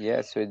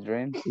 Yeah, sweet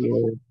dreams.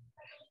 Yeah.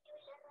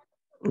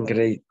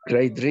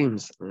 Great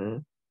dreams.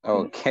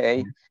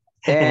 Okay.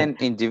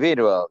 And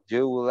individual.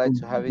 You would like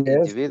to have it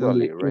Yes,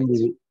 individually, right?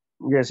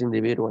 Yes,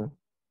 individual.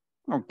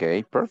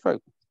 Okay,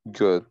 perfect.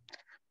 Good.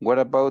 What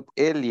about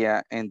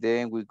Elia? And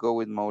then we go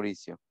with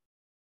Mauricio.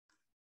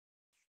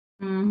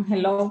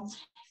 Hello.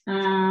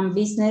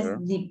 Business, Sure.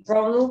 the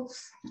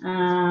products,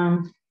 a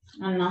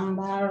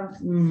number,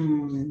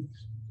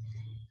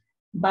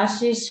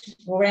 basis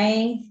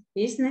grain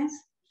business,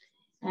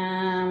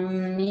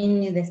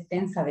 mini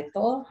despensa de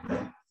todo.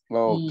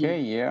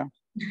 Okay, yeah.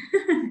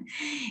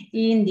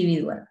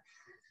 Individual.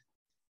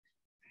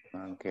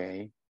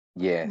 Okay.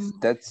 Yes,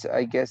 that's,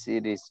 I guess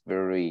it is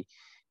very,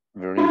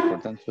 very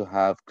important to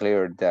have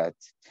clear that.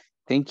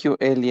 Thank you,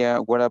 Elia.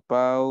 What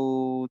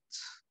about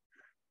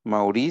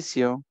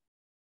Mauricio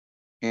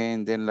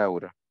and then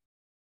Laura?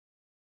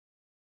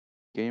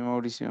 Okay,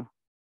 Mauricio.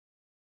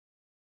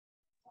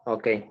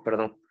 Ok,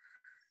 perdón.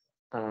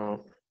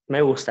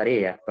 Me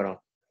gustaría,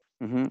 pero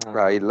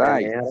I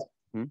like.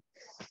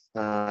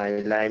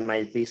 I like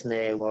my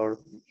business work,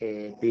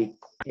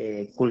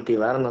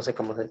 cultivar, no sé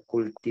cómo se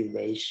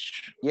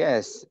cultivation.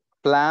 Yes,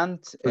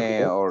 plant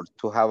or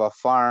to have a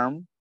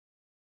farm.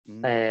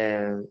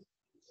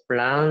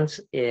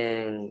 Plants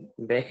and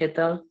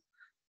vegetal,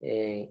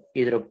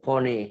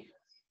 hydroponic.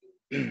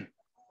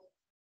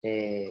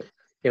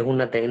 Es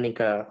una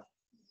técnica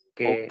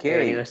que he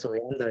venido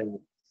estudiando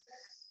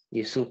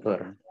y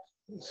súper,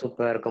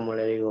 como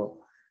le digo,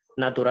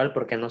 natural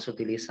porque no se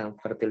utilizan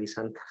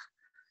fertilizantes.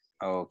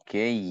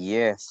 Okay,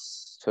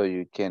 yes. So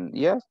you can,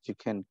 yes, you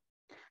can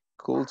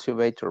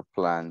cultivate your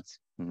plants.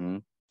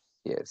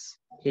 Yes.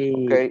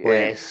 Y okay,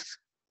 pues,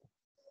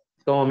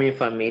 como mi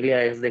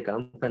familia es de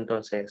campo,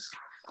 entonces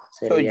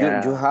so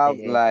sería... you have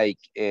like,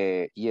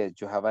 yes,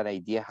 you have an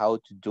idea how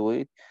to do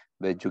it,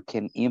 but you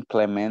can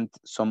implement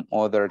some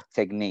other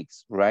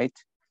techniques, right?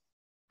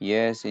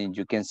 Yes, and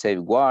you can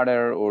save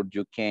water or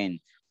you can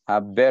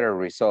have better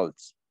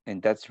results.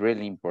 And that's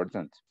really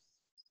important.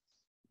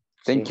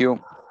 Thank you.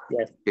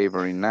 Yes. Okay,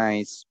 very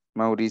nice,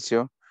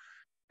 Mauricio.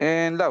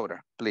 And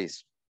Laura,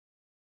 please.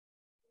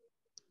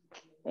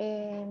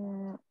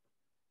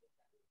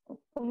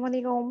 ¿Cómo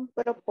digo un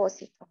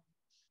propósito?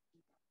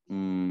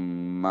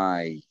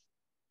 My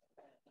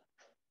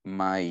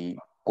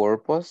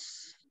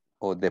purpose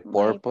or the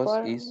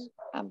purpose is?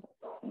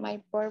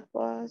 My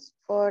purpose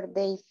for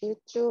the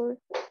future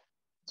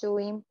to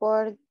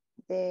import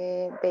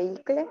the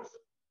vehicles.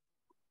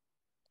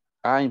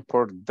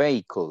 Import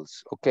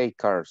vehicles. Okay,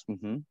 cars.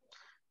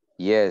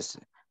 Yes.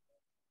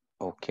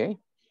 Okay.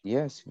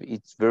 Yes,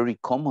 it's very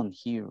common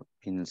here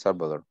in El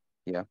Salvador.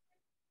 Yeah.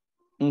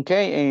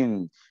 Okay,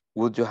 and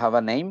would you have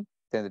a name?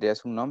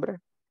 ¿Tendrías un nombre?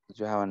 Would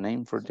you have a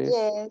name for this?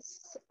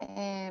 Yes,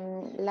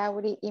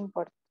 Lauri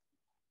Import.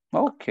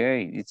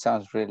 Okay, it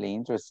sounds really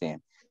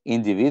interesting.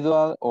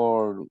 Individual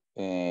or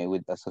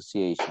with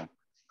association?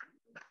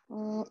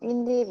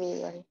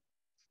 Individual.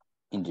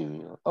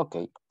 Individual.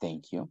 Okay,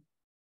 thank you.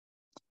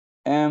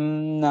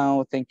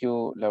 Now, thank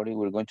you, Laurie.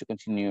 We're going to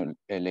continue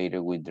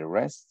later with the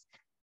rest.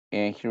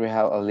 And here we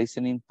have a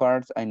listening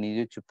part. I need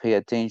you to pay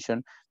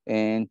attention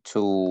and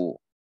to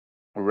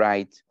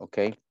write,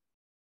 okay?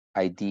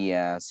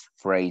 Ideas,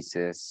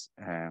 phrases,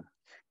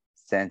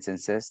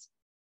 sentences.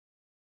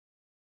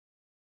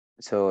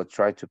 So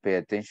try to pay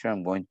attention.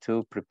 I'm going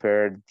to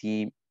prepare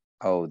the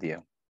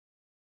audio.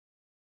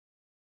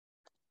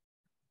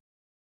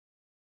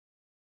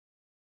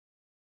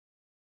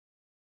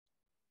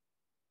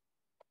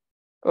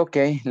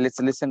 Okay, let's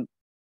listen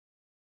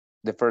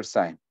the first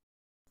time.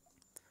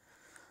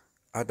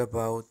 At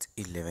about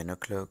 11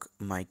 o'clock,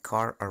 my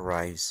car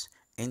arrives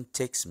and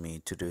takes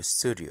me to the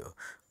studio,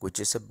 which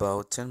is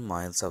about 10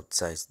 miles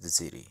outside the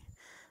city.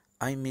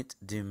 I meet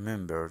the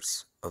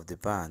members of the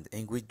band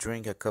and we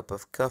drink a cup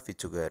of coffee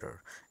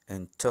together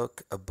and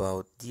talk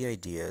about the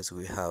ideas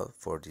we have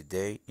for the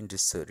day in the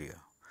studio.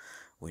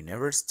 We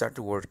never start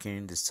working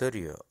in the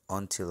studio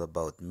until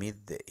about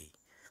midday.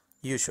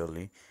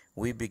 Usually,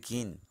 we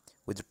begin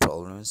with the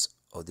problems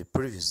of the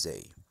previous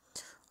day.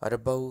 At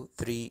about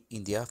 3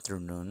 in the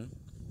afternoon,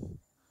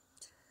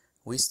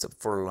 we stop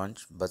for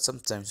lunch, but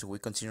sometimes we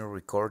continue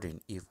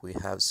recording if we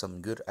have some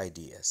good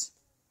ideas.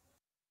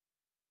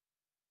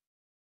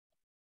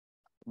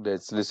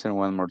 Let's listen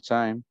one more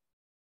time.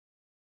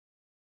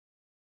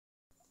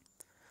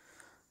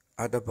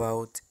 At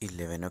about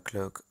 11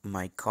 o'clock,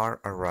 my car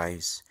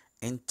arrives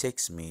and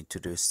takes me to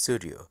the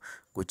studio,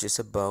 which is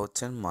about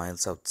 10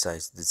 miles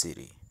outside the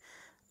city.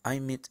 I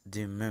meet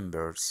the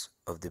members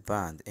of the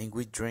band and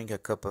we drink a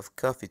cup of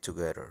coffee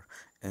together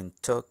and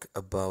talk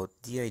about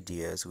the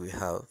ideas we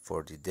have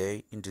for the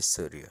day in the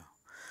studio.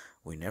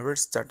 We never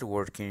start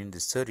working in the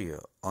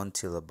studio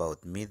until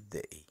about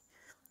midday.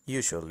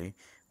 Usually,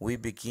 we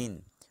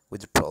begin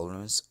with the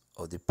problems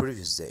of the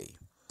previous day.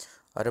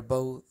 At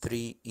about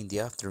 3 in the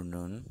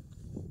afternoon,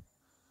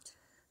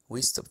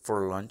 we stop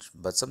for lunch,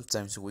 but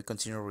sometimes we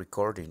continue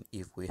recording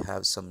if we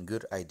have some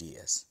good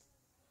ideas.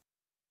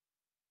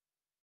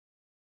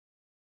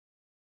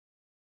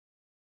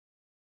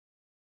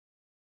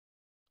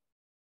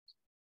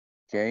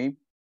 Okay.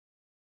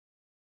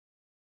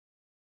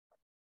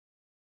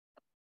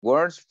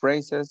 Words,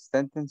 phrases,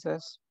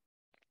 sentences.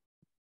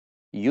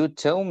 You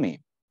tell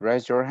me.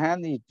 Raise your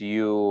hand if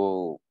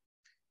you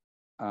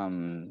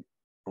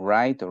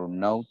write or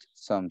note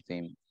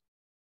something.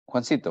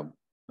 Juancito,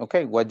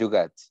 okay, what you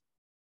got?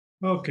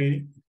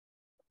 Okay,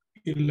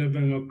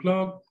 11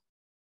 o'clock,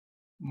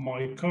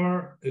 my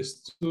car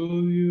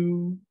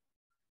studio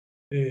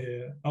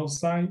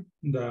outside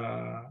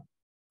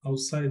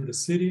the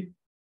city,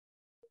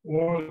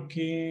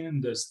 working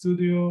in the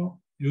studio,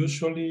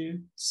 usually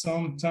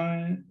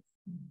sometime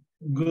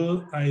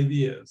good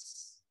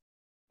ideas.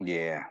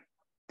 Yeah,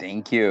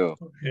 thank you.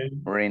 Okay.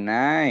 Very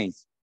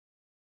nice.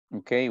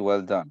 Okay,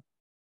 well done.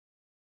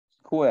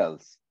 Who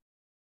else?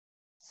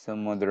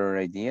 Some other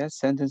ideas,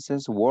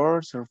 sentences,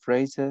 words, or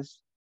phrases?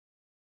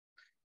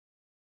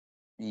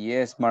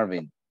 Yes,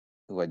 Marvin,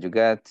 what you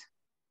got?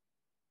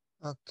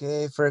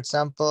 Okay, for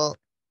example,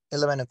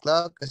 11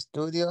 o'clock,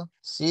 studio,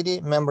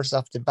 city, members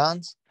of the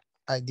band,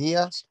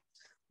 ideas,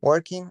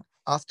 working,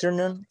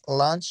 afternoon,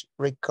 lunch,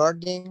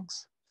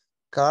 recordings,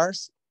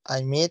 cars,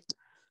 I meet,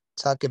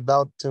 talk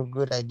about two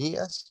good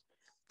ideas,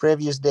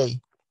 previous day.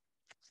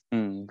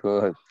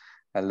 Good.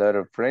 A lot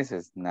of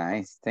phrases.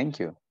 Nice. Thank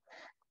you.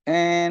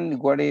 And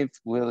what if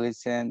we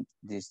listen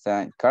this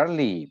time?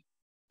 Carly,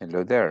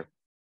 hello there.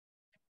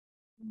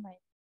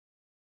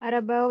 At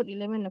about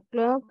 11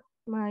 o'clock,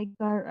 my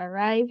car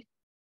arrives.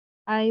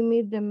 I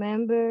meet the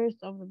members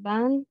of the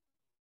band,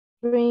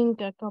 drink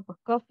a cup of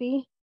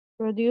coffee,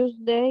 produce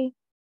day,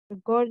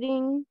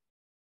 recording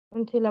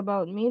until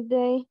about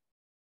midday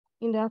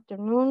in the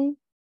afternoon,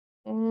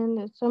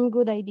 and some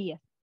good ideas.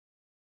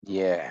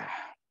 Yeah,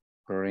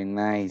 very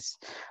nice.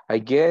 I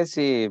guess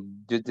you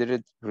did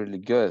it really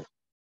good.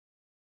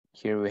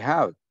 Here we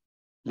have,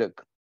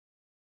 look,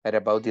 at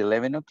about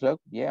 11 o'clock,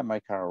 yeah, my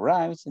car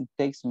arrives and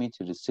takes me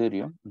to the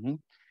studio.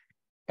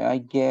 I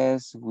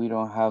guess we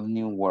don't have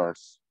new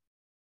words.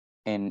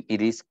 And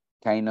it is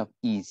kind of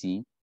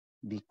easy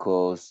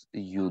because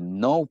you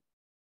know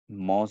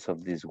most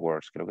of these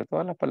words. Creo que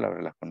todas las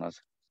palabras las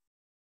conocen.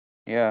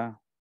 Yeah.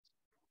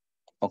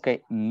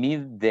 Okay,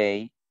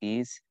 midday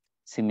is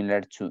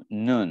similar to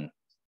noon.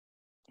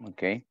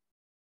 Okay.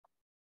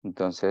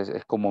 Entonces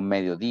es como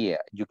mediodía.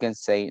 You can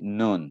say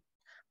noon.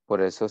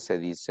 Por eso se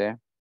dice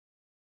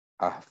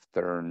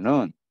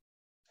afternoon.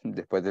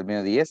 Después del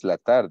mediodía es la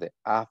tarde.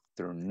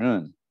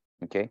 Afternoon.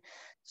 Okay.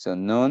 So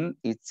noon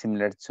is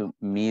similar to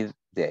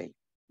midday.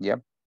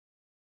 Yep.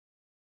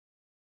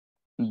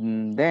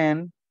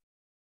 Then,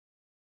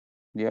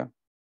 yeah.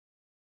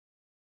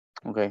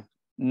 Okay.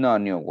 No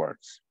new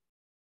words.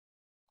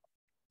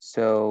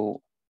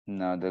 So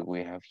now that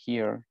we have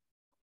here,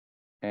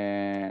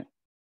 the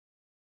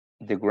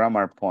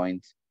grammar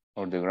point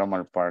or the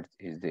grammar part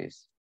is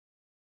this.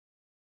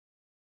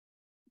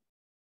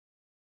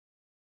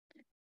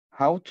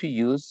 How to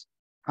use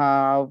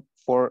have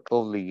for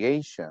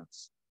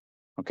obligations.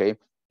 Okay,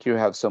 here you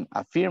have some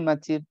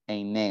affirmative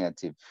and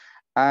negative.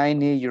 I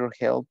need your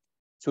help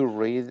to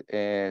read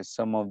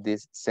some of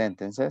these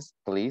sentences,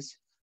 please.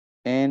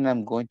 And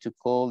I'm going to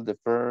call the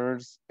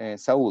first,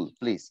 Saul,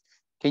 please.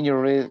 Can you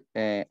read,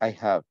 I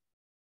have,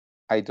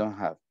 I don't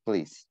have,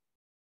 please.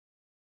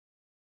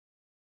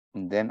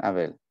 And then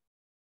Abel.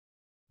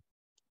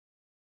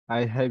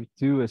 I have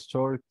to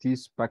store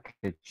this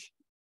package.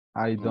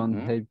 I don't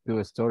have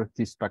to store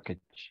this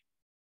package.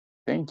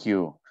 Thank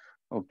you.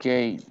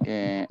 Okay,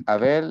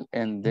 Abel,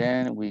 and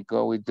then we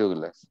go with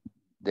Douglas.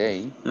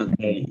 They.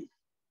 Okay.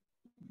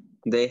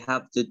 They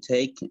have to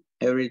take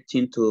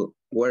everything to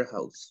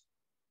warehouse.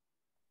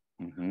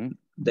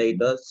 They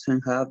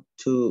doesn't have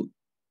to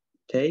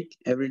take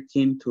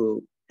everything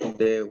to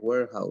the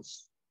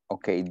warehouse.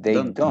 Okay, they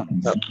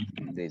don't.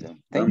 They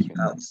don't. Thank you.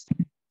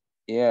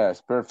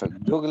 Yes,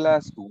 perfect.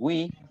 Douglas,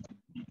 we,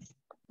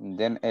 and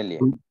then Elia.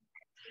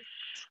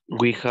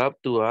 We have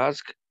to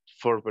ask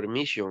for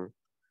permission.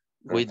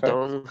 Perfect. We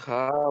don't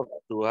have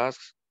to ask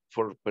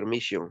for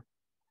permission.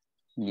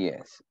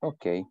 Yes,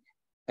 okay.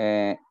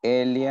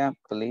 Elia,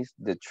 please,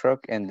 the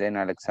truck, and then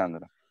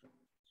Alexandra.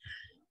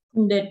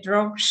 The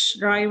truck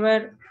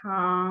driver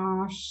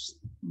has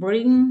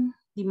bring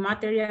the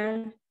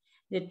material.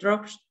 The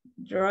truck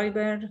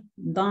driver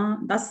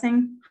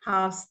doesn't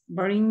have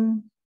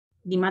bring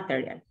the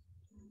material.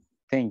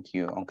 Thank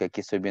you. Aunque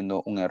aquí estoy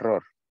viendo un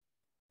error.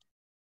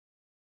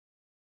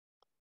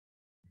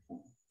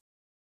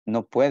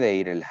 No puede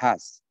ir el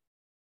has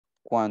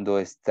cuando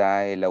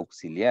está el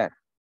auxiliar.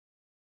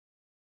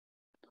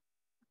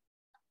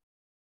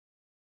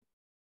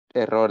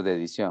 Error de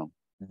edición.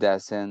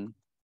 Doesn't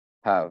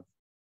have.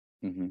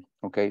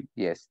 Okay,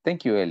 yes.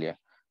 Thank you, Elia.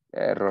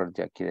 Error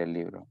de aquí del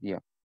libro. Yeah.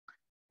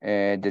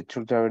 The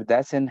truck driver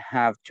doesn't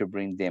have to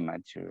bring the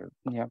material.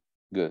 Yeah,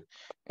 good.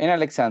 And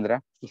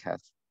Alexandra, he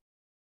has.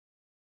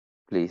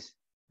 Please.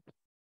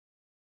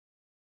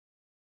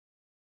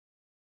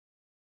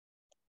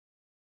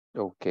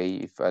 Okay,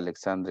 if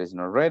Alexandra is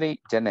not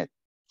ready, Janet,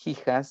 he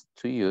has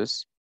to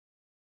use.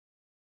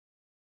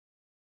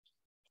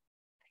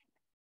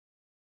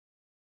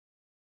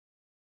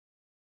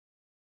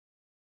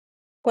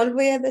 ¿Cuál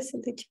voy a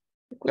decir?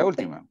 La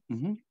última.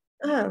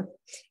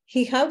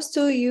 He has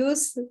to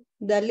use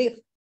the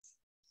lift.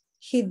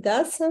 He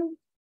doesn't.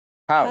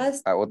 How?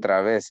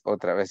 Otra vez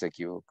se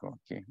equivocó.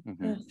 Okay.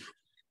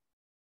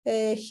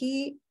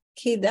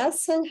 He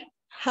doesn't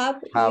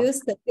have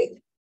used the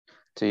lift.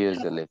 To use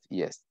the lift.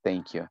 Yes,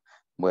 thank you.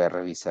 Voy a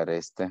revisar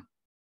este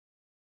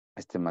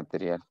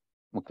material.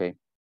 Okay.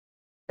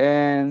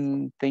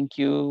 And thank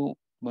you,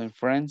 my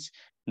friends.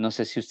 No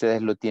sé si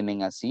ustedes lo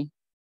tienen así.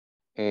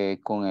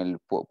 Con el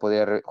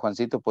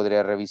Juancito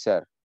podría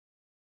revisar.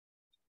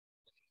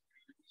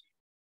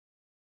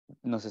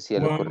 No sé si ya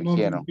lo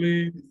corrigieron.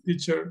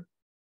 Teacher.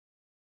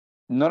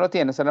 ¿No lo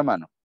tienes a la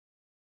mano?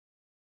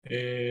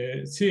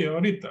 Sí,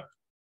 ahorita.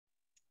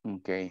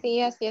 Okay.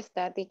 Sí, así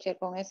está, teacher,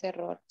 con ese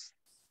error.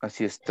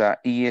 Así está.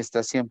 Y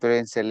está siempre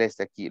en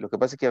celeste aquí. Lo que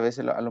pasa es que a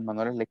veces a los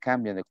manuales le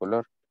cambian de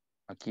color.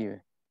 Aquí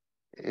ve.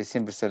 Es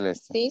siempre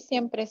celeste. Sí,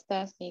 siempre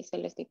está así,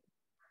 celestito.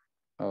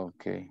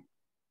 Ok.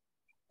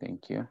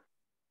 Thank you.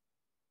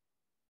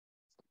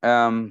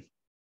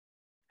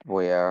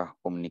 Voy a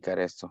comunicar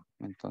esto.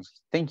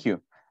 Entonces, thank you.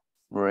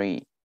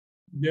 Very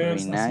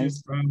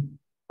nice.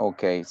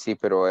 Ok, sí,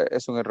 pero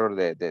es un error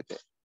de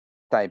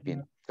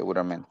typing,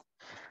 seguramente.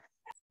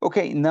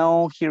 Okay,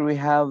 now here we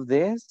have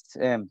this.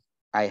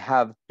 I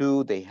have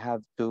to, they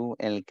have to.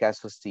 En el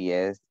caso si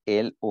es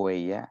él o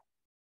ella.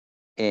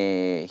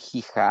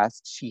 He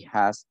has, she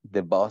has,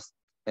 the boss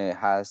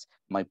has,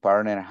 my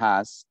partner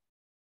has.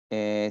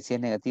 Si es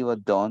negativo,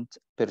 don't.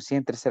 Pero si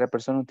en tercera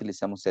persona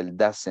utilizamos el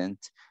doesn't.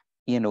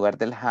 Y en lugar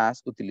del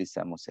has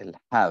utilizamos el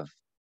have.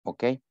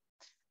 Ok.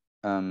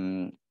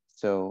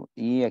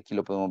 Y aquí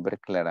lo podemos ver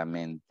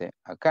claramente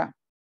acá.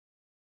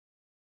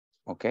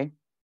 Ok.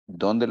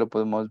 ¿Dónde lo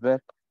podemos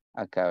ver?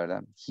 Acá,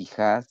 ¿verdad? He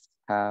has,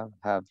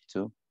 have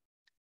to.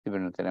 Sí, pero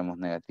no tenemos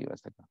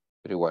negativas acá.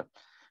 Pero igual.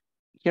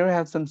 Here I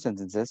have some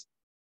sentences.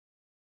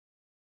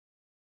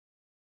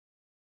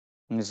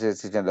 No sé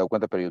si se han dado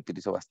cuenta, pero yo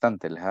utilizo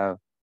bastante el have.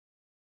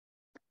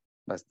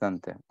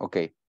 Bastante. Ok.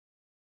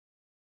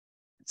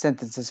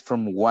 Sentences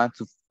from 1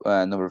 to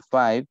number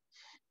 5.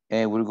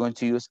 And we're going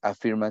to use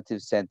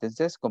affirmative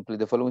sentences. Complete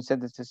the following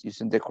sentences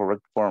using the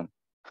correct form.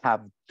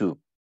 Have to.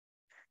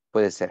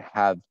 Puede ser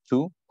have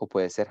to o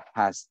puede ser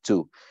has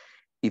to.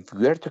 If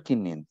we are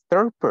talking in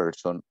third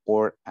person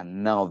or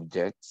an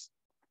object,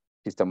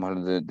 si estamos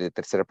hablando de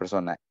tercera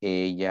persona,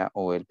 ella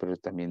o él, pero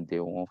también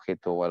de un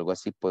objeto o algo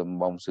así, pues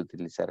vamos a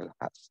utilizar el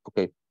has.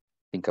 Okay,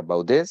 think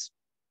about this.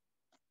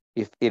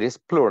 If it is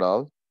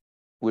plural,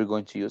 we're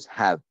going to use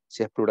have.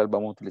 Si es plural,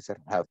 vamos a utilizar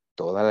have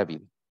toda la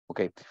vida.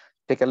 Okay,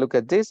 take a look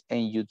at this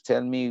and you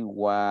tell me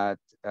what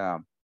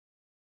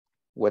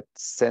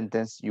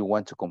sentence you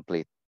want to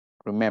complete.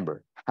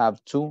 Remember, have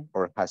to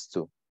or has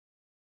to.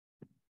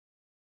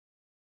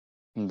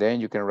 And then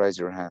you can raise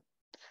your hand.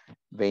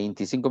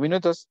 25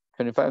 minutos,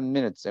 25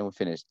 minutes, and we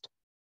finished.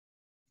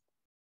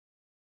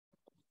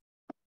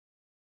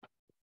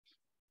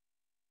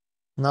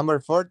 Number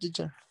 4,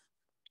 teacher.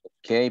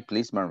 Okay,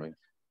 please, Marvin.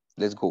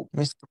 Let's go.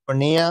 Mr.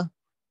 Bonilla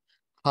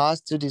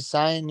has to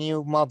design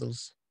new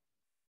models.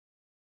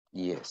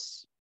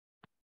 Yes.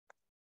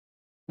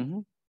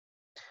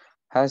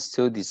 Has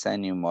to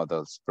design new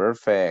models.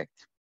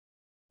 Perfect.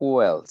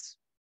 Who else?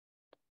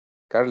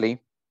 Carly.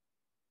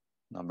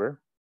 Number?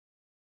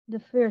 The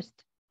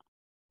first.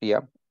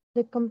 Yep.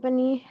 The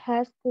company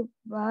has to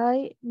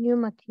buy new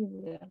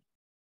material.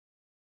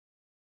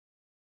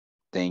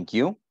 Thank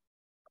you.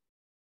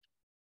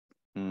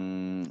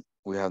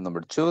 We have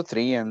number 2,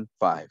 3, and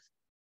 5.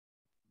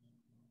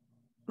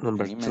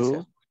 Number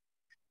 2.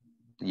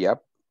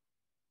 Yep.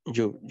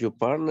 Your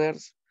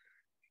partners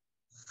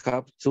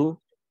have to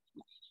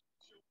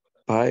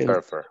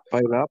pile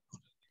up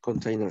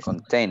containers.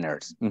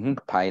 Containers.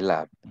 Pile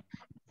up.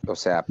 O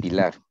sea,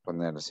 pilar,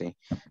 poner así,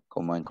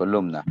 como en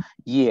columna.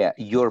 Yeah,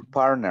 your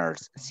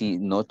partners. Si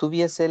no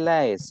tuviese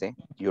la S,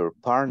 your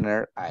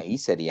partner, ahí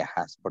sería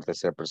has, por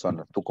tercera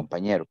persona, tu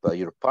compañero. Pero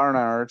your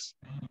partners,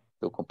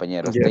 tu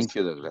compañeros. Yes. Thank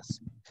you, Douglas.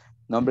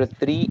 Number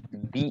 3,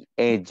 the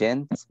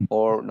agent,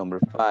 or number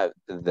 5,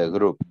 the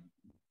group.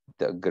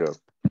 The group.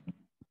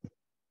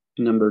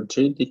 Number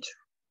 3, teacher.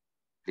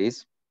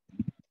 Please.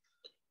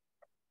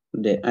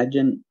 The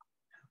agent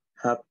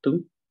have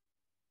to.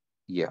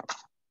 Yeah.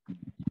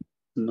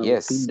 Not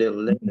Yes. to the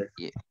letter.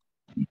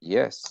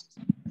 Yes.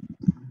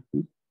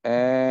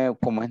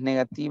 Como es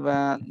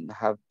negativa,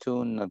 have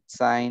to, not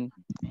sign.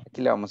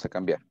 Aquí le vamos a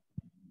cambiar.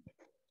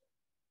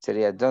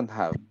 Sería don't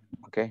have.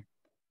 Ok.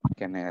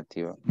 Que es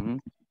negativa.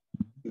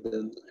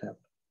 Don't have.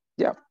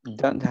 Yeah.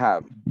 Don't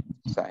have.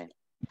 Sign.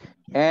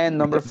 And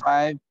number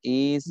 5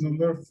 is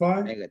Number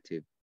 5.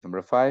 negative.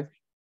 Number 5.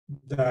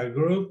 The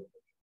group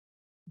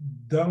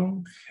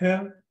don't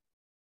have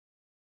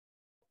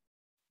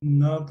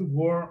not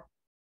work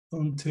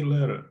until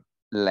later.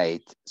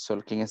 Late.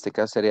 Solo que en este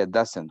caso sería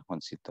doesn't,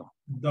 Juancito.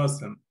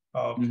 Doesn't.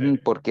 Okay.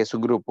 Porque es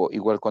un grupo.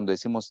 Igual cuando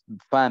decimos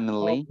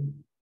family,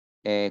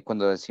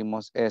 cuando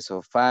decimos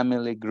eso,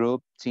 family,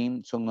 group,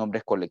 team, son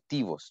nombres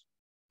colectivos.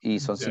 Y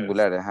son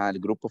singulares. Ajá, el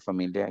grupo,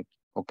 familia.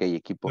 Ok,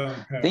 equipo.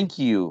 Thank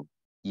you.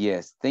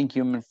 Yes, thank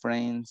you, my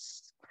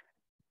friends.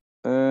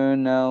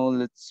 Now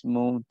let's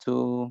move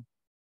to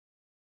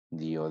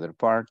the other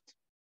part.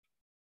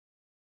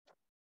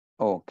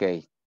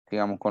 Ok,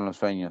 sigamos con los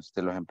sueños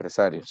de los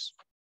empresarios.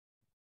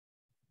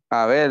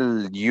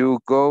 Abel, you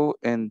go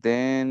and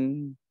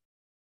then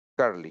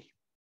Carly.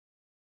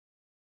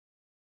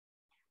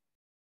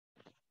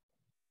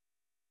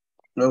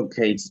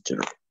 Okay, teacher.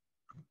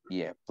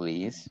 Yeah,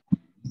 please.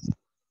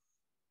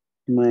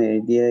 My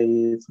idea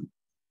is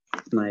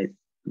my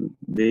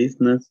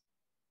business.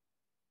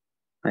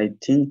 I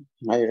don't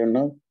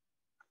know.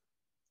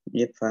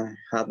 If I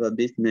have a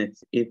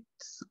business, it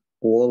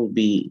will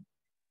be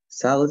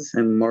sales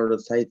and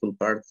motorcycle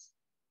parts.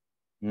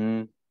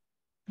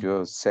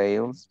 Your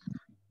sales,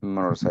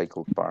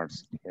 motorcycle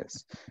parts,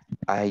 yes.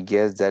 I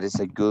guess that is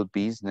a good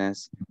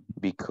business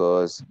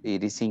because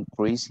it is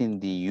increasing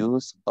the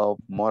use of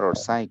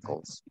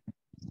motorcycles.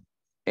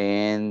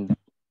 And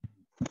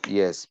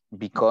yes,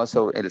 because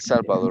of El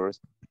Salvador,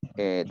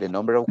 the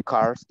number of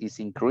cars is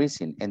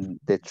increasing and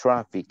the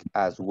traffic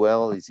as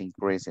well is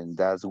increasing.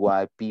 That's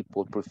why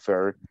people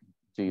prefer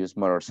to use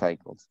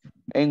motorcycles.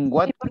 And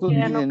what could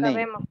be the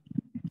name?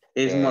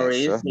 It's more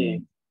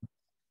easy.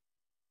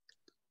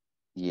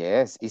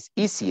 Yes, it's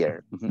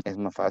easier. Es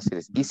más fácil,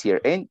 it's easier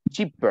and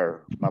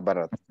cheaper, más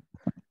barato.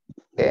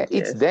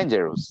 It's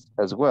dangerous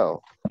as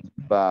well,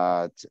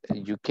 but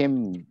you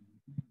can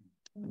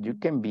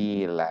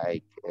be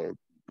like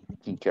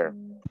taking care.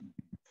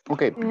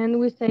 Okay. And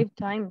we save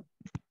time.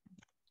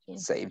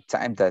 Save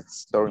time,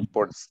 that's so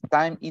important.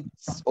 Time,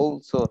 it's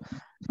also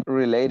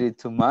related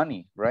to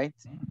money, right?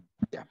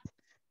 Yeah.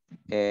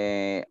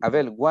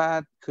 Abel,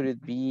 what could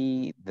it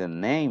be the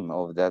name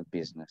of that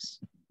business?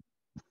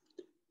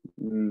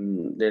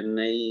 The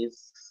name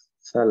is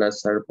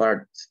Salazar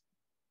Parts.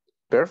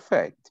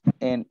 Perfect.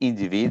 And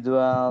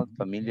individual,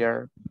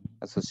 familiar,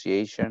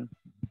 association?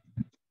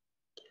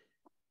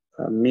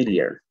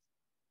 Familiar.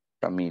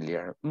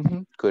 Familiar.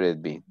 Could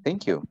it be?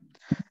 Thank you.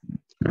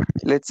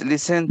 Let's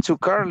listen to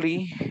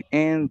Carly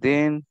and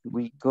then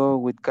we go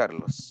with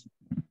Carlos.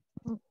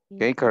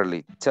 Okay,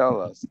 Carly,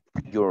 tell us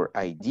your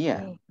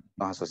idea.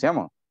 Nos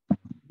asociamos.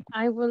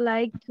 I would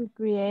like to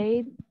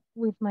create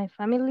with my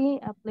family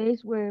a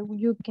place where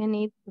you can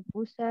eat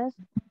pupusas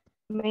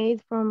made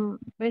from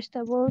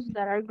vegetables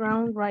that are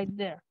ground right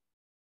there.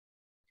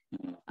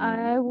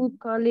 I would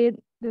call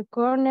it the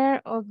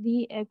corner of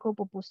the Eco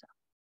Pupusa.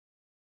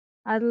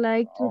 I'd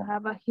like to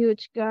have a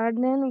huge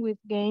garden with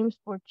games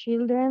for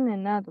children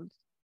and adults.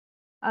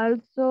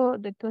 Also,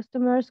 the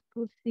customers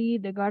could see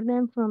the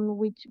garden from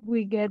which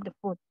we get the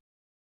food.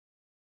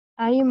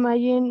 I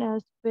imagine a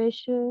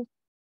spacious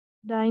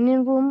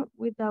dining room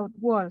without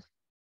walls,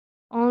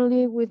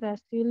 only with a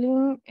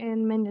ceiling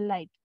and many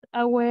lights,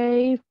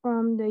 away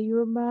from the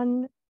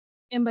urban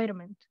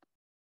environment.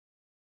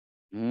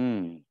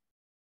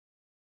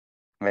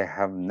 I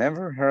have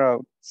never heard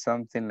of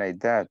something like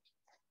that.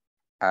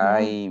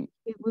 I'm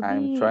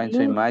trying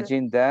to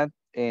imagine that,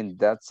 and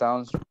that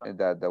sounds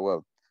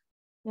well.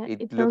 Yeah,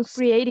 it sounds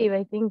creative,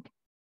 I think.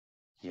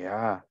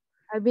 Yeah.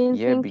 I've been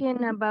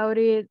thinking about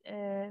it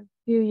a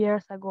few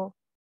years ago,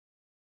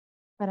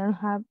 but I don't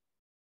have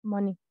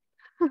money.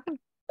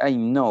 I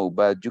know,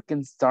 but you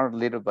can start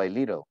little by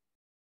little.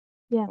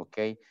 Yeah.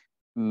 Okay.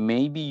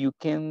 Maybe you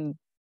can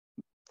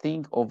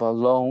think of a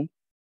loan,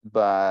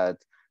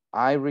 but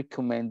I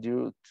recommend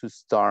you to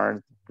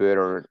start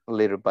better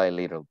little by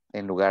little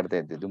en lugar de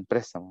un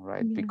préstamo,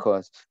 right? Yeah.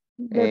 Because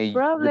the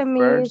problem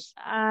is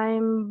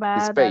I'm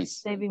bad at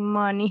saving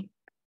money.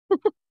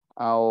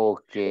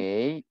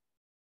 Okay.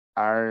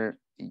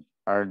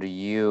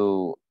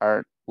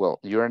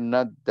 You're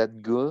not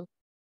that good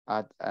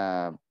at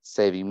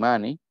saving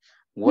money.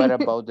 What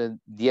about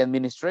the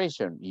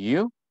administration?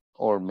 You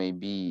or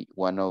maybe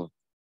one of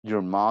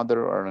your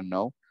mother, or I don't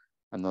know,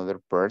 another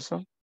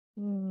person?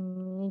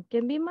 It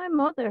can be my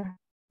mother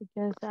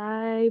because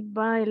I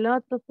buy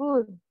lots of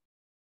food.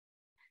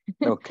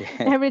 Okay.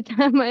 Every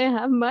time I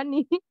have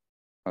money,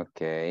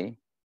 Okay.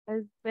 I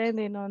spend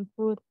it on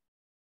food.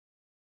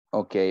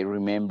 Okay,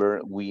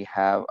 remember we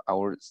have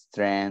our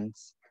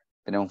strengths,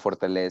 tenemos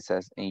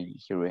fortalezas, and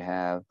here we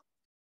have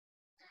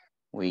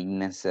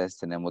weaknesses,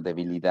 tenemos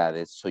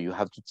debilidades. So you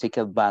have to take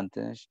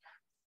advantage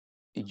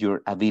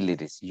your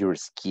abilities, your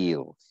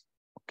skills,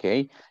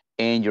 okay?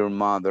 And your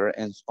mother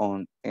and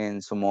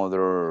some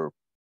other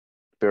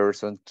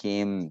person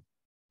can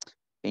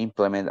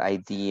implement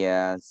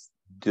ideas,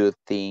 do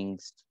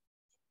things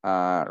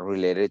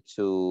related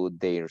to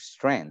their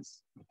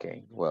strengths.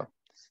 Okay, well,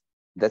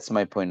 that's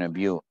my point of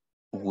view.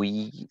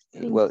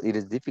 Well, it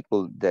is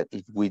difficult that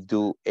if we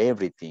do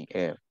everything,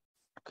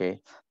 okay,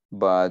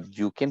 but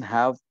you can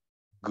have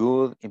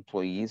good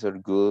employees or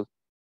good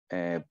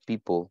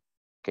people,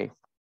 okay,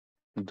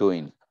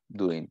 doing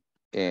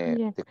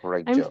Yeah, the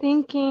correct I'm job.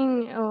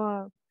 thinking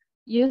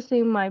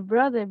using my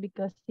brother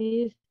because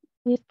he's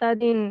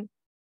studying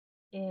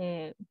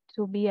to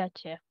be a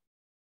chef.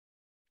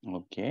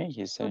 Okay,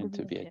 he's How to going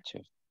to be be a a chef.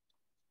 chef. Yes.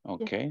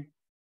 Okay,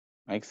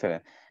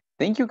 excellent.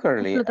 Thank you,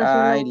 Carly. Explotación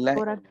I like,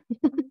 laboral.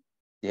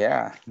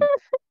 yeah,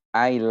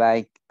 I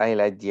like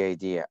the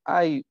idea.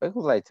 I would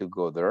like to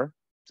go there.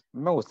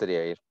 Me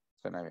gustaría ir.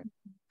 Suena bien.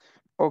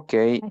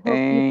 Okay, I hope you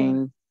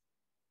can.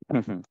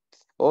 and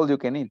all you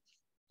can eat.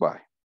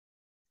 Bye.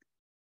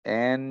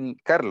 And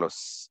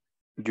Carlos,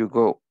 you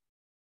go.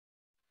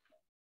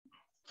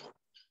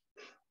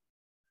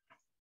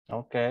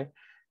 Okay.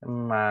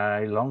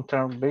 My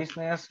long-term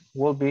business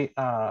will be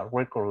a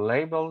record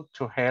label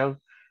to help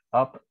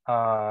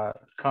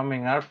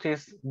upcoming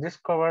artists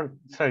discover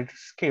their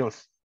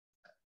skills.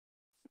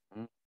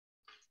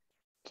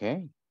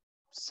 Okay,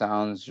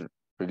 sounds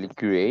really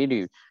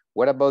creative.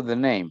 What about the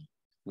name?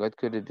 What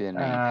could it be the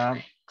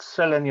name?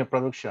 Selenium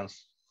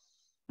Productions.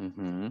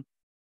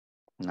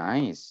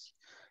 Nice.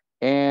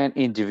 And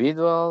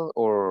individual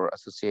or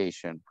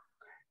association?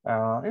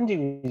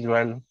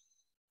 Individual.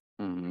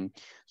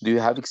 Do you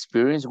have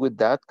experience with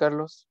that,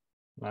 Carlos?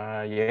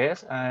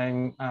 Yes,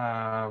 I'm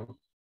a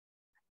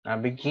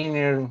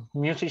beginner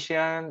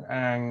musician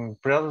and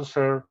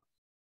producer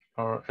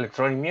for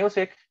electronic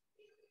music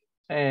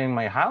in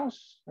my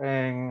house,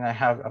 and I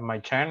have my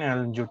channel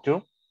on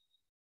YouTube.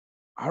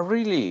 Oh,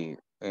 really?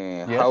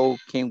 Yes. How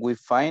can we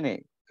find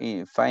it?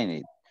 Find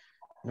it?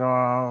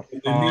 The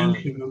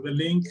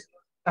link.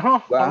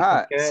 Oh,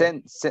 okay.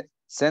 okay.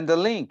 Send the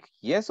link.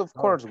 Yes, of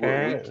course.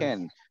 We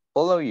can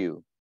follow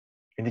you.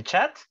 In the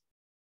chat?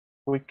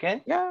 We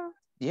can? Yeah.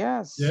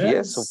 Yes,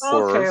 of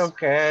course.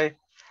 Okay.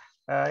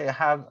 I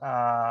have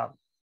a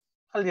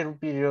little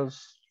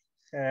videos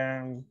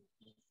and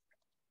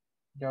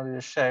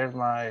just share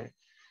my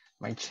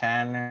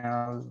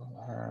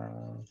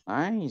channel.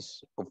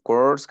 Nice. Of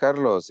course,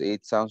 Carlos.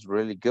 It sounds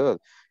really good.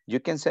 You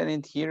can send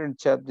it here in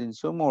chat in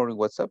Zoom or in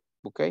WhatsApp,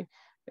 okay?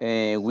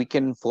 We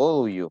can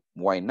follow you.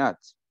 Why not?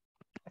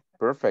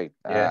 Perfect.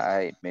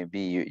 Yes. Maybe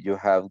you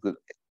have good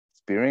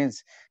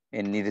experience,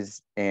 and it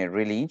is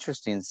really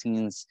interesting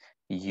since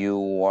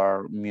you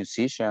are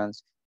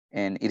musicians,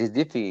 and it is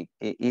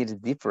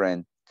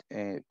different,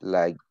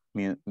 like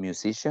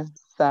musician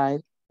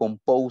side,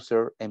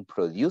 composer, and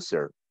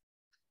producer.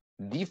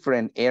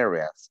 Different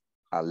areas,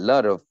 a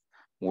lot of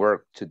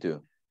work to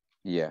do.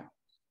 Yeah.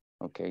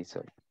 Okay.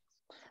 So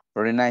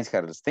very nice,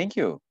 Carlos. Thank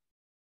you.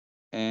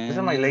 And this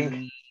is my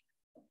link.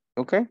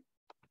 Okay.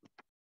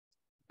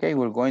 Okay,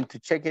 we're going to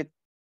check it.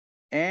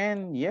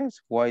 And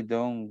yes, why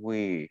don't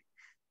we?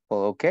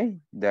 Well, okay,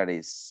 that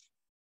is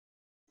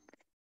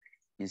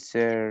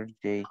Sir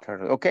J.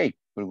 Carlos. Okay,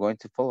 we're going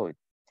to follow it.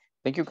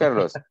 Thank you,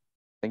 Carlos.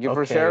 Thank you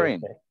for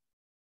sharing.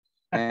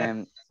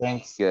 And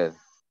thanks. Good.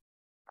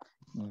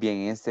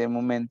 Bien, en este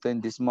momento,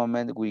 in this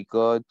moment, we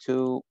go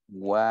to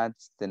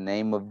what's the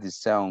name of the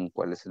song?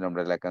 ¿Cuál es el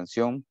nombre de la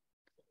canción?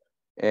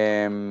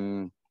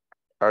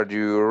 Are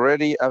you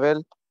ready,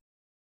 Abel?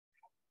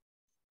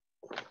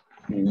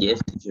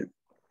 Yes, teacher.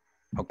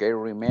 Okay,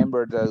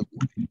 remember that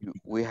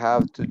we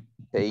have to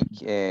take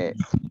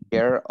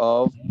care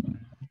of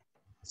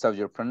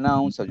subject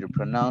pronouns,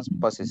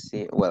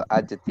 possessive, well,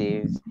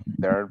 adjectives,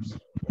 verbs,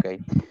 okay?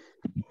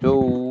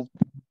 So,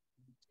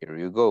 here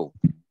you go.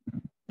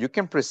 You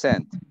can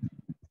present.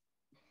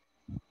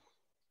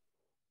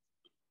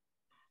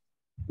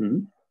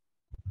 You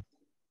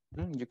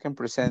can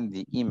present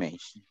the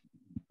image.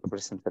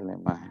 Presentar la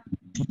imagen.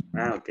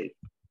 Okay.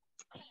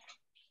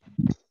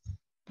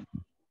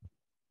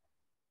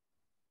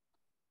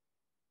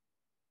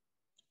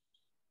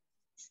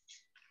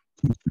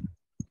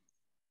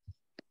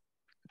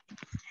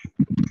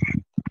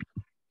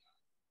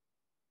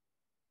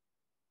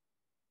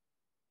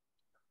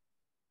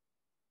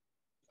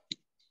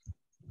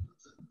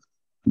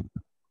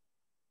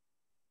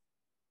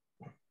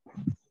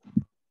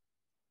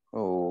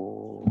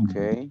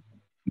 Okay.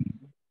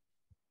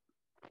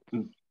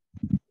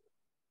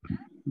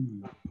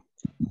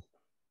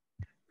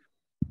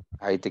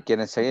 Ahí te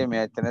quieren seguir,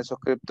 mira, tenés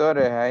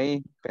suscriptores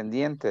ahí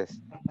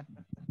pendientes.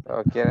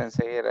 Todos quieren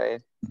seguir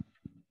ahí.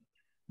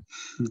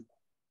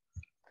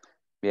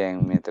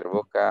 Bien, mientras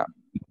busca.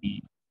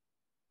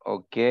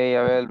 Ok,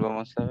 a ver,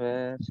 vamos a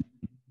ver.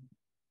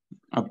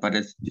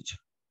 Aparece, teacher.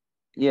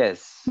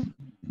 Yes.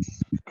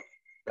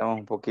 Estamos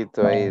un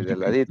poquito ahí de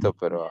ladito,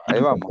 pero ahí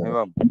vamos, ahí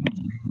vamos.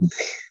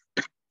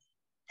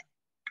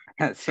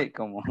 Así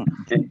como.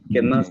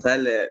 Que no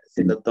sale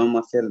si lo tomo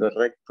haciendo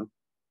recto.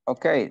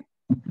 Ok.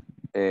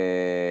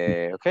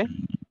 Ok.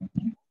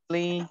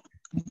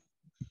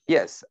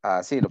 Yes,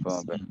 así lo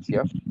podemos ver. ¿Sí?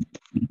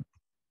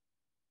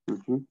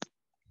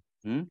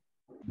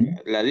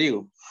 La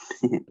digo.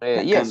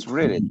 Yes,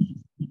 read it.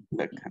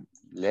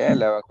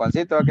 Léela.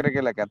 Juancito va a creer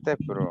que la canté,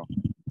 pero.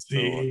 Sí,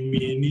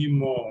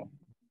 mínimo.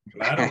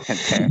 Claro.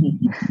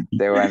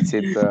 De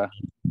Juancito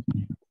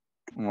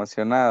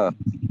emocionado.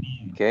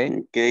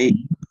 Okay.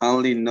 Okay.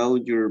 Only know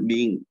you're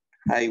being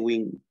high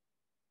wing.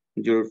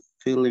 You're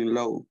feeling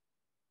low.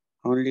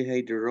 Only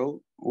hate the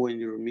road when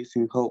you're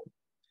missing hope.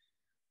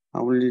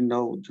 Only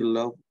know you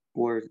love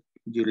where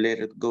you let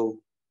it go.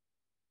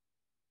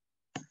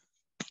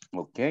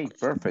 Okay,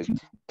 perfect.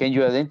 Can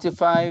you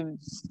identify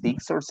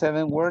 6 or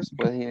 7 words?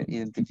 ¿Puedes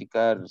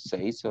identificar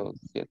 6 o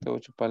 7,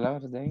 8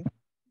 palabras de ahí?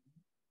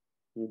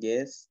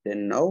 Yes, the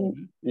no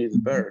is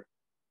verb.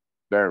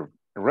 Verb.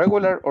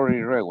 Regular or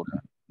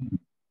irregular?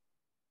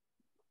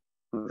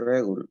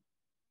 Regular.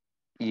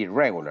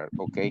 Irregular.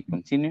 Okay,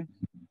 continue.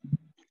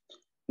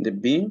 The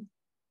being,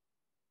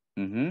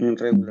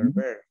 irregular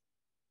verb.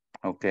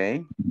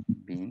 Okay.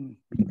 Being.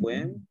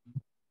 When,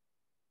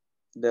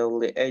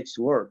 WH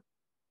word.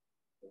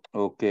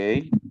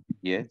 Okay.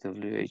 Yes,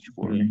 WH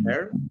word.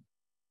 Her,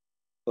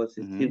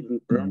 possessive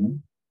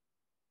pronoun.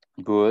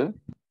 Good.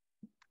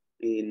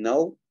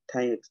 No,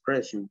 time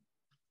expression.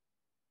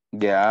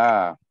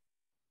 Yeah.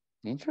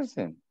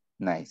 Interesting.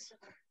 Nice.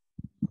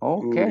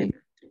 Okay.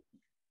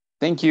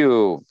 Thank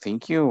you.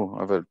 Thank you.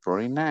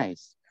 Very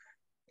nice.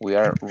 We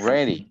are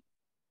ready.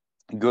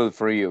 Good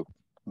for you.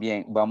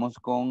 Bien, vamos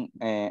con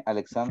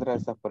Alexandra.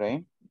 ¿Estás por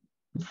ahí?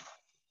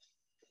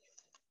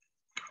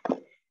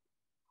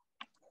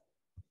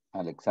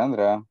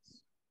 Alexandra.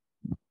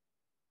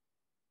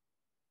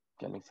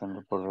 Que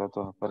Alexandra por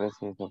ratos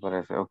aparece y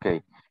desaparece.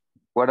 Okay.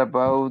 What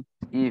about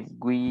if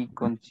we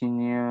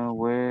continue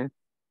with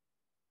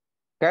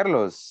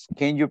Carlos?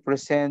 Can you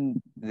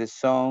present the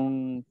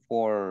song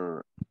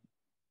for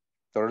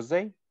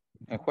Thursday?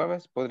 ¿El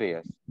jueves?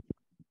 ¿Podrías?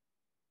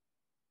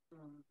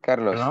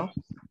 Carlos, ¿No?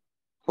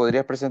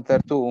 ¿podrías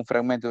presentar tú un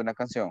fragmento de una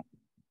canción?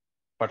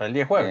 Para el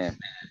día jueves.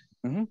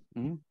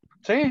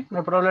 Sí, no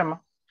hay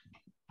problema.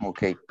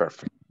 Ok,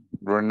 perfect.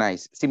 Very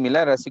nice.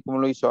 Similar, así como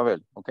lo hizo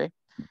Abel, ok.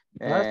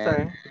 Está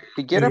bien.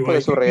 Si quieres,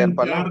 puedes subrayar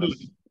palabras.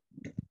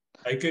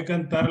 Hay que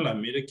cantarla.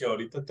 Mire que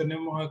ahorita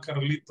tenemos a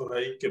Carlitos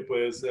ahí que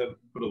puede ser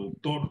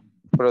productor.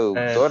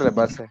 Productor, le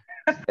pasa.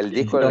 El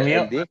disco, Lo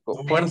mío, el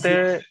disco.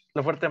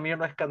 Lo fuerte mío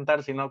no es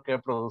cantar, sino que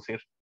producir.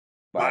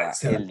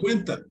 ¿Se da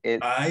cuenta?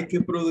 Hay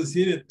que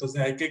producir,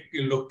 entonces hay que,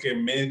 lo que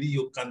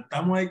medio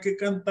cantamos hay que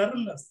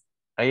cantarlas.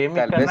 Ahí en mi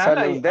canal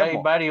hay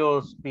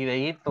varios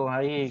videitos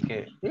ahí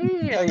que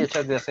hay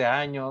hechos de hace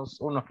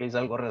años, unos que hice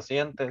algo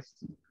recientes.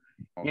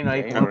 Y no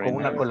hay como con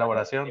una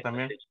colaboración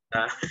también.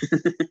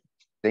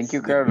 Thank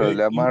you, Carlos.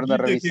 Le vamos a dar una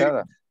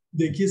revisada.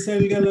 De que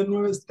salga la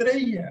nueva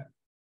estrella.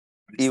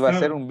 Y va a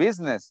ser un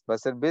business, va a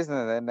ser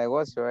business de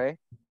negocio, ¿eh?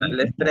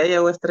 ¿La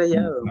estrella o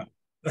estrellado?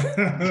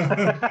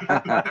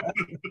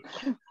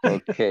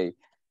 Okay.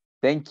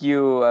 Thank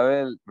you,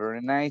 Abel.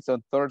 Very nice.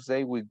 On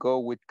Thursday, we go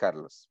with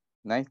Carlos.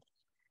 Nice.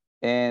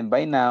 And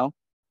by now,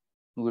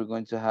 we're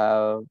going to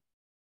have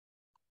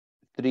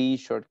 3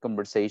 short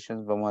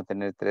conversations. Vamos a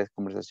tener 3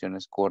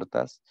 conversaciones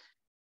cortas.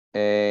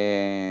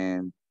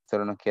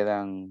 Solo nos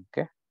quedan,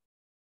 ¿qué?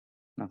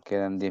 Nos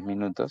quedan 10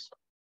 minutos.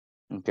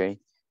 Okay.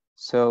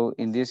 So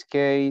in this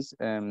case,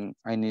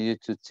 I need you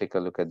to take a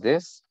look at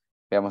this.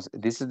 Veamos,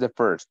 this is the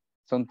first.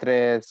 Son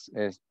 3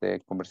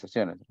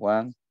 conversaciones.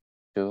 1,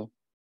 2,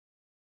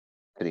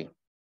 3.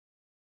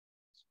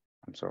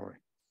 I'm sorry.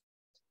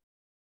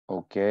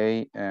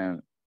 Okay.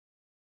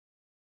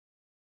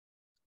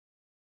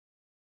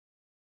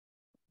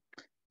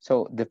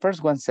 So the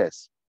first one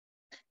says,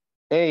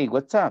 hey,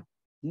 what's up?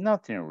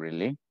 Nothing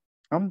really.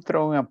 I'm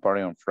throwing a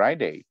party on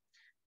Friday.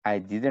 I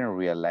didn't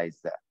realize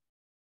that.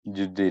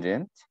 You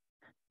didn't?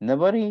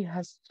 Nobody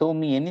has told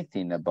me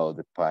anything about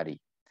the party.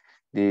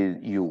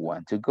 Did you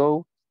want to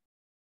go?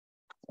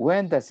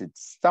 When does it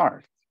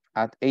start?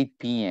 At 8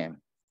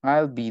 p.m.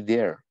 I'll be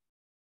there.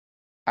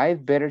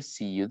 I'd better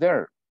see you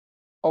there.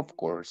 Of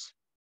course.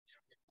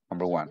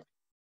 Number 1.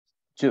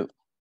 2.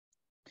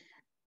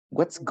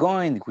 What's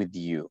going with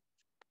you?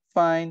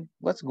 Fine.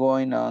 What's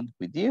going on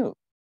with you?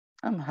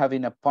 I'm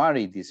having a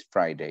party this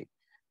Friday.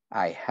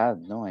 I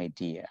had no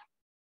idea.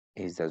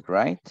 Is that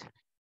right?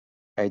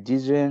 I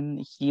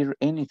didn't hear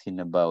anything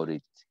about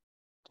it.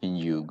 Can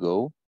you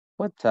go?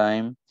 What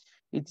time?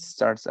 It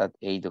starts at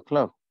 8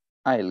 o'clock.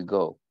 I'll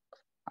go.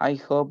 I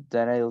hope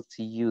that I'll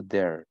see you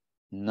there.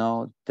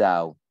 No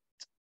doubt.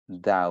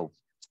 Doubt.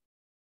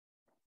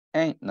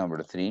 And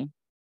number 3.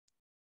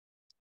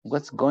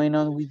 What's going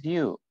on with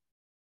you?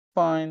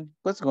 Fine.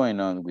 What's going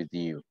on with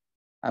you?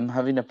 I'm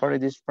having a party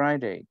this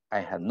Friday.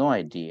 I had no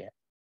idea.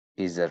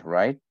 Is that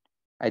right?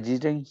 I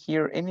didn't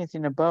hear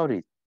anything about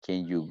it.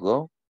 Can you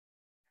go?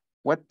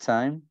 What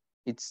time?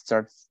 It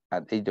starts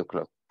at 8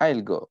 o'clock.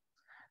 I'll go.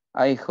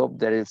 I hope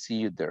that I'll see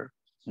you there.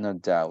 No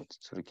doubt.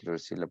 Solo quiero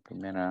decir la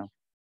primera.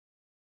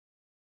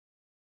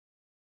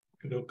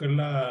 Creo que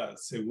la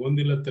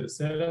segunda y la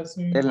tercera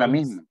son Es la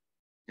iguales. misma.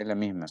 Es la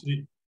misma.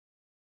 Sí.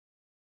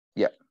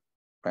 Ya.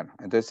 Bueno,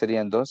 entonces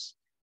serían dos.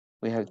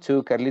 We have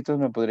two. Carlitos,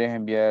 ¿me podrías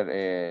enviar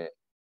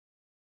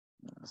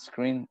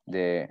screen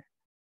de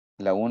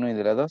la 1 y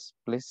de la 2,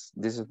 please?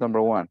 This is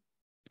number 1.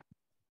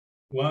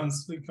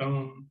 Once we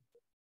come.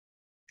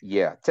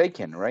 Yeah,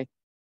 taken, right?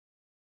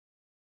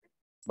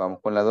 Vamos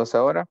con la 2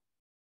 ahora.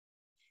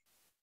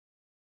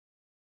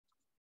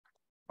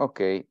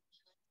 Okay.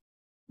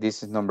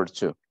 This is number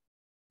 2.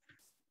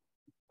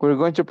 We're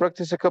going to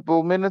practice a couple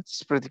of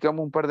minutes.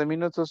 Practicamos un par de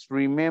minutos.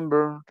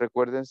 Remember,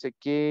 recuérdense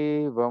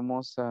que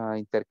vamos a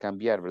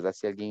intercambiar, ¿verdad?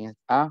 Si alguien es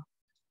A,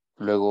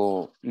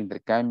 luego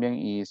intercambian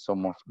y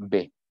somos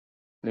B.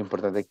 Lo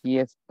importante aquí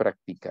es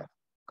practicar,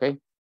 ¿ok?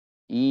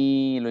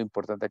 Y lo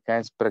importante acá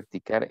es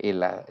practicar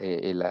el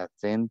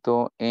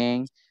acento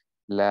en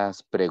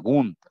las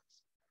preguntas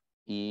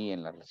y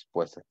en las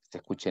respuestas. Que se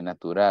escuche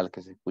natural,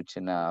 que se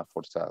escuche nada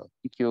forzado.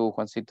 Thank you,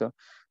 Juancito.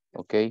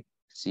 Ok,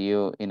 see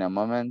you in a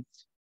moment.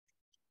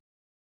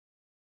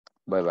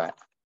 Bye bye.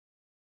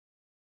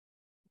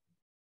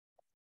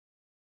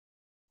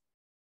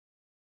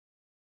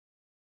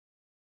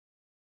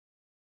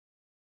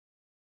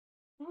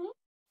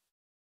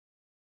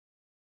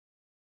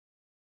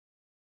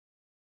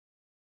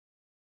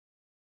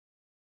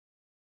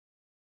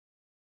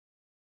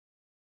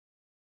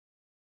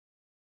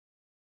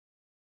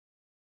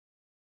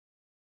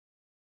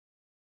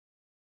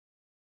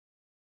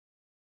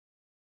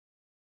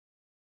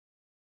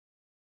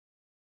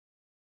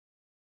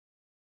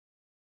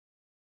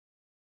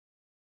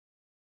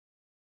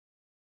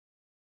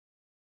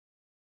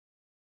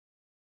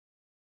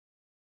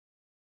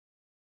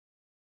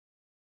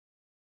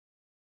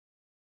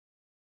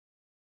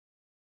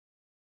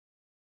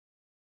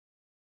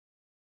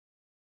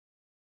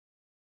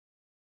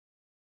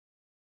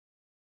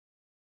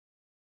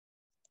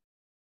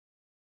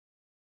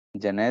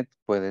 Janet,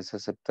 ¿puedes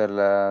aceptar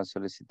la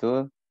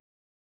solicitud?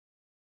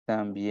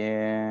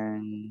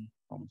 También,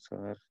 vamos a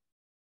ver.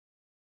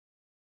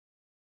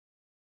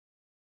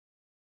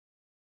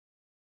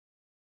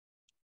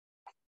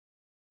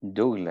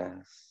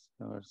 Douglas,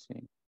 a ver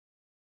si.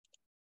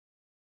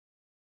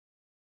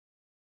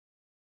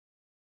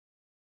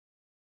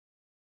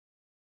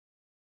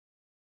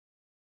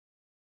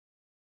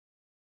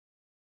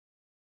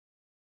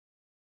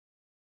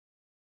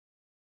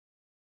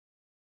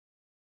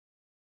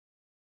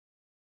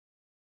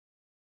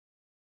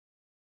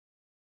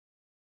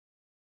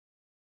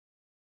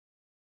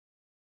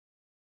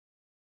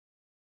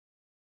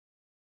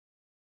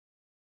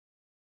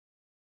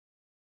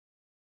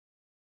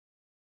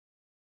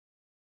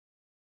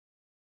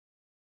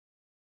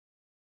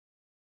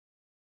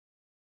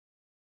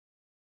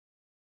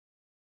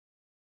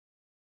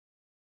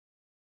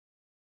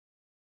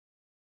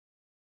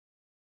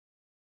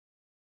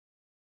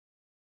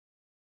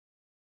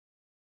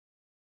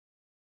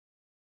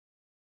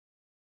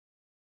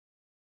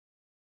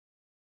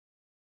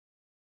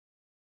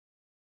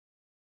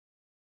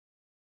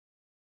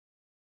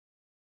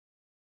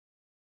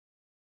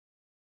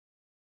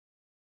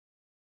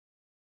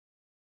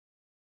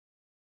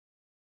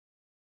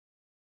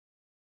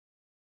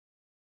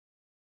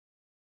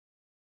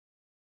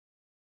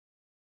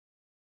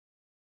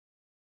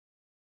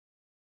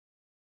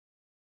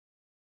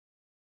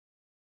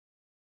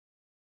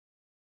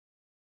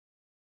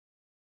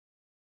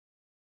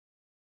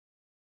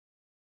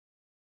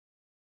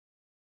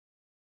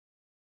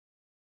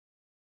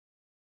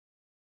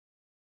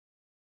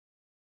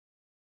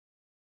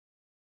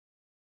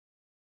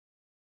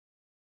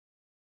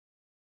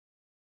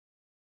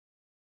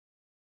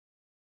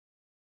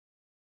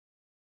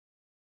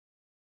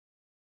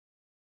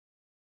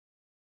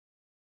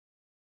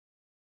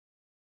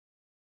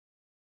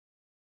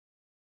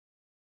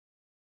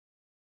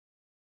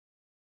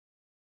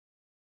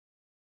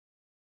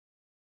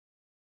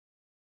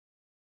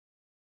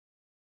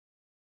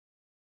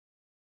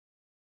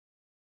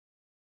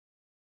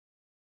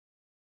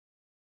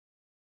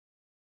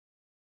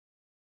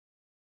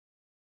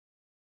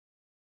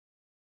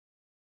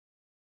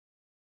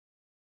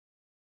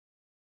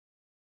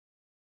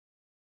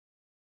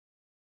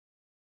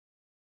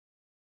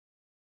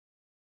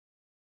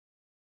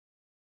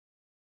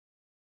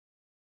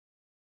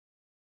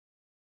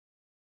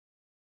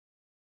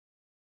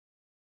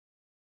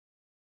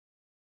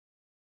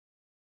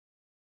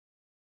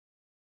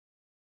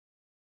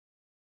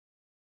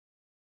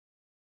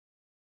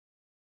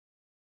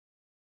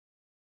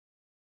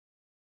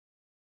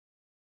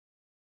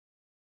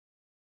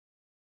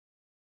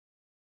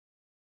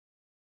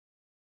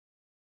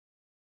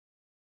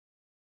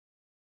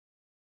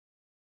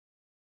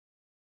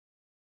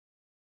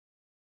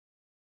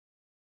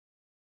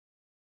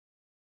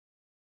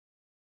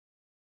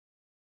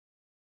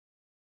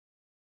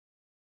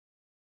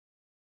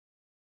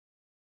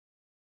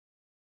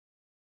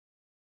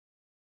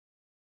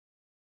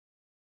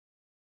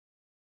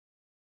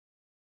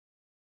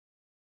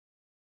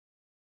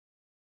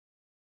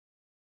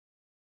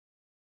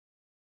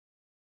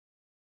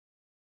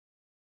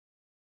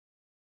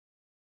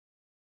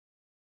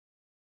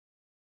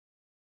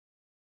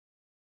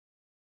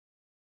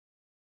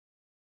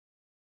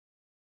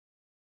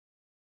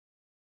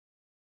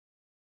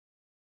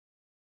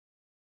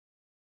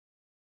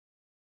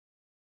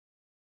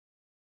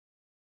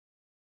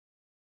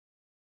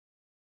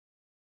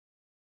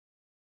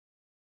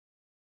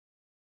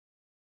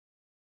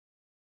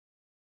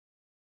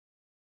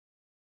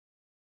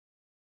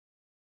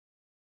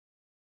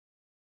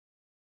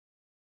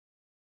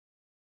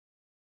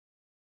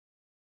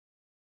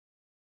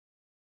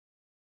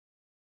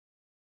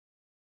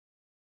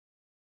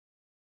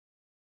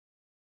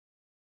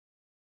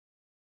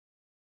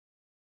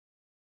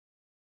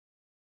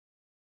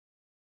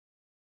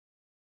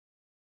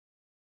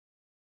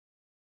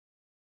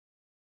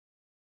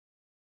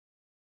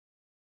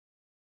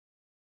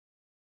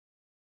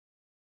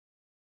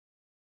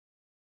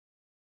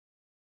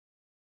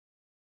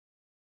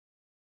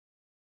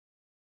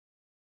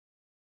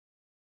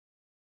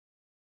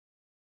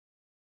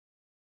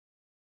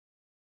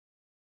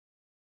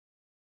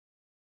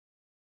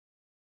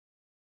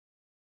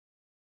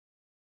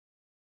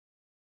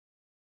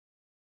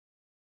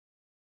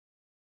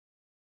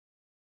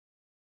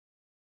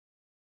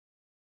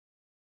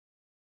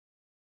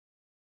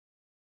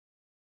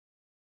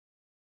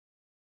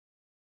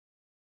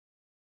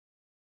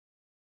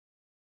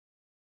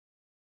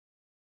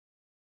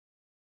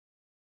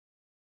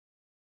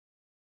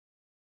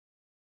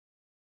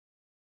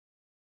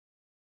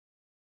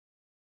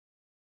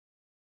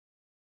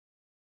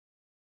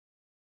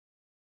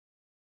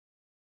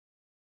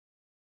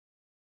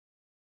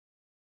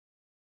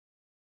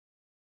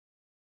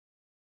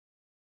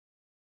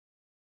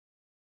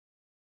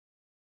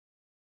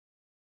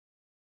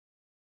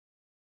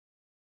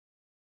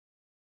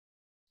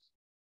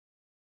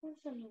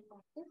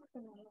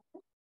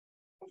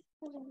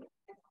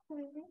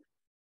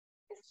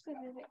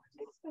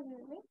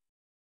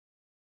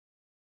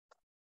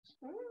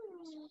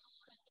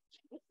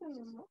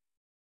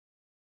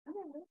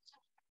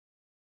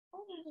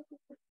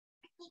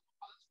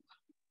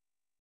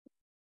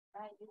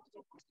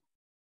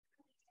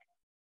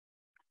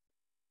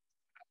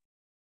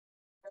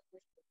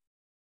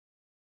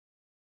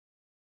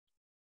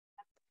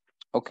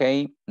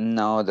 Okay,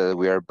 now that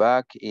we are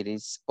back, it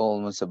is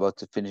almost about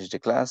to finish the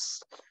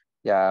class.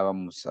 Ya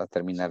vamos a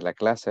terminar la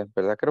clase,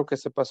 ¿verdad? Creo que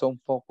se pasó un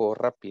poco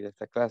rápido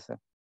esta clase.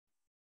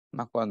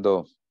 Más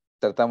cuando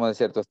tratamos de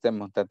ciertos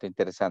temas un tanto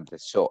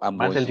interesantes. So, I'm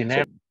Más going el to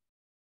dinero. check.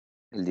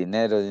 El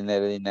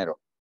dinero.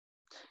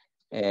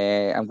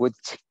 I'm going to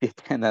check the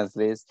attendance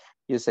list.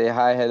 You say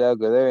hi, hello,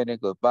 good evening,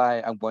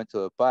 goodbye. I'm going to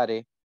the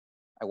party.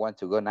 I want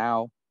to go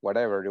now.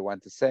 Whatever you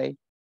want to say.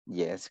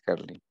 Yes,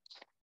 Carly.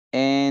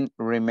 And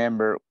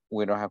remember,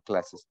 we don't have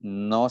classes.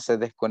 No se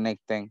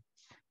desconecten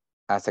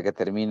hasta que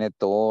termine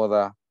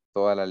toda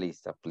la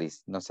lista,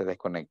 please. No se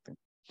desconecten.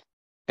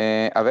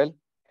 Abel,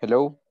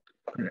 hello.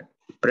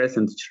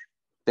 Present, teacher.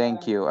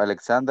 Thank you.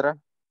 Alexandra.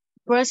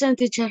 Present,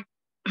 teacher.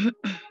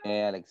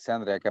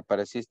 Alexandra, que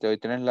apareciste. Hoy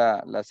tienes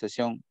la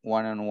sesión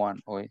one-on-one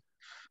hoy.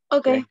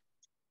 Okay.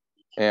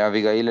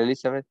 Abigail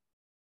Elizabeth.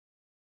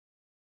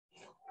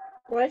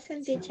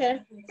 Present,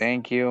 teacher.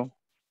 Thank you.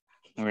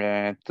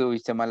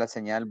 Tuviste mala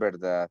señal,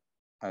 ¿verdad,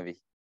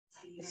 Abby?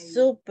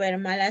 Súper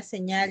mala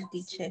señal,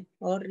 teacher.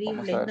 Horrible.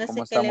 Vamos a ver No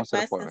cómo sé qué le estamos el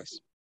pasa.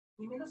 jueves.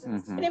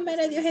 Ujú.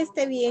 Primero Dios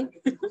esté bien.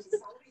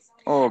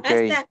 Ok.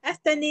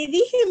 Hasta ni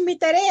dije mi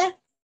tarea.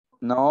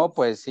 No,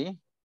 pues sí.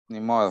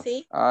 Ni modo.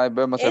 Sí. Ay,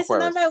 vemos el Eso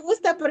no jueves. me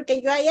gusta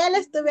porque yo allá la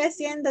estuve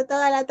haciendo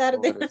toda la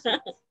tarde.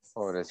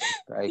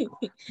 Pobrecita. Ay,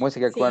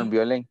 música Sí. con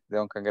violín de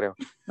Don Cangrejo.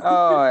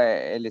 No,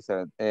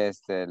 Elizabeth,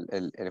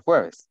 el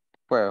jueves.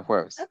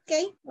 Jueves. Ok,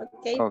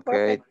 Okay,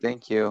 perfect.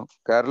 thank you.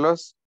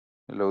 Carlos,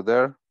 hello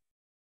there.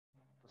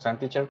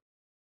 Present, teacher.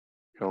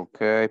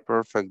 Okay,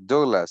 perfect.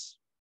 Douglas.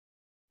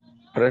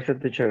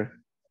 Present, teacher.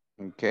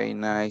 Okay,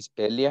 nice.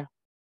 Elia.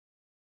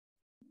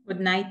 Good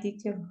night,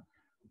 teacher.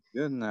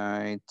 Good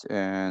night.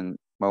 And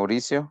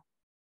Mauricio.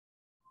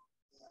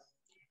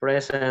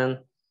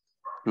 Present.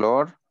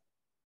 Flor.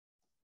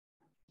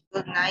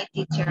 Good night,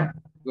 teacher.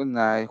 Good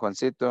night,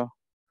 Juancito.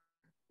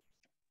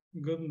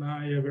 Good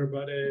night,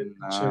 everybody.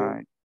 Good Teacher.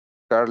 night.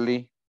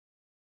 Carly.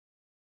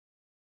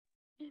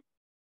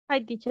 Hi,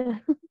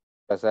 teacher.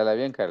 Pásala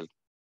bien, Carly.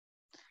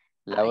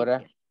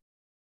 Laura.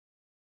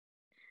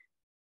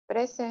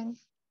 Present.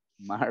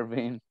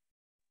 Marvin.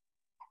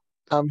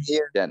 I'm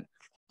here.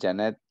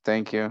 Janet,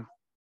 thank you.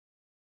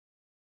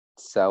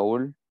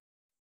 Saúl.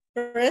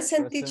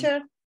 Present,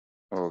 teacher.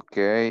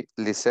 Okay.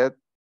 Lisette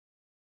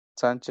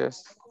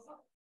Sánchez.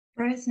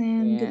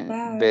 Present.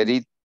 Goodbye.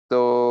 Berito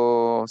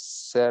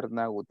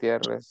Serna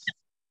Gutiérrez.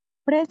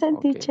 Present,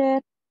 Okay.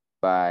 teacher.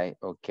 Bye.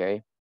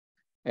 Okay.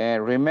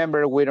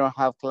 Remember, we don't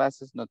have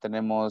classes. No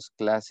tenemos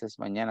clases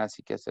mañana,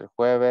 así que es el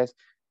jueves.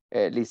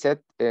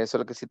 Lisette,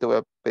 solo que sí te voy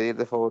a pedir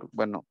de favor.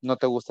 Bueno, no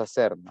te gusta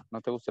Serna.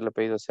 No te gusta el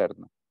apellido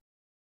Serna.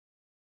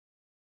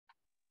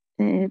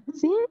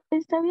 Sí,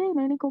 está bien,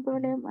 no hay ningún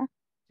problema.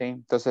 Sí,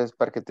 entonces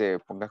para que te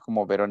pongas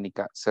como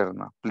Verónica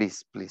Serna,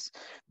 please, please.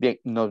 Bien,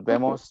 nos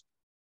vemos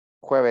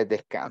jueves,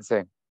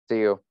 descansen.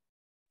 See you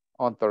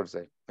on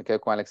Thursday. Me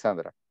quedo con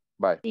Alexandra.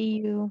 Bye.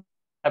 See you.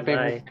 Happy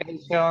Bye.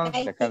 vacation.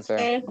 Bye, Descansen.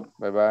 teacher.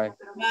 Bye bye.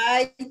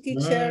 Bye,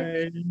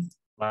 teacher.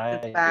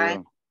 Bye.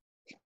 Bye.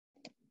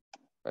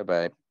 Bye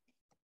bye.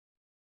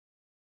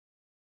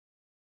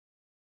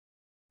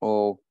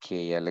 Ok,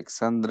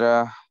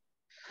 Alexandra.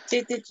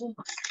 Sí, teacher.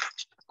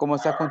 ¿Cómo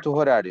estás con tus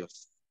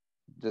horarios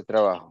de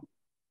trabajo?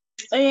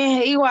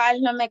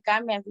 Igual no me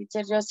cambian,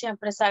 teacher. Yo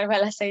siempre salgo a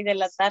las 6 de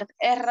la tarde.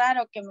 Es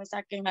raro que me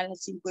saquen a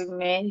las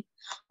 5:30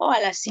 o a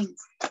las 5.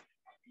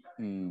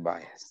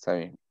 Vaya, está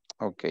bien.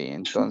 Ok,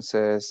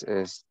 entonces,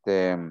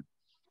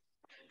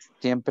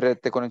 siempre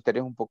te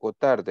conectarías un poco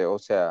tarde, o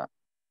sea,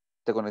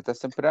 te conectas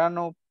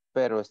temprano,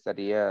 pero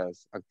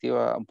estarías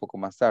activa un poco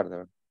más tarde,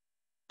 ¿verdad?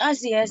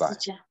 Así es, Vaya,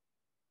 teacher.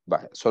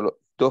 vaya,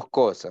 solo dos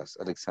cosas,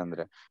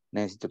 Alexandra.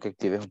 Necesito que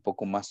actives un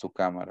poco más tu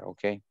cámara,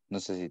 ¿ok? No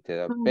sé si te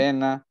da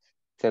pena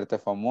serte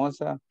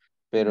famosa,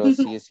 pero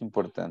sí es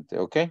importante,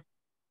 ¿ok?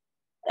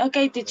 Ok,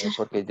 teacher.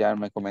 Porque ya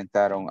me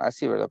comentaron,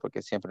 así, ¿verdad?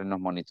 Porque siempre nos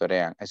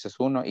monitorean. Eso es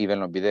uno, y ven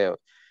los videos.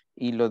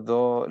 Y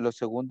lo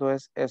segundo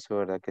es eso,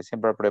 ¿verdad? Que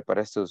siempre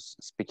prepares tus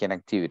speaking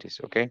activities,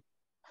 ¿ok?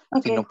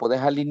 Ok. Si no puedes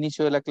al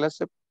inicio de la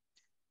clase,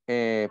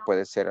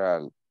 puede ser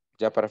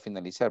ya para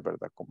finalizar,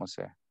 ¿verdad? Como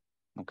sea,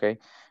 ¿ok?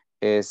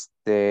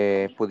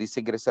 ¿Pudiste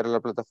ingresar a la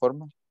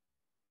plataforma?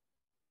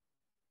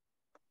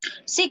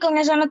 Sí, con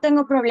eso no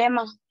tengo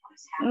problema.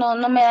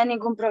 No me da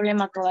ningún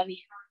problema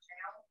todavía.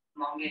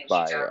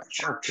 Vaya,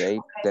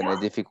 ok. ¿Tenés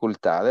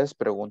dificultades,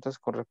 preguntas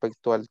con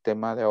respecto al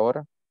tema de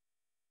ahora?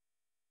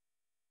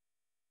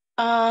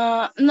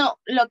 No,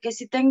 lo que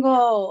sí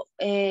tengo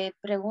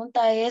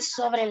pregunta es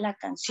sobre la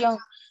canción.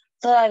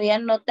 Todavía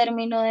no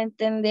termino de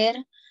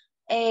entender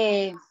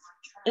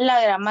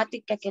la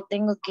gramática que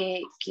tengo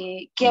que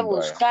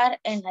buscar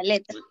en la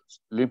letra.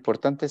 Lo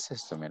importante es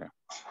esto, mira.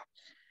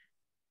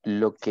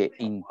 Lo que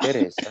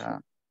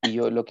interesa y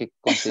yo lo que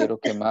considero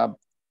que más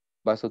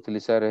vas a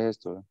utilizar es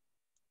esto.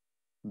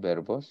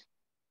 Verbos,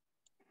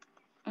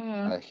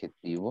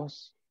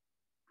 adjetivos,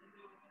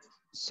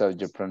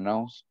 subject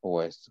pronouns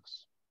o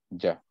estos.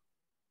 Ya.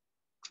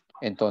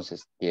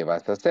 Entonces, ¿qué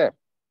vas a hacer?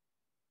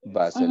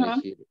 Vas a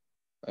elegir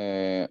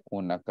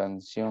una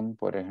canción,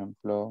 por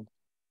ejemplo.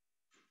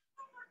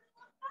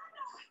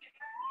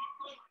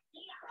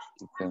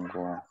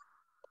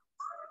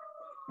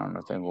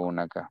 No tengo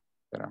una acá.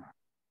 Espérame.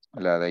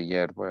 La de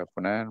ayer voy a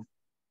poner.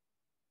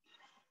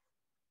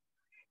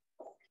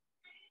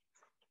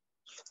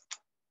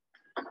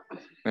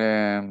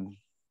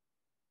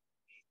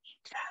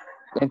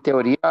 En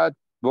teoría,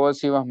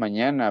 vos ibas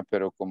mañana,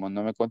 pero como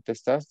no me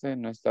contestaste,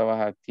 no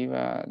estabas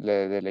activa,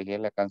 le delegué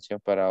la canción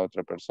para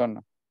otra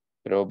persona.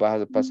 Pero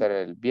vas a pasar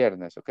el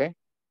viernes, ¿ok?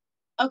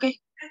 Ok.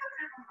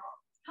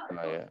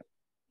 Vaya.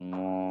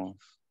 No.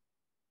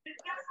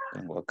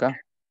 Tengo acá.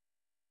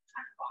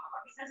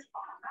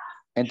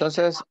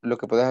 Entonces, lo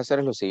que puedes hacer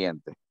es lo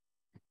siguiente.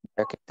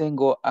 Ya que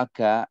tengo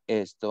acá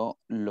esto,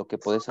 lo que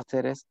puedes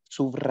hacer es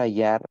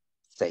subrayar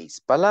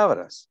 6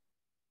 palabras.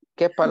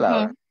 ¿Qué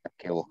palabras?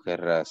 Que vos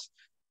querrás.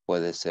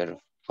 Puede ser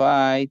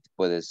fight,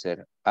 puede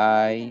ser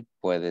I,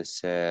 puede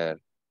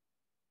ser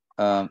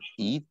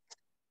eat,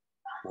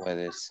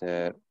 puede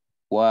ser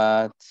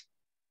what,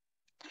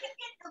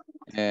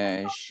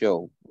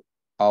 show.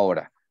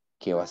 Ahora,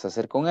 ¿qué vas a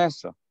hacer con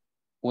eso?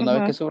 Una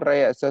vez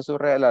que esta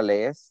subraya la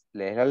lees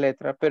la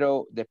letra,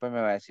 pero después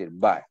me va a decir,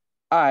 bye.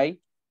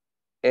 I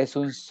es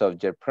un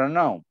subject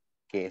pronoun.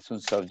 ¿Qué es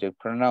un subject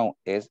pronoun?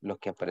 Es lo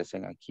que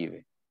aparecen aquí,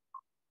 ¿ve?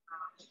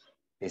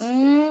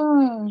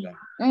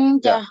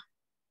 Ya.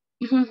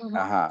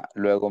 Ajá.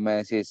 Luego me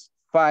decís,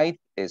 fight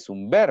es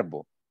un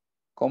verbo.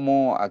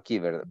 Como aquí,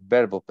 ¿verdad?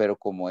 Verbo, pero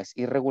como es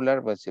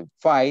irregular, voy a decir,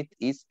 fight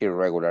is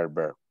irregular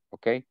verb.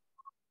 ¿Ok?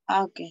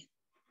 Ok.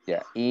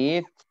 Ya.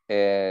 It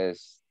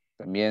es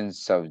también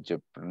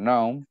subject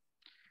pronoun.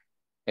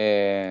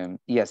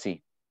 Y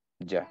así.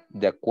 Ya.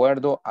 De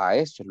acuerdo a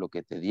eso, lo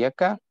que te di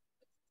acá,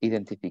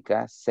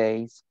 identifica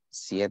 6,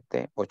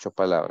 7, 8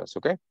 palabras.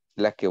 ¿Ok?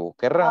 Las que vos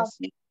querrás.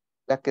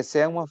 Las que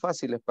sean más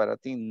fáciles para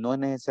ti, no es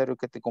necesario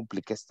que te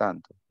compliques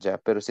tanto, ¿ya?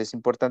 Pero sí es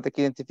importante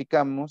que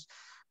identificamos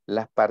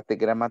las partes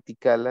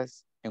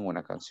gramaticales en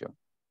una canción.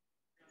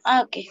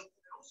 Ok.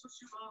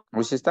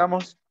 ¿Hoy sí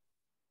estamos?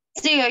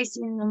 Sí, hoy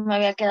sí no me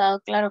había quedado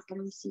claro,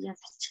 pero sí ya.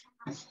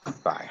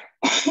 Bye.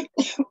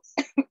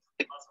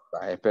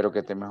 Bye. Espero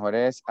que te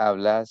mejores.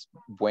 Hablas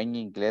buen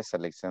inglés,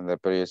 Alexander,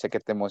 pero yo sé que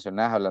te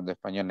emocionas hablando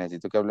español.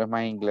 Necesito que hables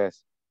más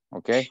inglés,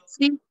 ¿ok?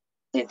 Sí,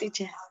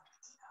 teacher.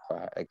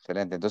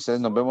 Excelente.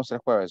 Entonces nos vemos el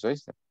jueves,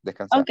 ¿oíste?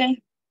 Descansa. Ok.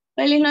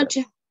 Feliz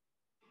noche.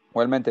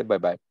 Igualmente, bye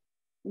bye.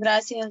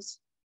 Gracias.